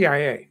was the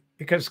CIA,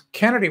 because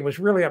Kennedy was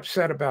really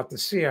upset about the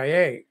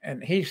CIA,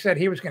 and he said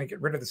he was going to get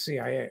rid of the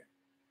CIA.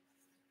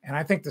 And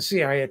I think the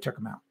CIA took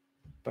him out.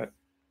 But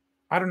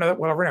I don't know that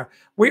we'll ever know.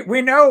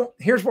 We know,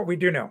 here's what we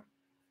do know.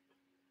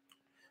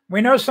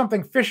 We know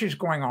something fishy is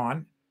going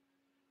on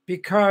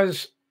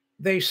because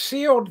they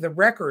sealed the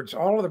records,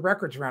 all of the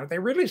records around it. They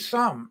released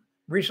some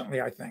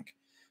recently, I think.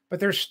 But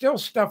there's still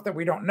stuff that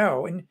we don't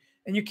know. And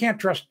you can't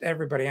trust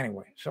everybody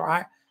anyway. So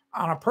on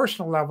a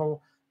personal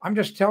level, I'm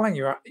just telling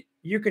you,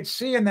 you could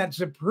see in that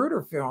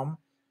Zapruder film,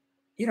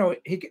 you know,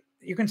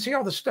 you can see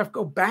all the stuff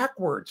go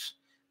backwards.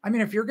 I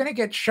mean, if you're going to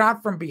get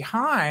shot from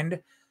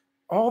behind,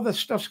 all the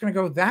stuff's going to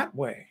go that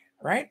way,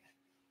 right?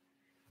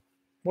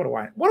 What do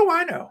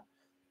I know?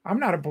 I'm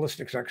not a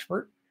ballistics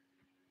expert.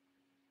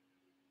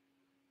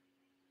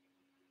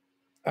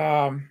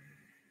 All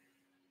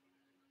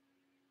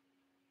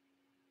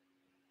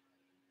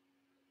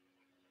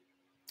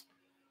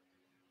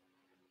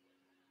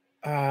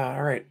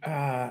right.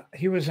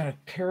 He was in a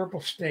terrible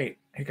state.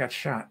 He got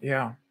shot.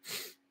 Yeah.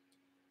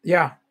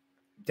 Yeah.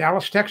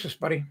 Dallas, Texas,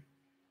 buddy.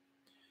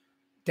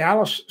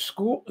 Dallas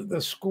school,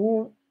 the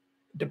school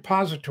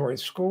depository,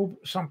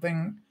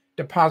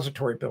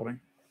 depository building.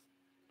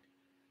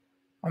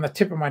 On the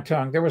tip of my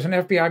tongue. There was an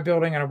FBI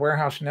building and a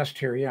warehouse nest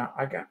here. Yeah,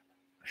 I got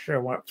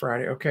show up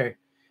Friday. Okay.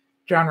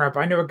 John Rapp,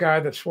 I knew a guy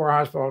that swore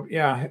Oswald.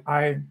 Yeah,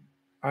 I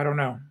don't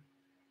know.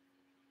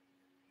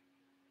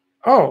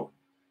 Oh,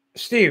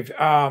 Steve,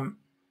 I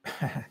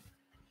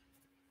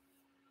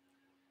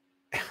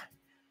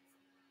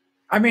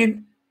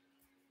mean,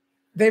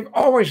 they've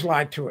always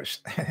lied to us.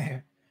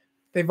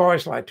 They've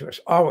always lied to us.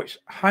 Always.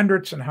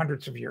 Hundreds and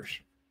hundreds of years.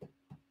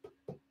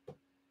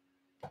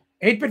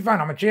 8-bit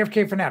fun. I'm a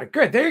JFK fanatic.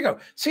 Good. There you go.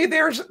 See,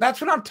 that's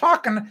what I'm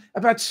talking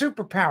about,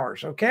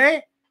 superpowers,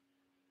 okay?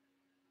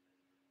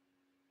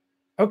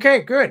 Okay,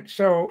 good.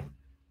 So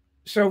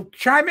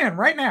chime in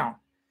right now.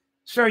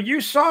 So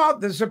you saw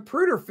the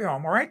Zapruder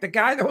film, all right? The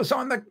guy that was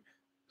on the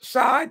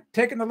side,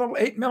 taking the little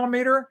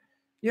 8mm,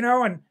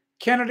 and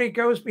Kennedy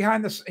goes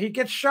behind this. He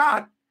gets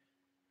shot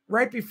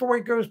right before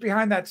he goes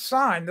behind that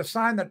sign, the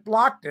sign that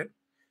blocked it,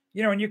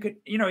 and you could,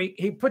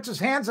 he puts his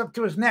hands up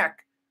to his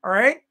neck. All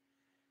right.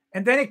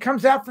 And then he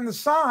comes out from the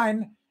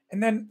sign,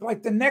 and then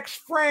like the next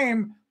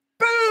frame,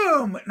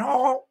 boom, and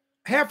all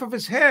half of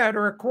his head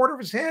or a quarter of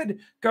his head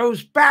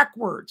goes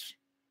backwards.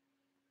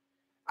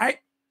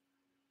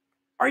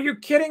 Are you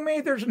kidding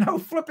me? There's no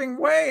flipping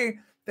way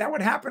that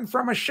would happen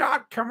from a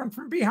shot coming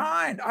from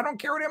behind. I don't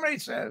care what anybody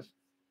says.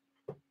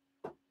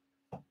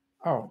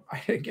 Oh,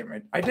 I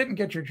didn't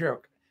get your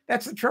joke.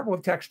 That's the trouble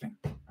with texting.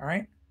 All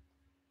right.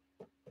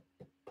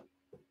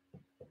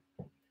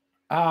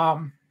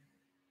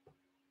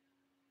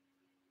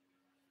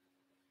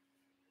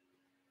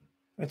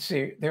 Let's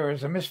see. There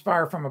was a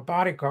misfire from a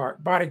bodyguard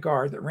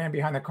that ran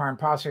behind the car and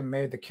possibly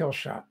made the kill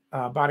shot.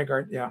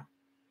 Bodyguard, yeah.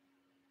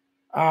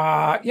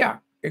 Yeah,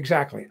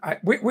 exactly.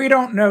 We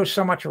don't know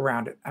so much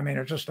around it. I mean,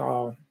 it's just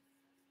all.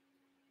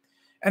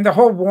 And the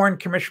whole Warren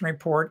Commission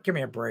report, give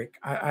me a break.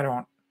 I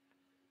don't.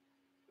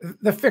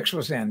 The fix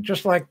was in,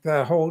 just like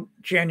the whole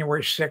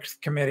January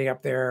 6th committee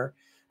up there.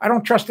 I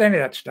don't trust any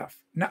of that stuff.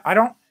 No, I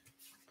don't.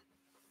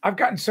 I've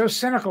gotten so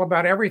cynical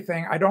about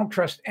everything. I don't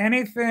trust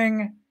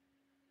anything.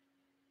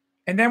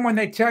 And then when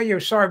they tell you,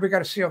 sorry, we got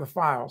to seal the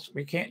files.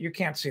 You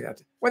can't see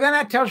that. Well, then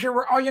that tells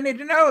you all you need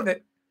to know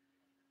that.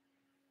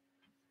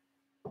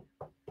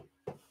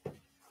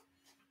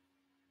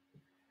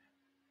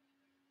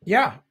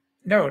 Yeah,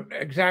 no,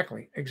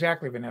 exactly,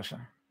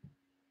 Vanessa.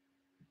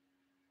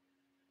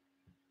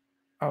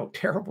 Oh,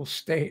 terrible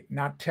state,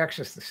 not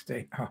Texas, the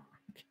state. Oh,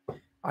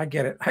 I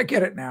get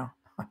it now.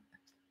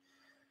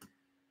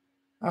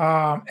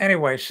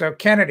 Anyway, so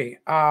Kennedy,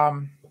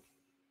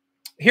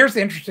 here's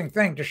the interesting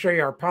thing to show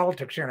you our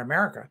politics here in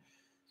America.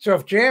 So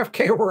if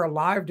JFK were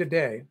alive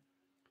today,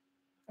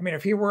 I mean,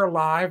 if he were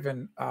alive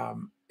and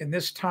in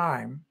this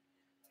time,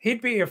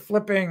 he'd be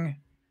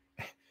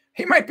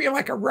he might be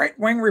like a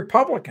right-wing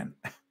Republican.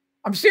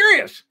 I'm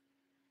serious.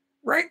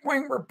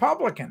 Right-wing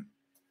Republican.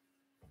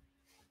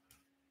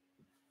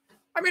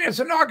 I mean, his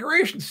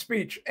inauguration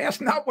speech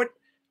asked not what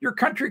your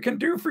country can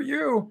do for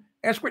you,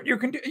 ask what you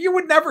can do. You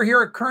would never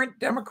hear a current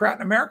Democrat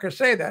in America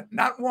say that,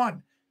 not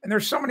one. And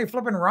there's so many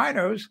flipping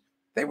rhinos,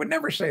 they would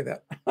never say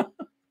that.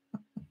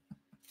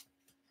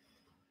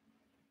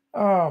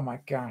 Oh my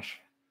gosh.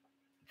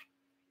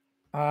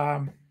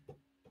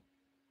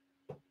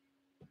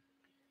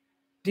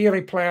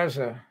 Dealey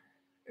Plaza,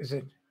 is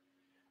it?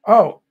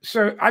 Oh,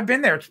 so I've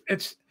been there.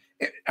 It's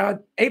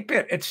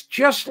 8-bit. It's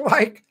just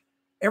like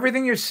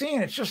everything you're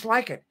seeing. It's just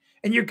like it.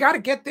 And you got to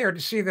get there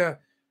to see the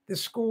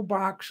school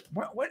box.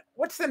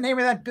 What's the name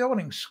of that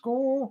building?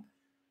 School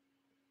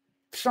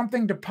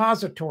something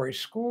depository.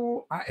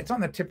 School. It's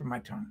on the tip of my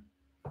tongue.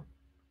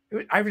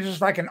 I was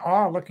just like in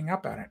awe looking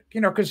up at it.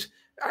 Because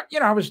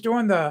I was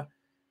doing the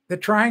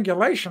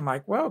triangulation.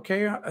 Like, well,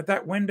 okay, at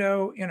that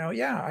window.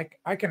 Yeah,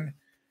 I can.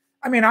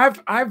 I mean,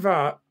 I've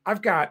got.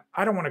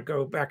 I don't want to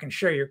go back and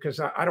show you because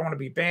I don't want to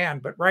be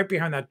banned. But right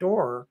behind that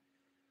door,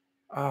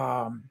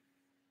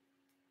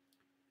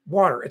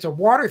 water. It's a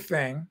water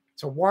thing.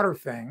 It's a water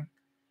thing.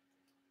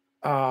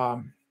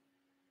 The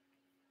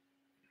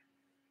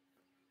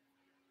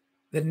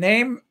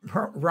name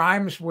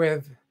rhymes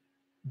with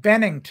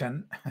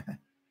Bennington,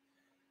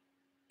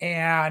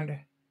 and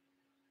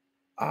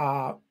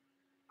I'll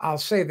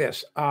say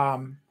this.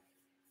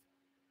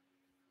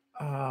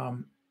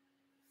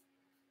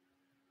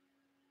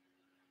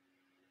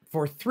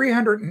 For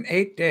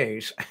 308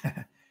 days,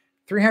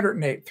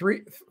 308,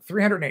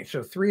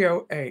 so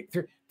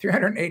 308,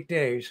 308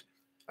 days,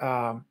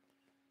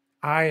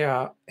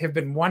 I have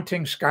been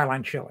wanting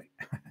Skyline chili.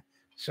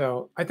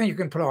 So I think you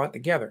can put all that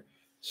together.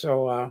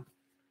 So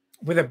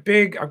with a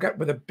big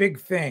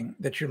thing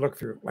that you look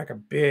through, like a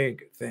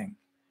big thing.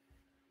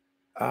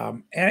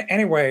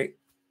 Anyway,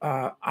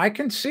 I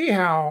can see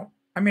how,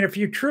 I mean, if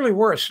you truly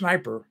were a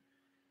sniper,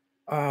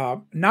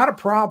 not a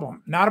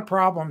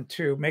problem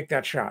to make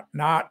that shot.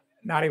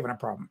 Not even a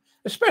problem,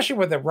 especially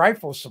with the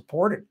rifle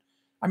supported.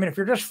 I mean, if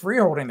you're just free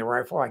holding the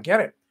rifle, I get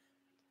it.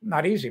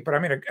 Not easy, but I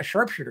mean, a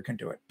sharpshooter can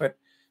do it. But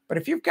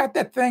if you've got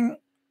that thing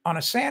on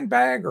a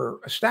sandbag or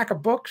a stack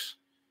of books,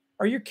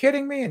 are you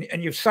kidding me?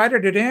 And you've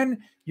sighted it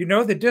in, you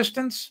know the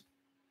distance.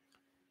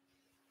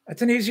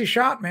 That's an easy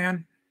shot,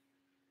 man.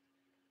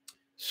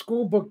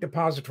 School book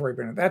depository,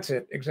 Brennan. That's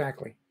it,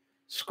 exactly.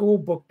 School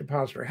book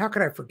depository. How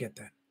could I forget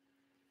that?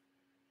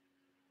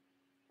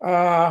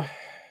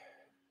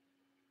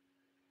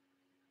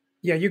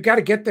 Yeah, you got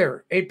to get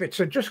there, 8-bit.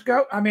 So just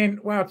go. I mean,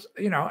 well,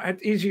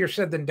 it's easier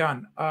said than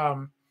done.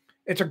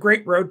 It's a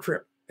great road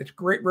trip. It's a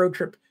great road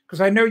trip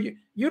because I know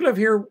you live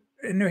here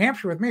in New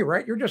Hampshire with me,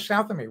 right? You're just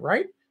south of me,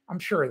 right? I'm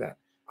sure of that.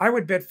 I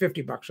would bet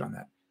 $50 on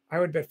that. I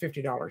would bet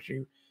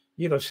 $50.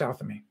 You live south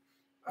of me.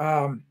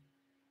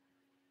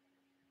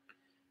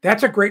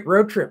 That's a great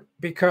road trip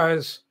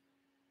because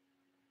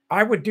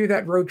I would do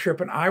that road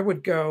trip and I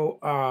would go,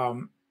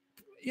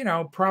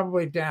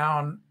 probably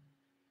down,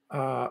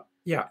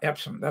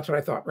 Epsom. That's what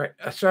I thought, right?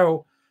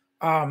 So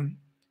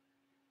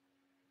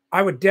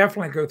I would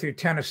definitely go through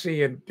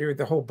Tennessee and do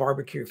the whole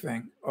barbecue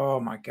thing. Oh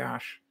my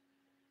gosh.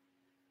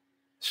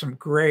 Some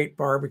great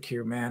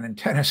barbecue, man, in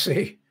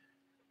Tennessee.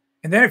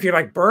 And then if you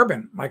like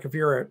bourbon, like if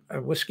you're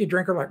a whiskey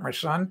drinker like my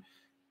son,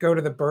 go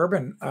to the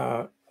bourbon,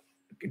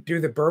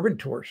 do the bourbon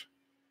tours.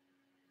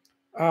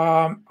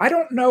 I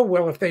don't know,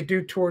 Will, if they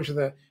do tours of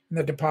in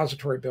the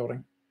depository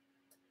building.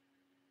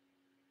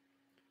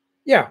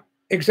 Yeah,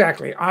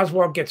 exactly.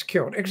 Oswald gets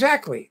killed.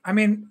 Exactly. I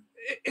mean,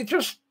 it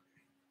just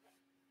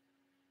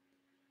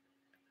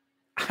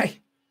I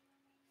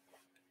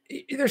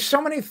there's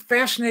so many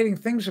fascinating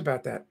things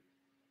about that.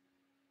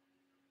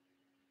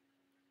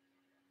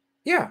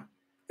 Yeah.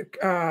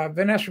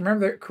 Vanessa,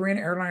 remember the Korean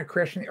airliner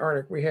crashed in the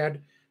Arctic? We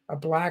had a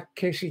black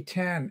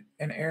KC-10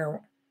 in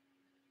air.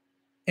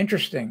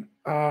 Interesting.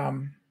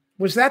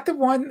 Was that the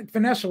one,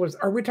 Vanessa?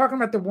 Are we talking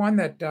about the one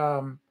that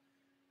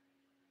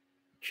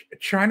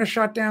China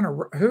shot down,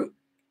 or who? Are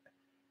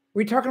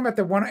we talking about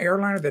the one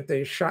airliner that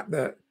they shot,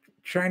 the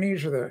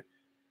Chinese or the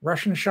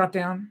Russians shot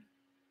down?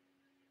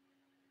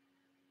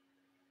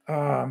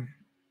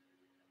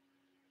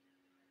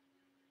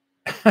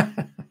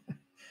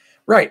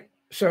 Right.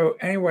 So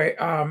anyway,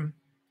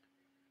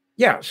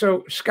 yeah.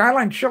 So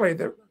Skyline chili,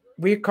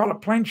 we call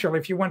it plain chili.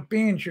 If you want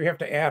beans, you have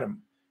to add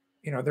them.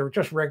 You know, they're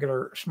just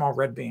regular small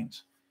red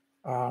beans.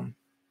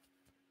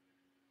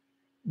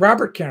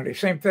 Robert Kennedy,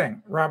 same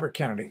thing. Robert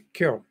Kennedy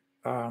killed.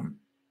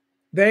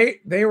 They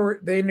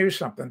knew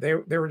something.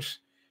 There was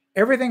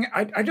everything.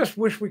 I just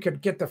wish we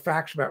could get the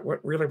facts about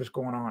what really was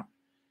going on.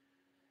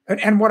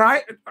 And what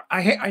I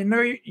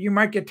know you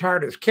might get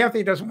tired of this.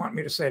 Kathy doesn't want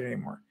me to say it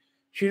anymore.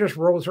 She just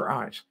rolls her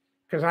eyes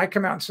because I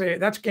come out and say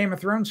that's Game of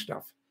Thrones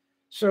stuff.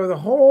 So the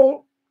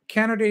whole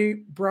Kennedy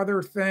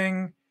brother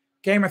thing,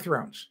 Game of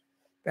Thrones.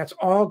 That's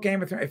all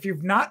Game of Thrones. If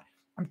you've not,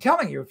 I'm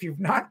telling you, if you've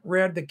not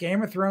read the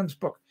Game of Thrones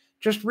book,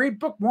 just read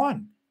book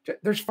 1.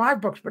 There's 5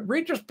 books, but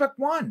read just book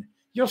 1.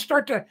 You'll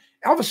start to,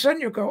 all of a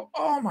sudden you'll go,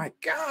 oh my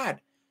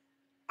God,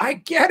 I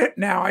get it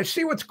now. I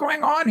see what's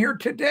going on here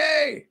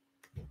today.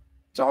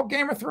 It's all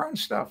Game of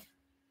Thrones stuff.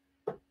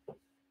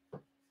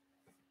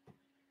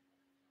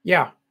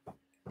 Yeah.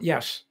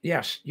 Yes.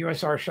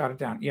 USR shot it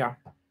down. Yeah.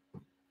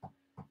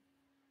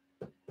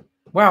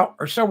 Well,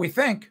 or so we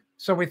think.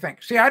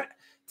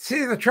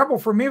 See the trouble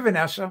for me,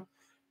 Vanessa.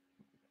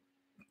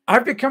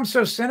 I've become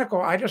so cynical.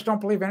 I just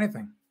don't believe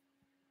anything.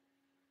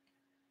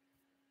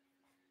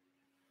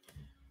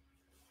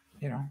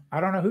 You know, I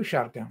don't know who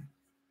shot it down.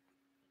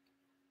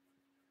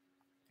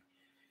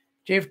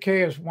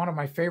 JFK is one of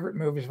my favorite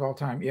movies of all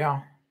time.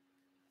 Yeah.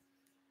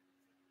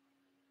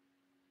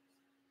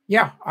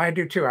 Yeah, I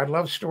do too. I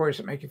love stories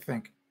that make you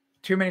think.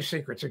 Too Many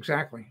Secrets,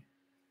 exactly.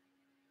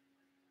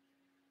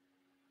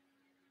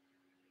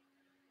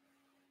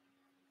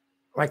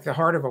 Like the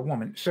heart of a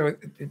woman. So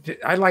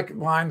I like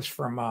lines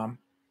from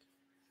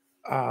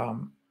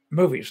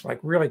movies, like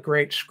really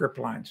great script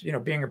lines, you know,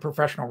 being a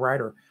professional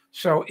writer.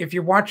 So if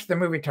you watch the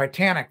movie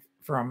Titanic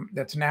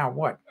that's now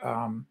what?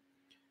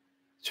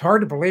 It's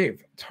hard to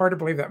believe. It's hard to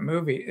believe that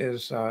movie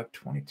is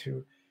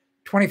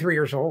 23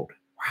 years old.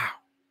 Wow.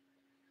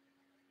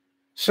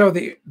 So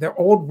the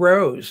old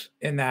Rose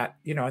in that,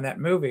 you know, in that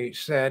movie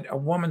said, a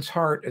woman's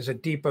heart is a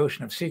deep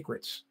ocean of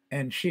secrets.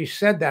 And she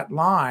said that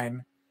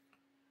line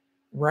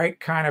right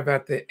kind of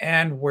at the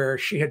end where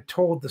she had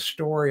told the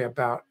story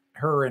about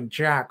her and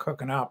Jack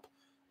hooking up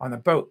on the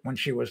boat when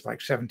she was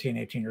like 17,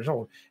 18 years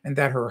old, and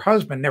that her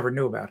husband never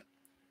knew about it.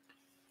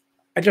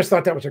 I just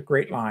thought that was a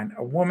great line.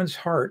 A woman's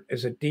heart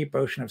is a deep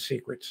ocean of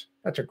secrets.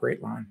 That's a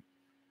great line.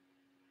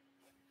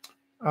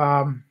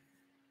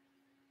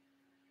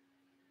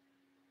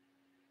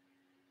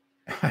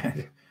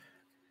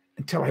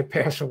 Until I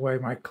pass away,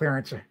 my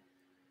clearance.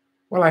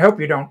 Well, I hope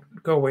you don't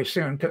go away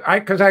soon,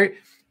 because I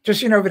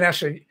just, you know,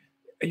 Vanessa,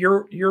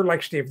 you're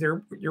like Steve.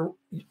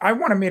 I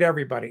want to meet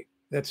everybody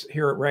that's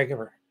here at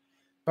Regular,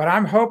 but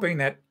I'm hoping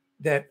that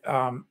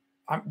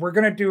we're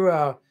going to do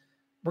a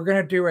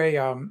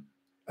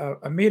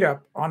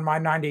meetup on my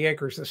 90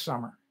 acres this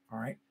summer. All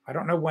right, I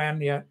don't know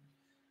when yet.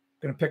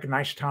 Going to pick a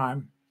nice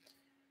time,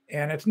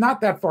 and it's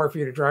not that far for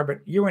you to drive, but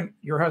you and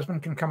your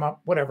husband can come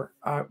up. Whatever.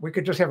 We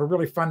could just have a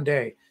really fun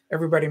day.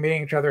 Everybody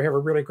meeting each other, have a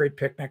really great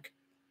picnic.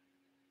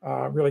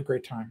 Really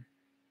great time.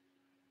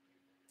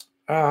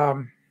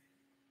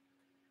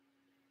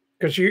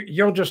 Because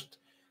you'll just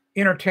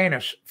entertain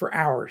us for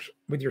hours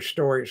with your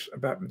stories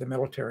about the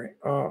military.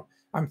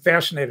 I'm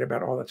fascinated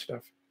about all that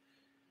stuff.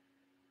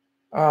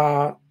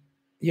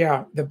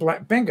 Yeah, the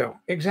black bingo,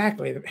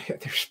 exactly.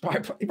 There's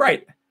spy,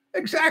 right?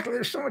 Exactly.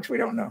 There's so much we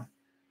don't know.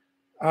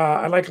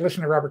 I like to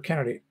listen to Robert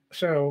Kennedy.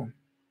 So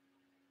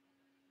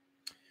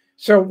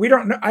we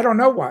don't know. I don't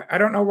know why. I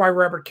don't know why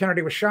Robert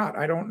Kennedy was shot.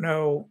 I don't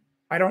know.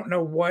 I don't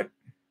know what.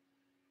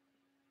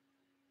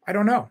 I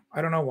don't know.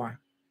 I don't know why.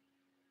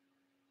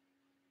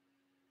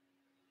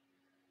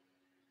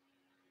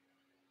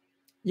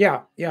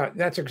 Yeah,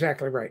 that's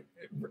exactly right.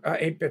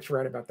 8-bit's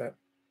right about that.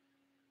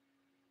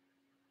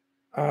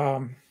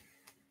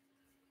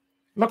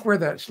 Look where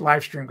this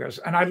live stream goes.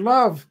 And I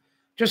love,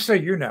 just so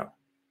you know,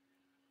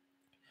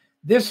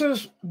 This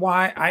is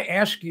why I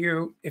ask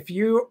you, if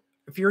you're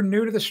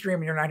new to the stream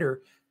and you're not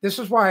here, this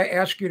is why I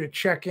ask you to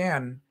check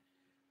in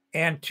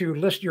and to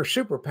list your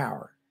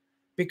superpower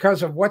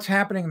because of what's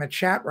happening in the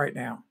chat right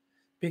now.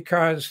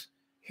 Because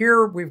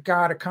here we've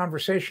got a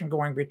conversation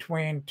going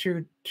between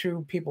two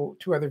people,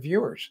 two other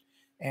viewers,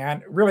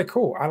 and really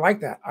cool. I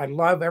like that. I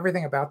love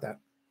everything about that.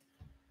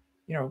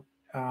 You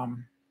know,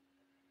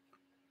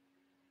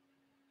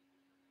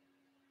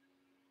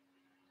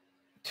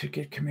 to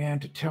get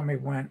command to tell me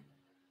when.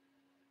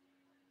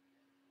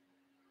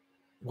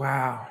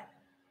 Wow.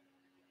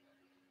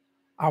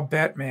 I'll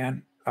bet,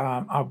 man.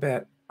 I'll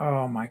bet.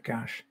 Oh my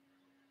gosh.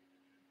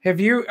 Have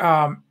you?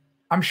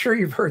 I'm sure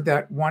you've heard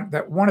that one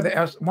of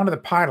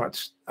the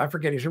pilots. I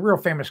forget. He's a real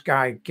famous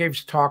guy.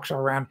 Gives talks all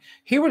around.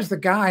 He was the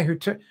guy who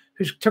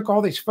took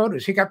all these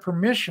photos. He got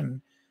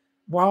permission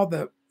while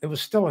it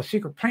was still a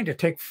secret plane to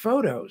take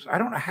photos. I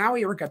don't know how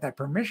he ever got that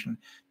permission.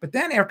 But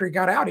then after he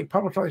got out, he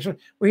published all these. Well,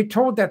 he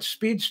told that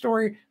speed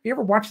story. Have you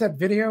ever watched that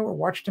video or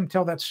watched him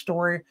tell that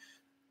story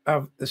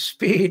of the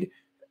speed?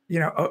 You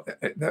know,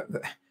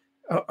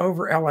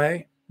 over LA,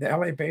 the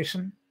LA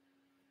basin.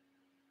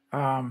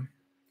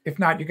 If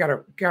not, you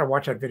gotta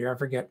watch that video. I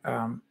forget.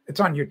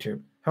 It's on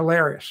YouTube.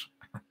 Hilarious.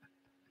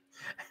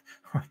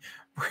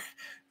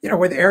 You know,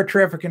 with air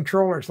traffic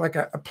controllers, like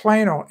a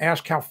plane will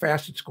ask how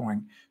fast it's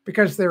going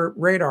because their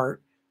radar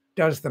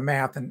does the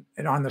math, and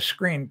on the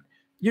screen,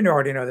 you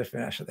already know this,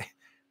 Vanessa. They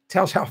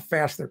tells how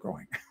fast they're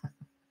going.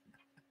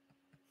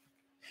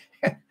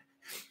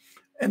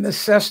 And the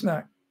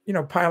Cessna,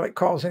 pilot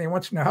calls in. He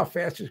wants to know how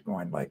fast he's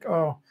going. Like,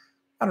 oh,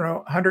 I don't know,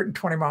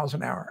 120 miles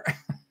an hour.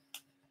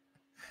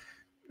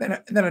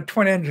 Then a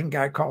twin engine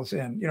guy calls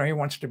in. He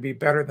wants to be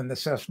better than the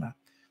Cessna.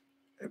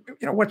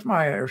 What's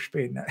my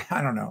airspeed?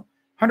 I don't know,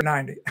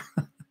 190.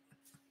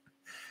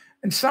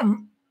 And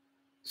some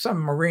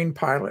Marine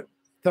pilot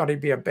thought he'd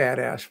be a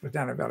badass with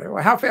down at Valley.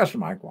 Well, how fast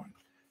am I going?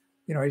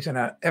 He's in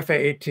a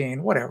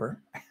FA-18,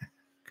 whatever.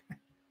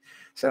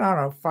 Said, I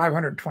don't know,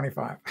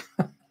 525.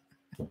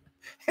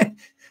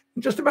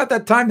 Just about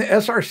that time, the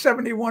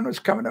SR-71 was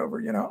coming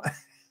over,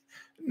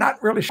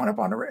 not really showing up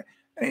on the radio.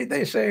 And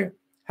they say,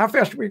 how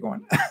fast are we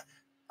going?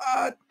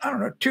 I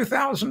don't know,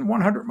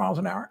 2,100 miles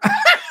an hour.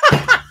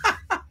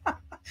 And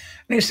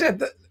he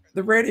said,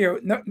 the radio,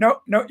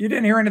 no, you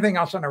didn't hear anything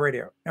else on the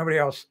radio. Nobody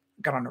else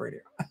got on the radio.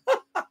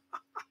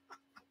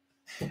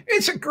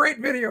 It's a great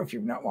video if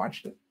you've not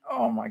watched it.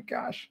 Oh my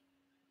gosh.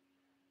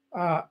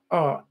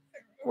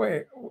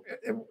 Wait,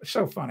 it was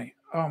so funny.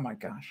 Oh my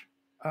gosh.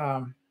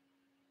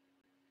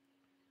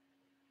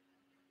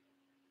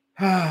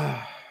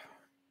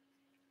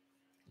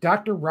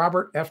 Dr.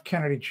 Robert F.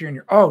 Kennedy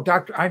Jr. Oh,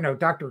 I know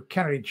Dr.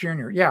 Kennedy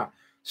Jr. Yeah.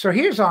 So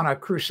he's on a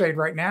crusade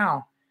right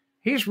now.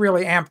 He's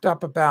really amped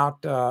up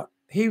about,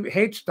 he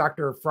hates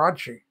Dr.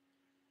 Fauci.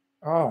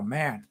 Oh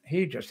man,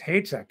 he just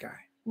hates that guy.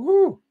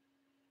 Woo.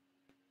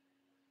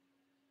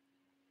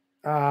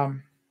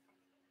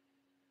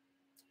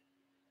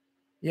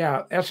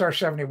 Yeah,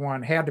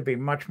 SR-71 had to be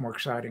much more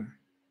exciting.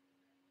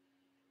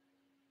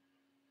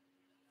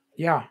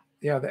 Yeah,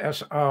 the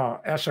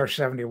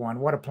SR-71.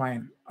 What a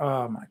plane.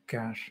 Oh my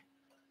gosh.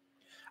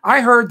 I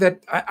heard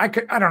that, I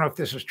don't know if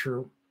this is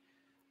true,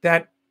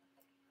 that,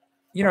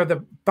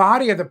 the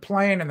body of the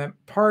plane and the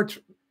parts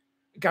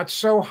got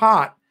so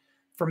hot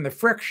from the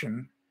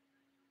friction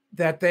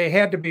that they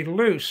had to be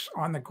loose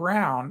on the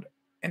ground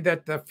and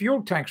that the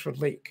fuel tanks would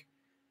leak.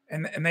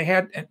 And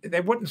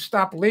they wouldn't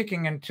stop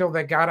leaking until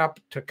they got up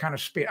to kind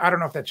of speed. I don't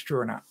know if that's true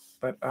or not,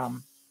 but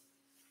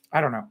I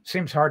don't know.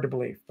 Seems hard to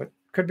believe, but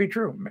could be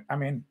true. I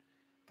mean,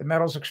 the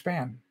metals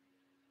expand.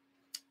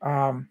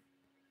 You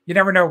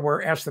never know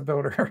where Ask the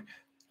Builder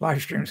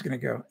live stream is going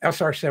to go.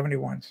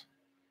 SR-71s.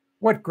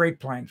 What great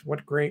planes.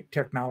 What great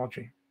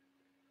technology.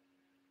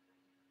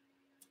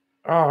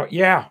 Oh,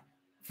 yeah.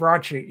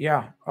 Fauci,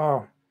 yeah.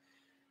 Oh,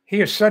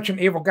 he is such an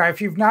evil guy. If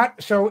you've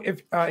not, so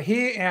if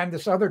he and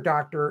this other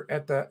doctor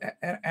at the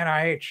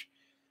NIH,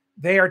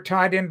 they are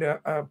tied into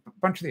a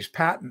bunch of these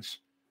patents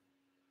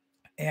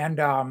and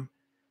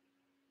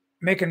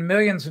making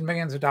millions and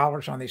millions of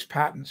dollars on these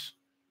patents.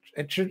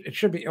 It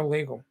should be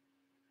illegal.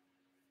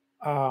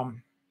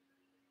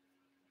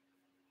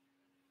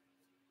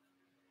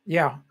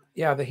 Yeah,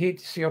 the heat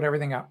sealed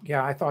everything up.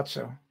 Yeah, I thought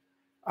so.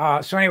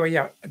 So anyway,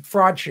 yeah,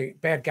 Fauci,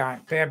 bad guy,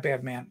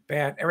 bad man,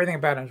 bad. Everything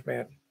about him is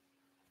bad.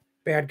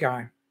 Bad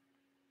guy.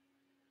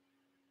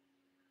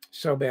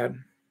 So bad.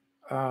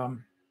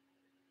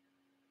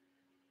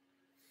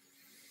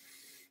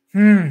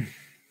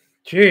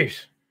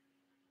 Jeez.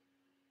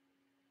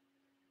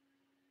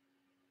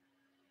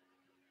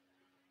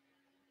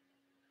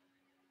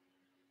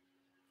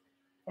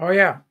 Oh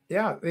yeah.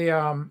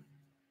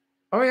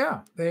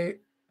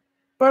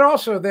 But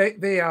also they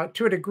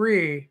to a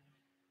degree,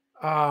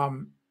 I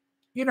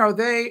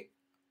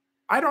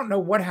don't know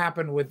what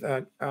happened with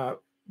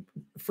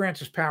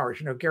Francis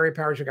Powers, Gary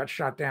Powers, who got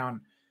shot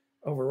down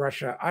over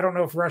Russia. I don't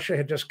know if Russia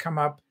had just come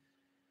up,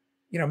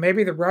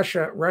 maybe the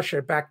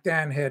Russia back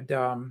then had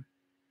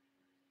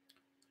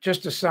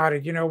just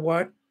decided, you know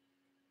what,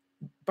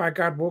 by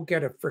God, we'll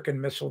get a freaking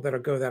missile that'll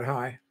go that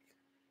high.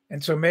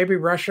 And so maybe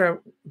Russia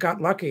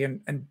got lucky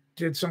and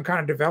did some kind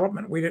of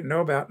development we didn't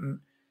know about and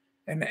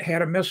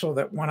had a missile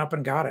that went up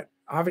and got it,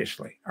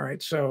 obviously. All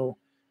right. So,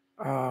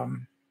 but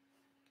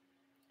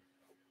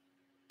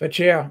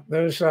yeah,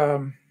 those,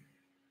 no,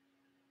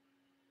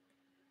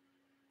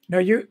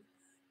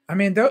 I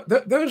mean,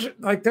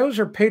 those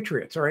are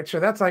patriots. All right. So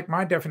that's like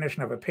my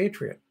definition of a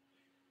patriot.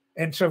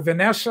 And so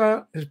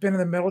Vanessa has been in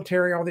the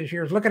military all these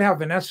years. Look at how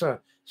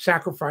Vanessa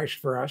sacrificed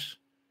for us.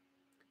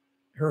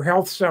 Her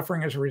health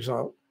suffering as a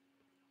result.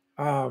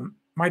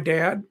 My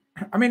dad,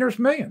 I mean, there's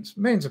millions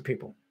of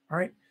people. All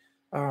right.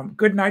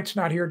 Good Night's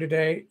not here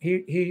today.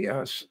 He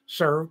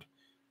served.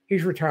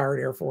 He's retired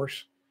Air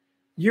Force.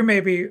 You may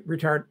be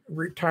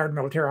retired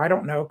military. I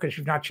don't know because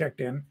you've not checked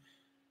in.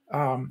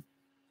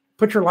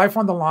 Put your life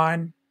on the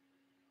line.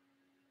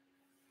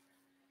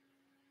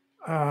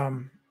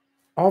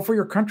 All for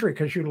your country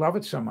because you love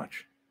it so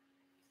much.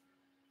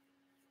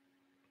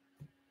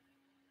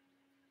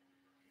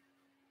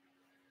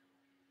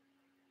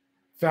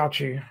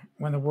 Fauci,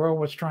 when the world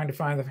was trying to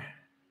find the...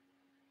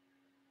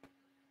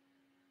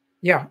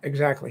 Yeah,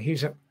 exactly.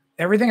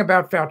 Everything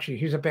about Fauci,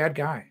 he's a bad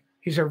guy.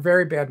 He's a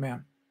very bad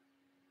man.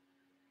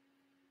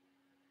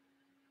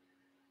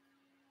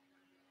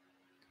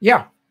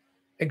 Yeah,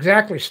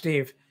 exactly,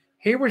 Steve.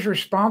 He was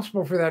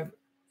responsible for that.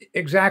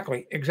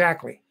 Exactly.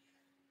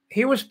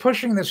 He was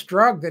pushing this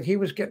drug that he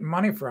was getting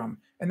money from,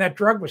 and that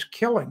drug was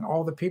killing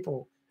all the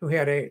people who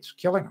had AIDS,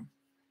 killing them.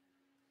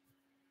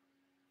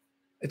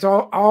 It's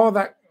all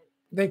that.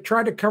 They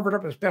tried to cover it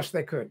up as best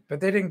they could,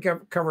 but they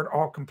didn't cover it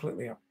all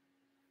completely up.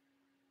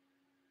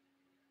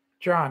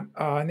 John,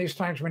 in these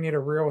times, we need a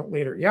real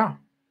leader. Yeah.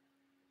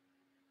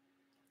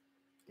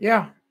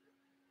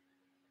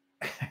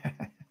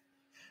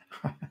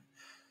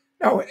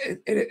 No,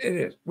 it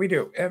is. We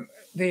do.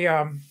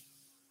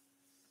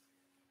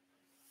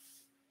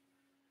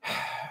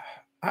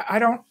 I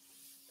don't.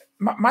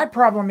 My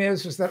problem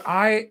is that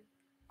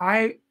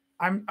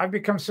I've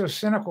become so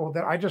cynical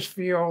that I just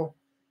feel,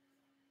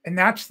 and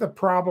that's the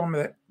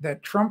problem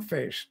that Trump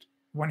faced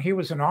when he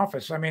was in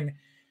office. I mean,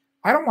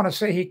 I don't want to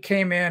say he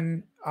came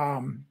in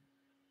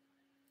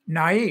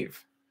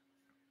naive,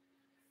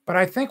 but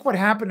I think what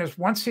happened is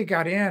once he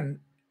got in,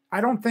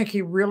 I don't think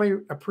he really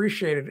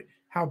appreciated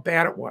how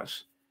bad it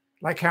was,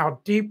 like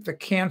how deep the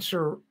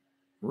cancer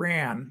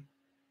ran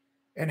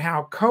and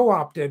how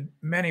co-opted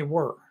many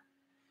were.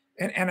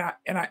 And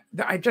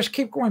I just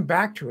keep going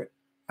back to it.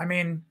 I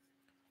mean,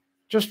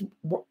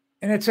 and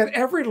it's at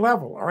every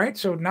level. All right.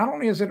 So not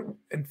only is it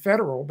in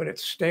federal, but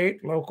it's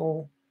state,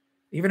 local,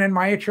 even in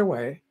my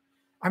HOA.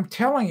 I'm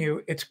telling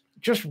you, it's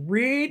just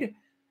read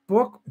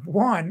book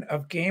 1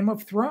 of Game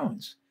of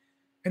Thrones.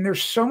 And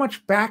there's so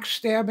much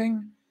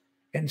backstabbing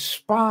and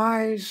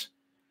spies,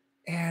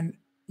 and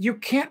you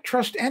can't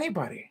trust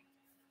anybody.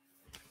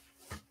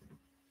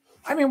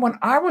 I mean, when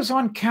I was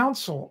on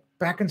council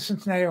back in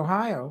Cincinnati,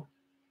 Ohio,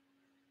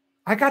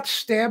 I got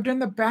stabbed in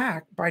the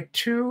back by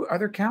 2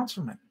 other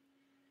councilmen.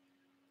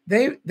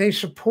 They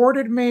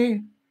supported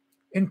me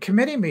in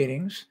committee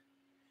meetings,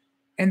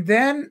 and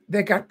then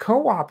they got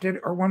co-opted,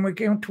 or when we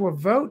came to a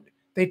vote,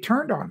 they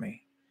turned on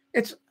me.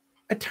 It's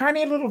a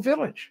tiny little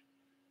village.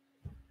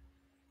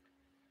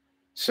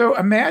 So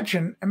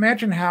imagine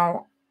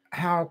how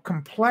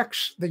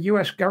complex the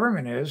U.S.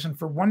 government is, and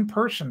for one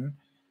person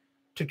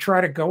to try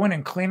to go in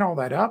and clean all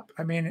that up,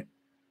 I mean,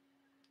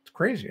 it's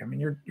crazy. I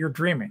mean, you're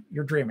dreaming.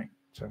 You're dreaming.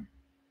 So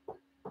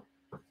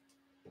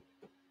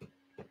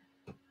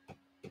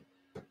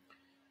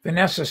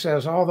Vanessa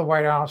says all the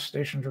White House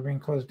stations are being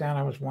closed down.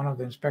 I was one of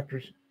the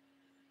inspectors.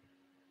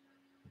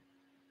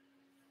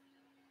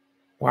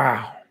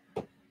 Wow.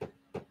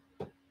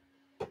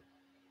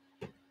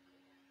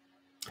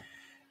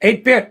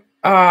 8-bit.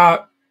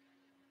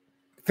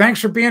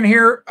 Thanks for being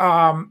here.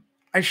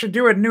 I should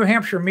do a New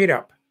Hampshire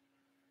meetup,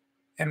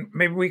 and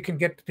maybe we can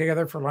get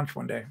together for lunch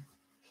one day.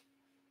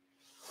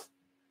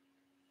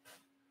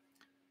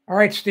 All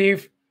right,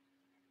 Steve.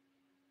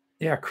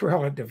 Yeah,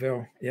 Cruella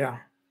DeVille. Yeah.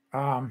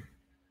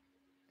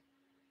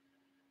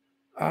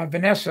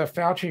 Vanessa,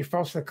 Fauci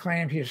falsely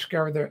claimed he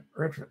discovered the...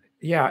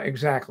 Yeah,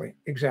 exactly.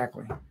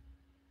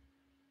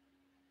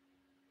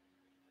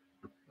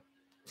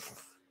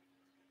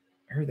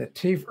 Or that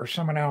Teef or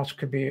someone else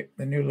could be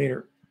the new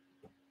leader.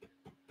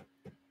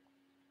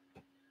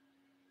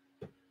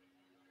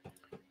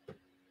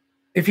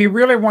 If you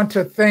really want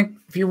to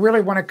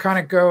kind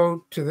of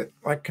go to the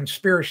like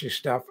conspiracy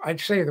stuff, I'd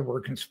say the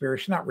word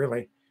conspiracy, not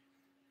really.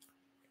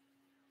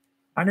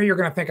 I know you're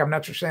going to think I'm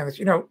nuts for saying this.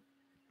 You know,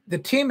 the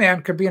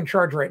T-Man could be in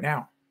charge right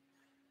now.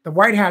 The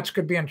White Hats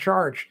could be in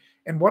charge,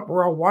 and what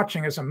we're all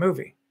watching is a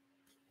movie.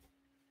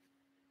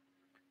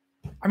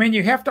 I mean,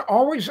 you have to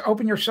always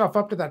open yourself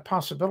up to that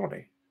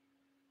possibility.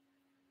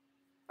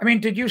 I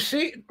mean, did you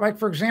see, like,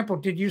 for example,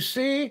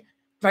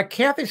 like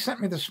Kathy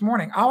sent me this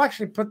morning? I'll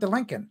actually put the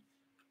link in.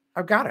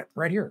 I've got it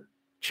right here.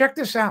 Check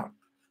this out.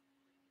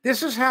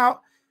 This is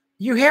how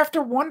you have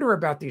to wonder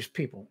about these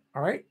people.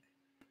 All right.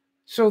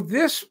 So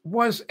this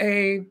was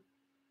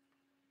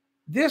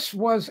This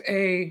was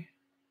a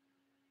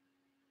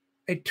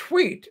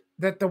tweet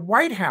that the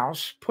White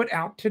House put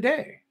out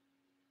today.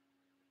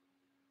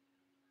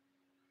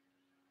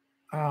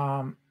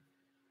 I'm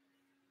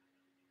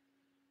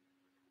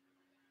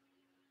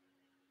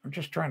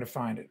just trying to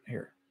find it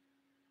here.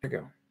 Here we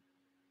go.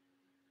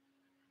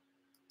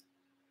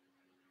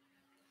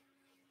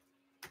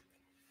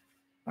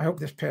 I hope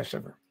this passes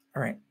over.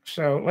 All right,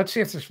 so let's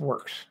see if this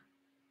works.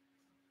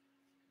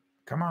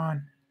 Come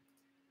on.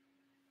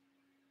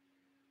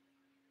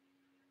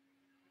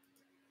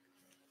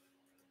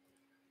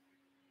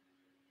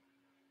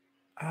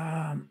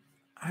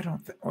 I don't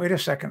think, wait a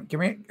second.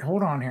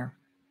 Hold on here.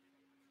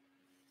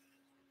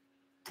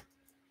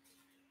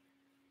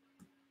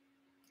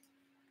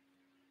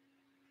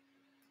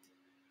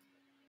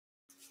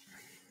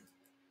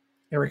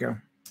 There we go.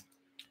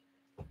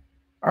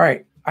 All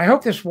right. I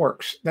hope this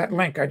works. That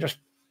link, I just,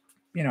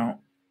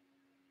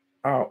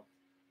 oh,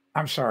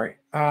 I'm sorry.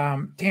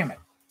 Damn it.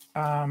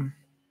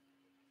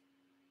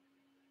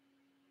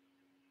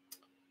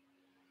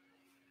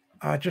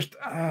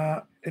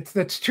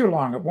 It's too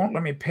long. It won't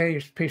let me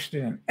paste it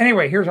in.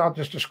 Anyway, I'll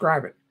just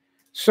describe it.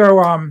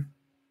 So,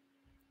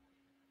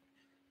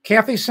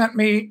 Kathy sent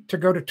me to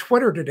go to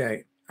Twitter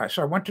today.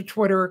 So I went to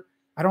Twitter.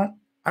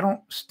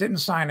 Didn't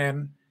sign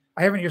in.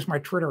 I haven't used my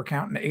Twitter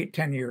account in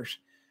 8-10 years,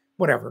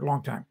 whatever,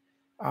 long time.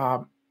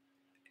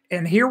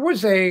 And here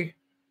was a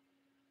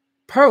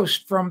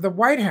post from the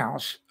White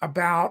House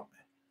about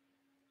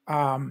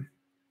the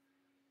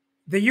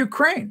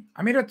Ukraine.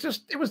 I mean,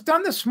 it was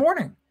done this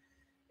morning.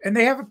 And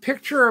they have a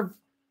picture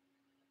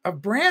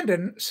of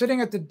Brandon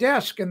sitting at the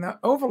desk in the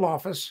Oval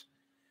Office,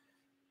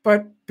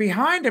 but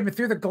behind him,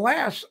 through the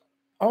glass,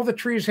 all the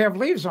trees have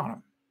leaves on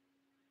them.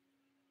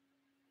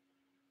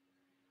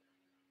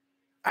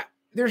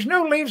 There's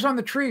no leaves on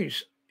the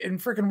trees in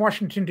freaking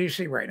Washington,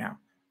 D.C. right now,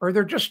 or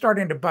they're just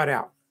starting to bud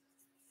out.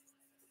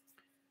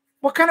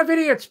 What kind of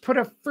idiots put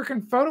a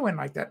freaking photo in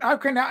like that?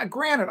 Okay, now,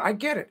 granted, I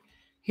get it.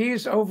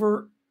 He's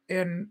over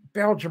in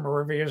Belgium or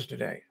wherever he is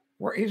today.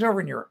 He's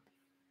over in Europe.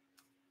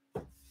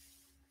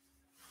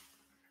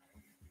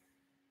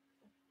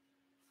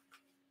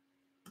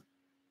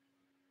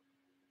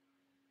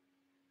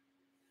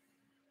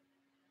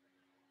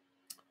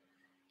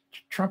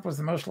 Trump was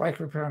the most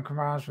likely to put on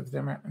compromise with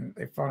them, and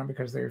they fought him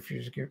because they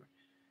refused to give.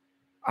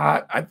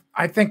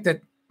 I think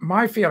that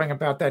my feeling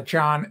about that,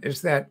 John,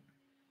 is that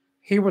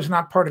he was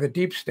not part of the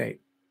deep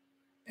state,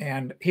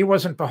 and he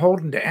wasn't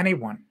beholden to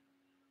anyone.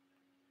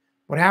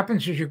 What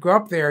happens is you go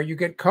up there, you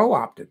get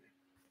co-opted,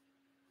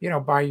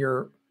 by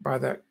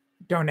the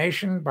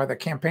donation, by the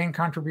campaign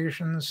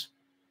contributions.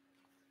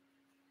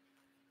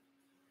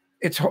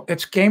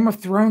 It's Game of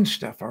Thrones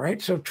stuff, all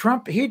right. So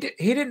Trump, he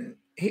didn't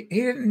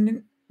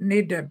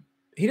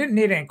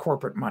need any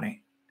corporate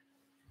money.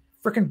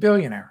 Freaking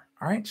billionaire,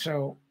 all right.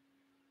 So,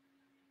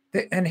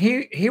 and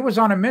he was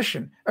on a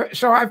mission.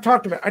 So I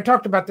talked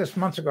about this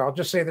months ago. I'll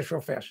just say this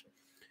real fast.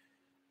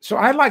 So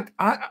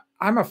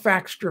I'm a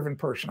facts-driven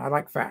person. I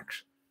like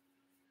facts.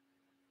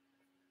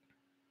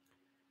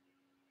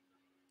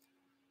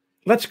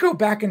 Let's go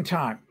back in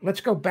time.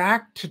 Let's go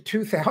back to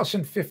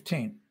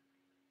 2015.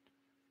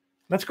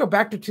 Let's go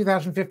back to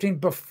 2015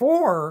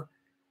 before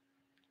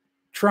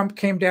Trump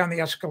came down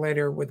the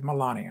escalator with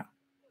Melania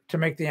to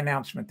make the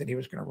announcement that he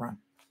was going to run.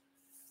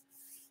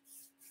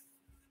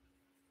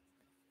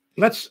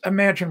 Let's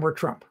imagine we're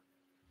Trump.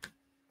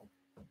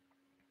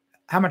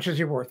 How much is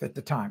he worth at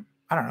the time?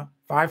 I don't know,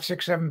 $5, $6,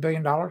 $7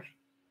 billion.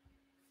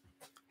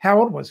 How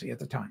old was he at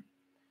the time?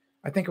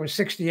 I think it was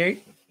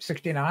 68,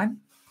 69.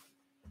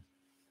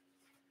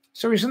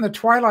 So he's in the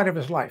twilight of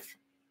his life.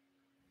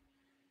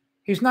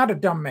 He's not a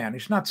dumb man.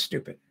 He's not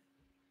stupid.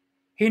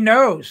 He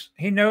knows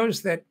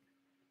that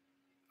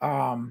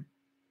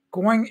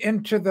going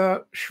into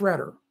the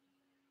shredder,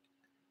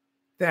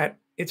 that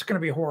it's going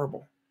to be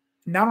horrible,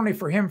 not only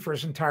for him, for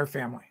his entire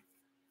family.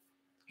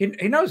 He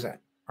knows that,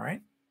 all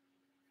right?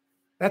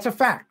 That's a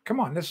fact. Come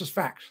on, this is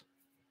facts.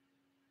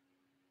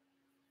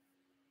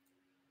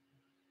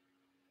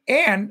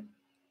 And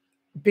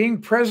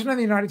being president of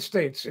the United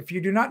States, if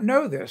you do not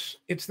know this,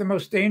 it's the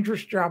most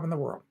dangerous job in the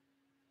world.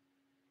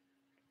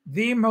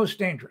 The most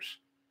dangerous.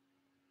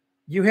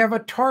 You have a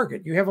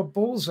target. You have a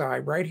bullseye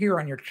right here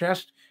on your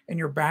chest and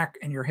your back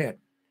and your head.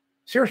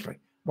 Seriously.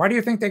 Why do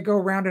you think they go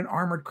around in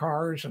armored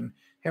cars and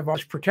have all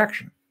this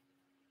protection?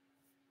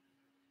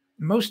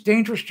 Most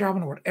dangerous job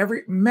in the world.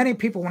 Many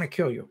people want to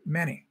kill you.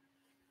 Many.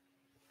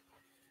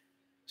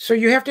 So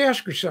you have to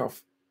ask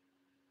yourself,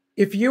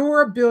 if you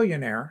were a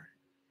billionaire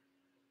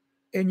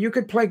and you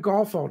could play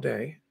golf all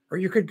day, or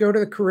you could go to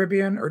the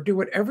Caribbean or do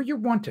whatever you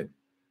wanted,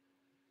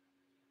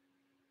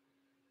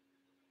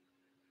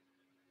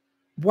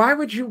 why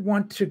would you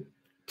want to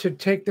do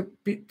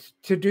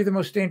the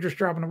most dangerous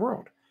job in the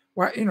world?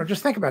 Why,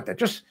 just think about that.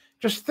 Just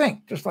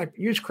think,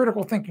 use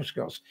critical thinking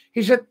skills.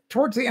 He's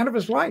towards the end of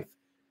his life.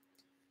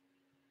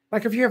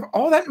 Like, if you have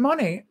all that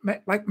money,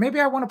 like, maybe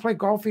I want to play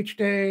golf each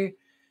day.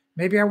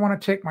 Maybe I want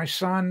to take my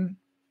son,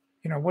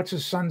 what's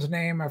his son's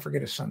name? I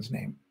forget his son's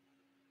name.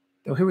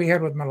 who he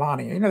had with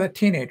Melania, that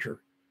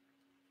teenager.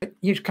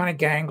 He's kind of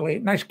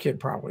gangly, nice kid,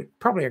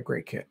 probably a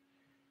great kid.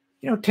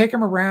 Take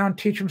him around,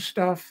 teach him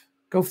stuff,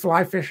 go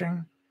fly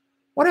fishing,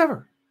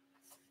 whatever.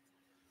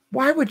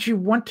 Why would you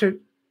want to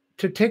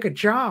take a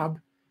job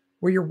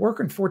where you're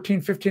working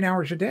 14, 15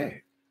 hours a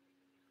day?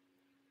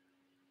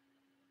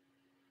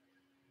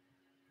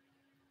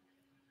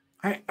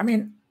 I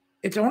mean,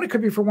 it only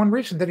could be for one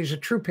reason, that he's a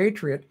true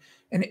patriot.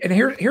 And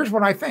here's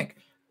what I think.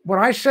 What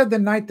I said the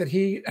night that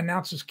he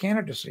announced his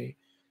candidacy,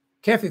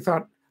 Kathy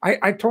thought,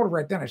 I told her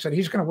right then, I said,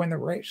 he's going to win the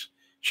race.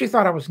 She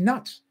thought I was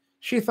nuts.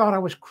 She thought I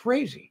was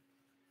crazy.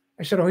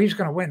 I said, oh, he's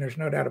going to win. There's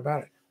no doubt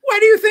about it. Why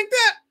do you think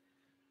that?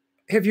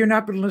 Have you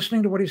not been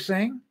listening to what he's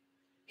saying?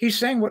 He's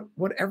saying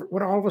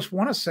what all of us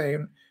want to say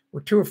and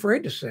we're too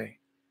afraid to say.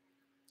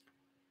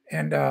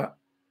 And I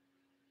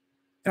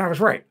was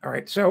right. All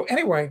right. So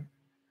anyway,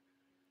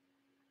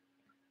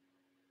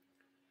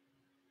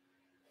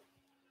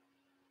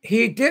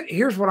 he did.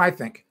 Here's what I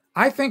think.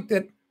 I think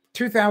that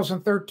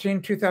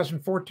 2013,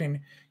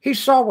 2014, he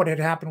saw what had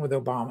happened with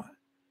Obama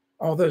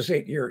all those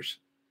 8 years.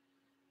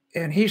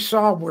 And he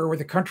saw where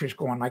the country's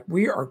going. Like,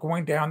 we are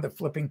going down the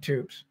flipping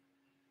tubes.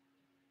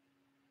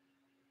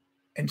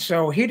 And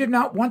so he did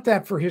not want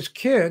that for his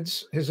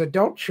kids, his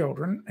adult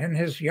children, and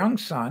his young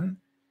son,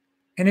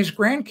 and his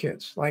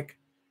grandkids. Like,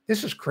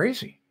 this is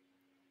crazy.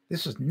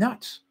 This is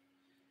nuts.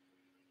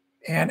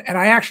 And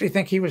I actually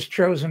think he was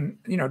chosen,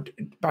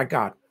 by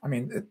God. I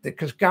mean,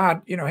 because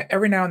God,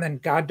 every now and then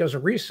God does a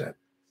reset.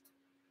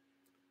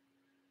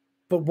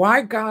 But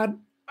why God?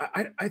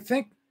 I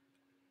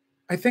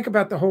think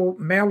about the whole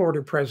mail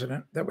order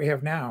president that we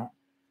have now.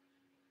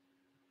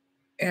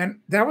 And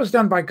that was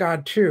done by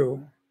God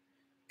too.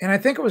 And I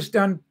think it was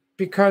done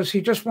because he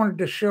just wanted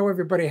to show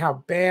everybody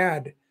how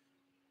bad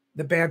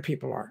the bad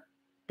people are,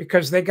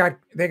 because they got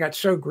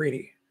so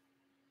greedy.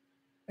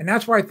 And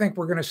that's why I think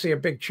we're going to see a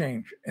big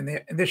change in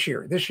this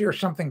year. This year,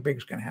 something big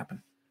is going to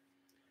happen.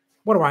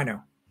 What do I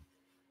know?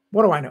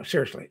 What do I know?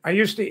 Seriously, I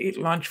used to eat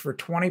lunch for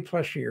 20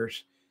 plus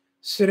years,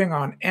 sitting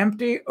on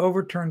empty,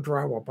 overturned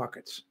drywall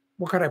buckets.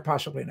 What could I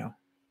possibly know?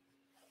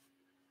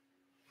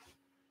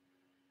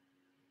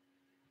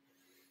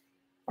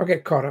 I'll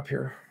get caught up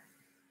here.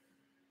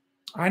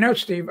 I know,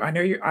 Steve. I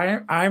know you.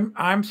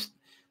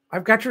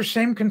 I've got your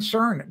same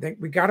concern that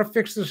we got to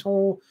fix this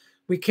whole.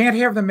 We can't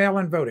have the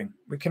mail-in voting.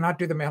 We cannot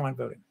do the mail-in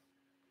voting,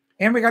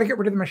 and we got to get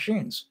rid of the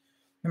machines.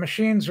 The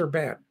machines are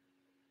bad.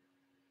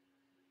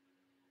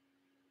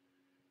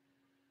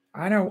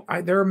 I know.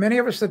 There are many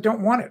of us that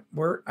don't want it.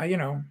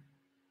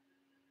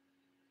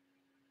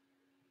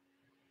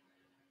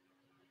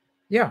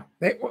 Yeah.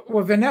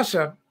 Well,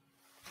 Vanessa,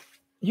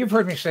 you've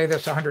heard me say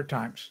this 100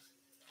 times.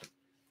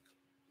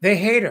 They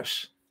hate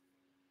us.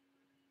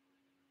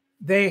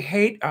 They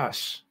hate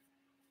us.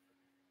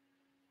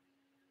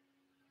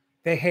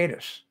 They hate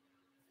us.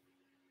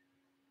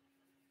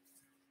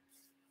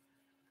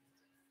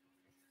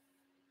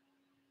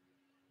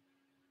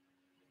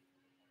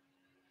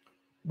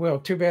 Well,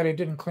 too bad he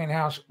didn't clean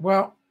house.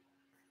 Well,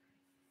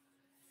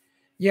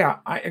 yeah,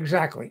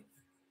 exactly.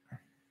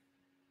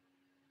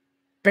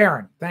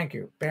 Barron, thank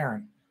you,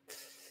 Barron.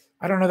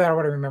 I don't know that I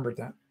would have remembered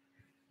that.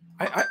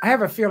 I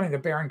have a feeling the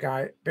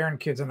Barron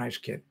kid's a nice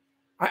kid.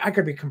 I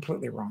could be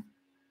completely wrong.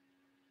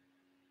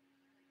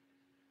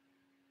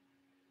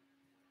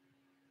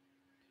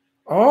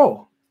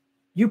 Oh,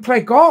 you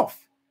play golf.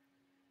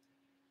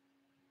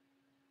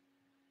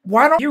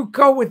 Why don't you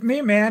go with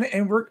me, man?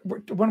 And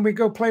when we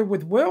go play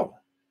with Will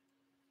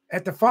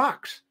at the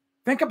Fox,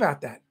 think about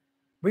that.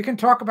 We can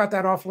talk about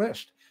that off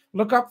list.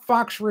 Look up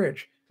Fox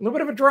Ridge. A little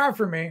bit of a drive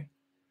for me.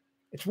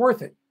 It's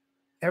worth it.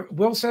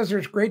 Will says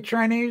there's great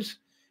Chinese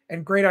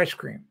and great ice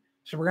cream.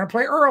 So we're going to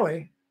play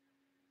early,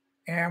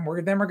 and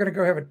then we're going to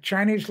go have a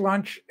Chinese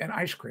lunch and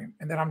ice cream,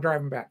 and then I'm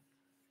driving back.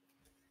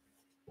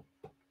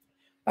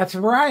 That's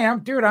where I am,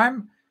 dude.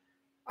 I've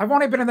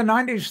only been in the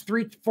 90s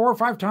 3, 4, or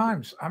 5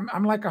 times.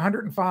 I'm like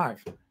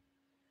 105.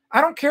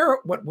 I don't care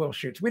what Will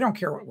shoots. We don't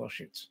care what Will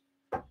shoots.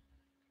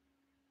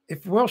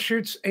 If Will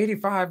shoots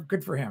 85,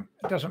 good for him.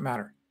 It doesn't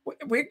matter.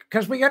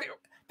 Because we got.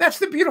 That's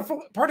the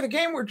beautiful part of the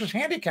game. We're just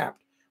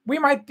handicapped. We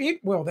might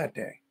beat Will that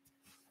day.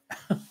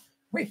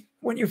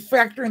 When you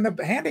factor in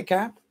the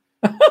handicap.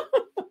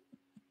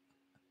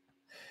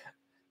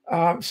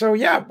 So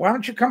yeah, why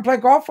don't you come play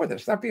golf with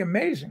us? That'd be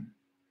amazing.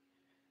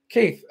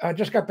 Keith, I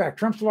just got back.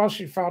 Trump's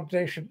lawsuit filed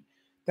today.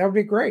 That would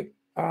be great.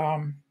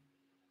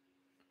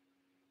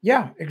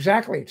 Yeah,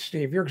 exactly,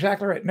 Steve. You're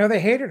exactly right. No, they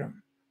hated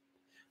him.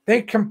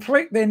 They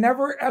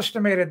never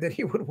estimated that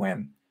he would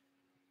win.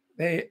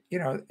 It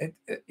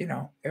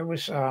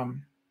was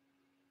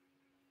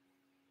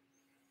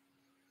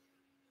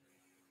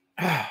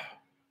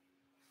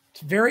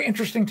it's very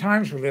interesting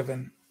times we live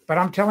in. But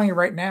I'm telling you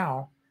right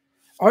now,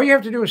 all you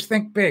have to do is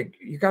think big.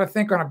 You got to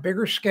think on a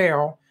bigger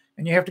scale,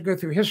 and you have to go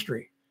through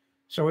history.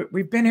 So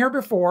we've been here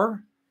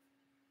before,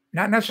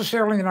 not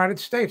necessarily in the United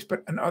States,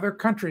 but in other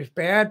countries,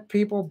 bad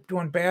people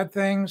doing bad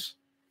things.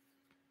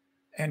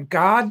 And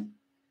God,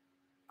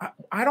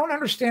 I don't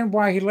understand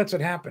why he lets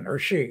it happen, or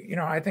she.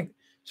 I think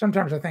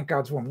Sometimes I think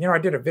God's a woman. You know, I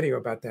did a video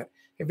about that.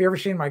 Have you ever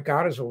seen my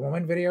God is a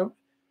Woman video?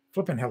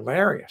 Flipping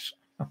hilarious.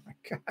 Oh my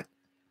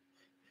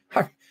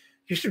God.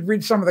 You should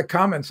read some of the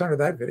comments under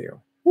that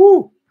video.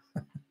 Woo!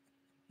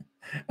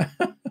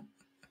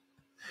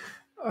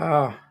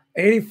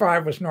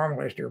 85 was normal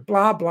last year.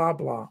 Blah, blah,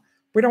 blah.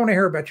 We don't want to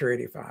hear about your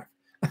 85.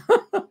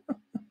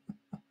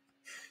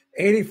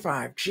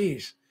 85,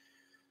 geez.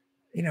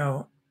 You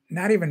know,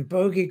 not even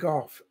bogey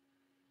golf.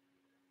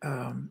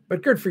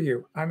 But good for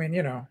you. I mean,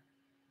 you know.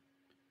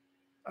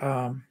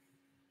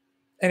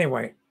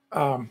 Anyway,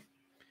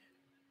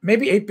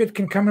 maybe 8-bit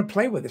can come and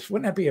play with us.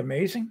 Wouldn't that be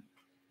amazing?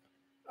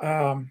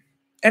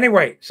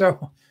 Anyway,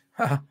 so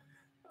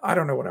I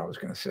don't know what I was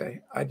going to say.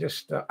 I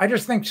just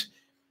think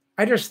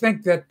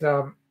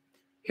that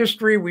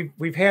history,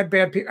 we've had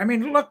bad people. I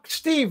mean, look,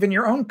 Steve, in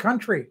your own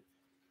country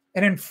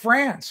and in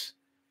France,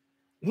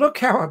 look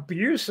how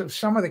abusive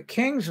some of the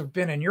kings have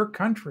been in your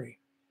country,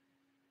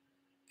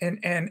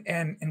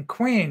 and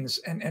queens,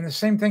 and the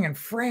same thing in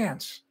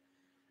France.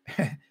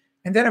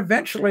 And then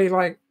eventually,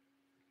 like,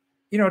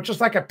 you know,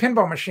 just like a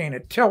pinball machine,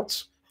 it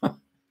tilts.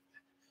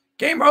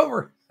 Game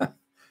over.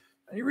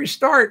 You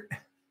restart.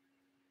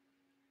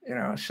 You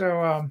know,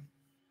 so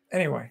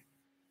anyway.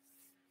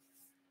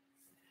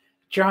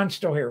 John's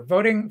still here.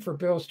 Voting for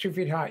bills 2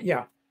 feet high.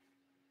 Yeah.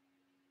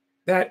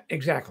 That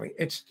exactly.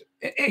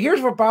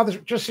 Here's what bothers,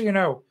 just so you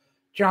know,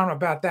 John,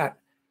 about that.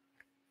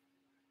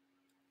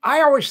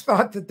 I always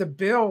thought that the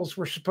bills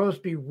were supposed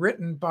to be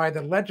written by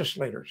the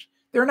legislators.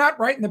 They're not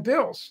writing the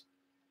bills.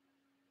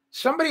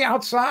 Somebody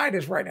outside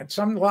is writing it.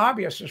 Some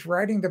lobbyist is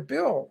writing the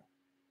bill.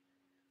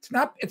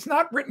 It's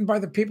not written by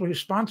the people who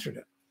sponsored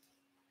it.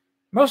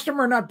 Most of them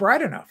are not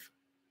bright enough.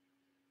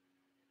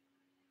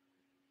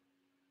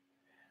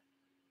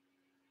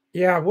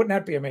 Yeah, wouldn't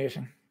that be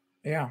amazing?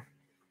 Yeah.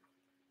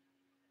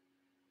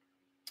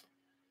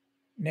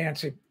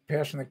 Nancy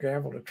passing the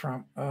gavel to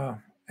Trump.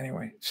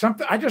 Anyway,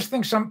 I just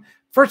think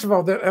first of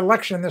all, the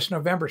election this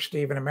November,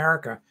 Steve, in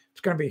America, it's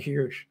going to be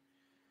huge.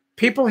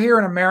 People here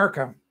in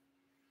America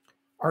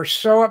are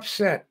so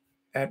upset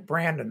at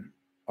Brandon.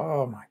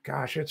 Oh my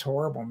gosh, it's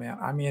horrible, man.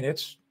 I mean,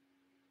 it's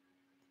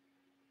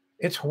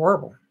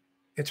horrible.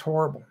 It's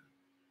horrible.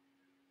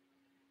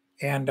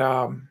 And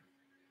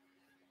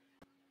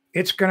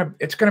it's gonna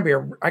be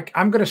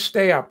I'm gonna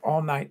stay up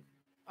all night.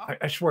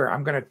 I swear.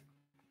 I'm gonna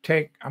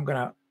take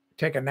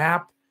a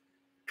nap,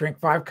 drink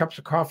 5 cups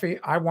of coffee.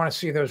 I want to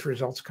see those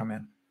results come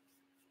in.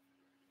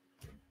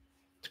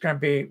 It's gonna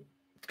be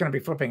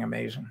flipping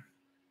amazing.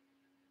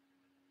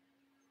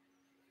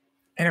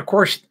 And of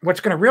course, what's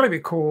going to really be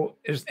cool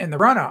is in the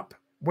run-up,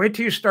 wait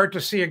till you start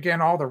to see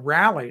again all the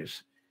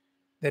rallies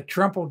that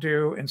Trump will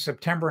do in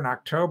September and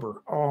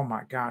October. Oh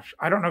my gosh.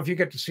 I don't know if you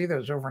get to see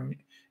those over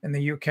in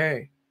the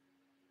UK.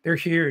 They're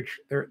huge.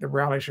 The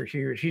rallies are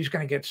huge. He's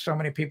going to get so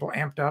many people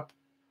amped up.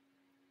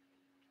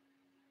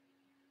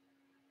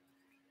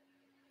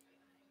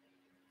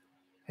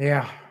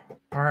 Yeah.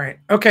 All right.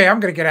 Okay, I'm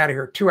going to get out of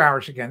here. 2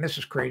 hours again. This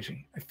is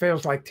crazy. It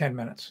feels like 10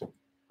 minutes.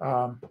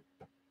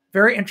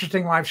 Very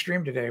interesting live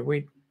stream today.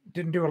 We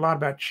didn't do a lot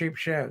about cheap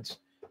sheds.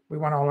 We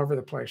went all over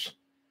the place.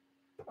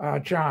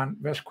 John,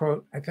 best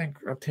quote, I think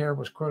up here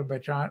was quoted by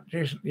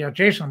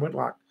Jason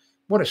Whitlock.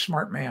 What a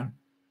smart man.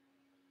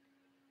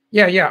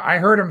 Yeah. I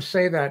heard him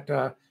say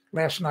that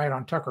last night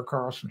on Tucker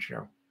Carlson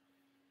show.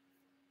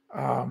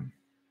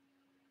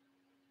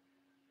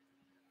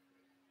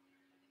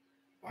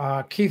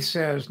 Keith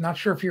says, not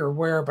sure if you're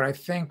aware, but I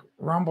think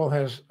Rumble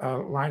has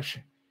live.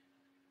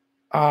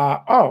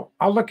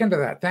 I'll look into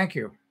that. Thank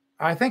you.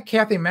 I think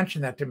Kathy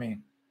mentioned that to me.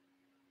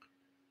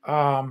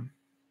 Yeah,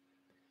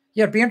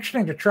 it'd be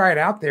interesting to try it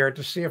out there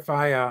to see if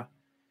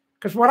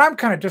because what I'm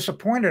kind of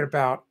disappointed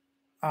about,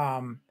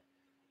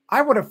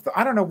 I would have,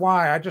 I don't know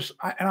why,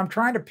 and I'm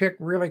trying to pick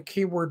really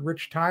keyword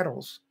rich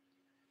titles,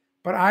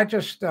 but I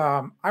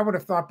would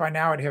have thought by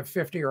now I'd have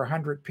 50 or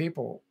 100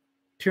 people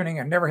tuning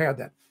in. Never had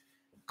that.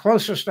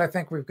 Closest I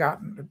think we've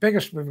gotten, the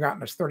biggest we've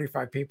gotten is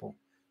 35 people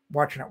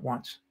watching at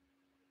once.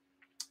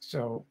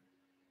 So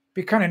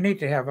be kind of neat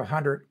to have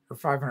 100 or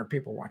 500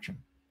 people watching.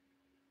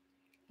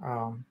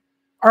 All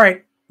right,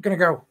 I'm going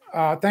to go.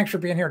 Thanks for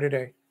being here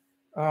today.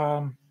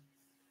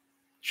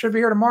 Should be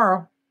here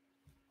tomorrow.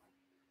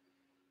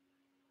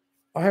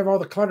 I'll have all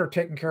the clutter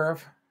taken care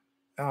of.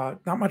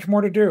 Not much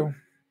more to do.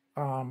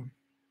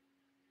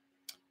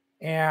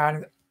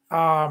 Let's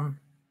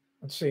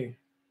see.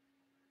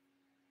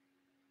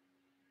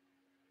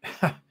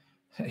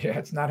 Yeah,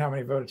 it's not how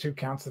many votes, who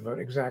counts the vote.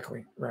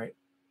 Exactly, right.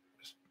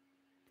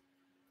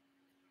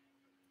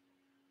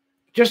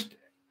 Just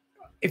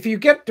if you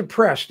get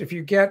depressed, if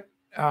you get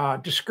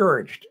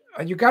discouraged,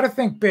 you got to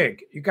think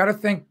big. You got to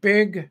think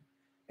big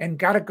and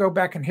got to go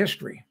back in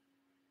history.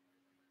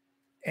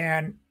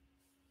 And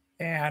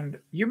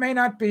you may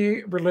not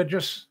be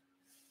religious.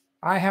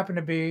 I happen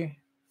to be.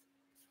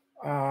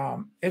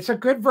 It's a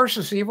good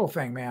versus evil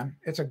thing, man.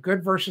 It's a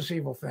good versus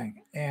evil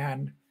thing.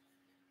 And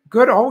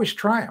good always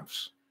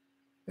triumphs.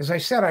 As I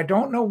said, I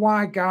don't know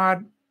why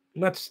God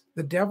lets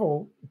the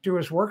devil do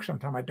his work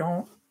sometime. I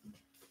don't.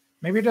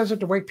 Maybe it does it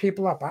to wake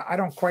people up. I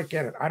don't quite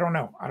get it. I don't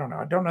know. I don't know.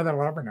 I don't know that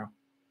I'll ever know.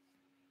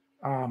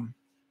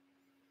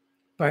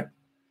 But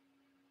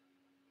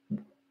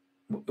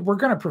we're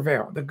going to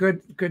prevail. The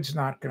good's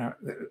not going to,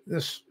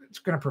 it's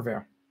going to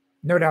prevail.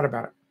 No doubt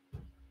about it.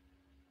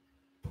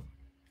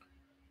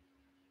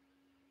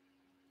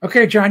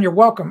 Okay, John, you're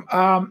welcome.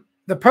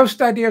 The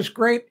post idea is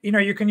great. You know,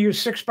 you can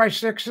use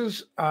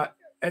 6x6s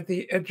at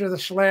the edge of the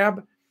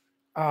slab.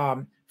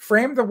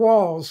 Frame the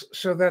walls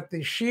so that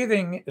the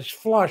sheathing is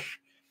flush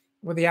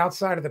with the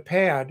outside of the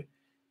pad.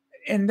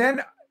 And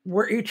then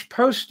where each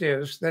post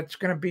is, that's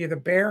going to be the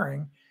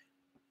bearing,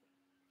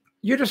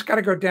 you just got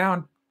to go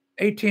down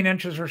 18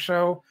 inches or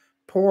so,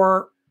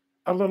 pour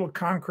a little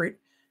concrete,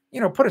 you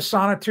know, put a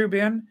sonotube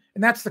in.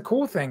 And that's the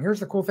cool thing.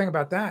 Here's the cool thing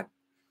about that.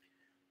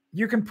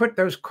 You can put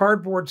those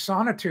cardboard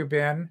sonotube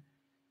in.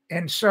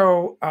 And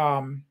so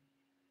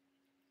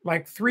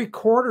like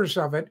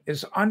 3/4 of it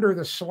is under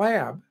the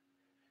slab.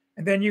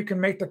 And then you can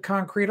make the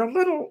concrete a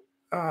little,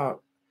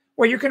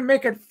 well, you can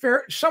make it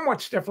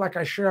somewhat stiff like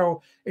I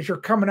show as you're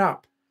coming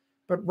up.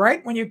 But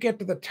right when you get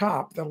to the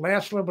top, the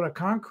last little bit of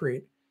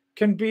concrete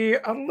can be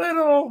a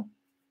little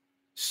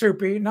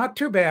soupy, not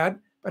too bad,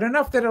 but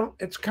enough that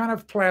it's kind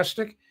of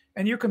plastic,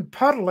 and you can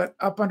puddle it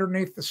up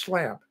underneath the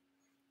slab.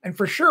 And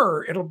for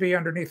sure, it'll be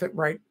underneath it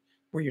right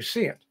where you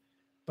see it.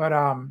 But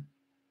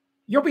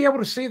you'll be able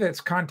to see that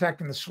it's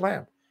contacting the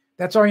slab.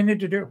 That's all you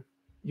need to do.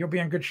 You'll be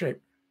in good shape.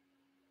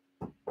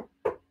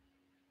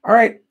 All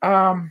right.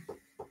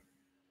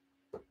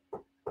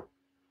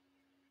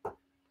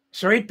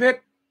 So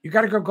 8-bit, you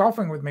got to go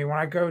golfing with me when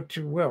I go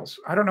to Will's.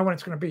 I don't know when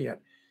it's going to be yet.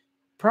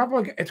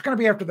 Probably it's going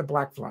to be after the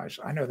black flies.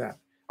 I know that.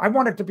 I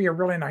want it to be a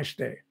really nice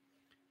day.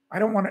 I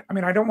don't want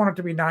it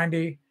to be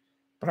 90,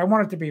 but I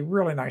want it to be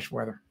really nice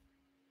weather.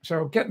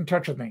 So get in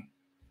touch with me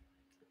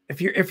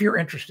if you're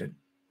interested.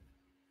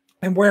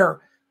 And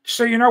where,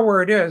 so you know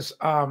where it is.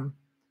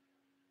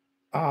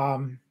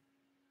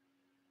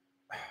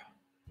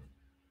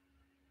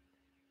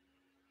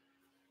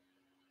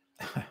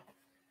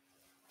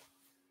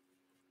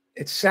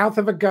 It's south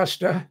of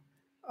Augusta.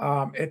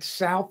 It's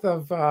south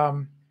of,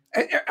 I'll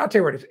tell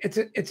you what it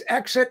is. It's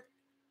exit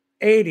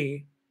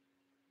 80.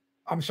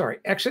 I'm sorry,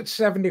 exit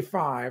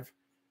 75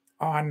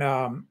 on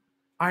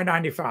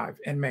I-95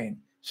 in Maine.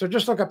 So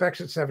just look up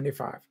exit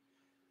 75.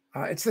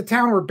 It's the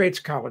town where Bates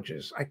College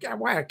is.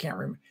 Why I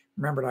can't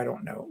remember it, I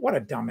don't know. What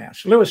a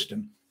dumbass.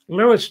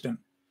 Lewiston,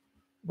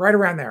 right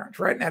around there. It's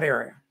right in that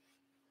area.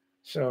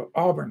 So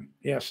Auburn,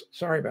 yes,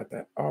 sorry about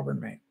that. Auburn,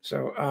 Maine.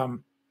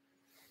 So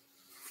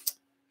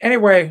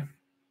anyway,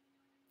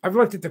 I've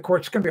looked at the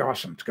course. It's going to be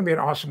awesome. It's going to be an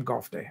awesome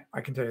golf day.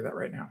 I can tell you that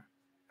right now.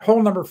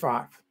 Hole number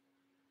 5.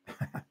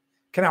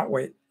 Cannot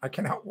wait. I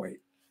cannot wait.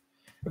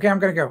 Okay, I'm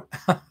going to go.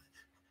 All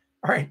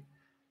right.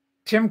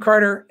 Tim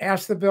Carter,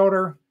 Ask the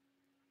Builder.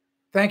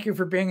 Thank you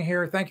for being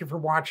here. Thank you for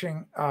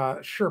watching.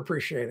 Sure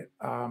appreciate it.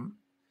 And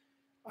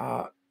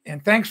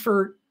thanks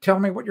for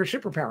telling me what your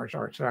superpowers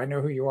are, so I know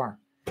who you are.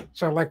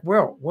 So like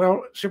Will,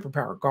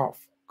 superpower,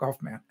 golf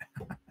man.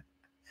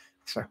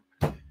 So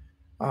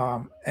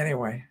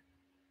anyway,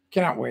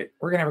 cannot wait.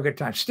 We're going to have a good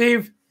time.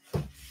 Steve,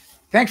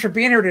 thanks for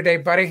being here today,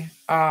 buddy.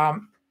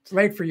 It's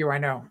late for you, I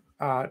know.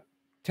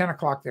 10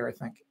 o'clock there, I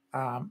think.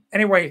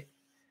 Anyway,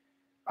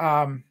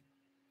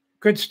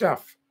 good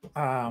stuff.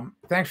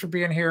 Thanks for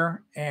being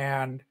here,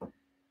 and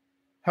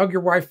hug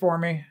your wife for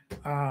me.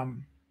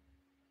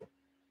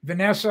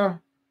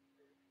 Vanessa,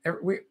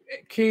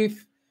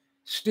 Keith,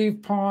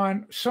 Steve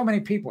Pawn, so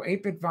many people,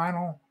 8-bit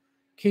Vinyl,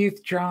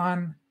 Keith,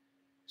 John,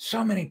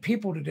 so many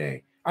people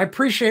today. I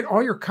appreciate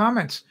all your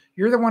comments.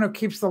 You're the one who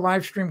keeps the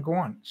live stream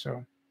going. So,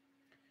 all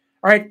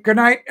right. Good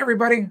night,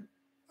 everybody.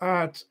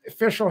 It's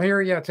official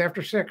here. Yeah, it's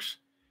after 6.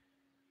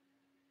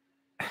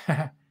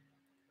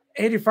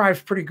 85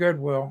 is pretty good,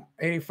 Will.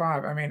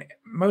 85. I mean,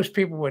 most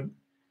people would,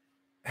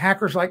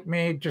 hackers like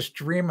me, just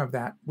dream of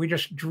that. We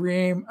just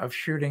dream of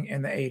shooting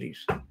in the 80s.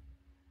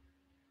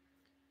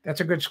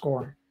 That's a good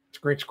score. It's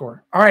a great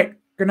score. All right.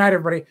 Good night,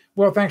 everybody.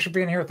 Will, thanks for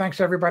being here. Thanks,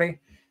 everybody.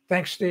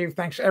 Thanks, Steve.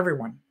 Thanks,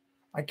 everyone.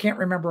 I can't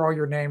remember all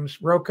your names.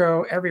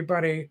 Rocco,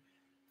 everybody.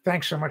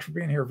 Thanks so much for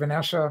being here.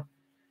 Vanessa.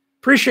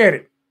 Appreciate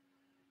it.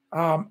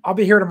 I'll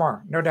be here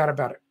tomorrow. No doubt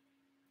about it.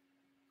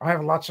 I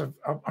have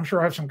I'm sure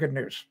I have some good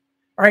news.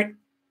 All right.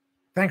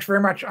 Thanks very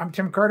much. I'm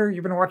Tim Carter.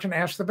 You've been watching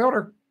Ask the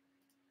Builder.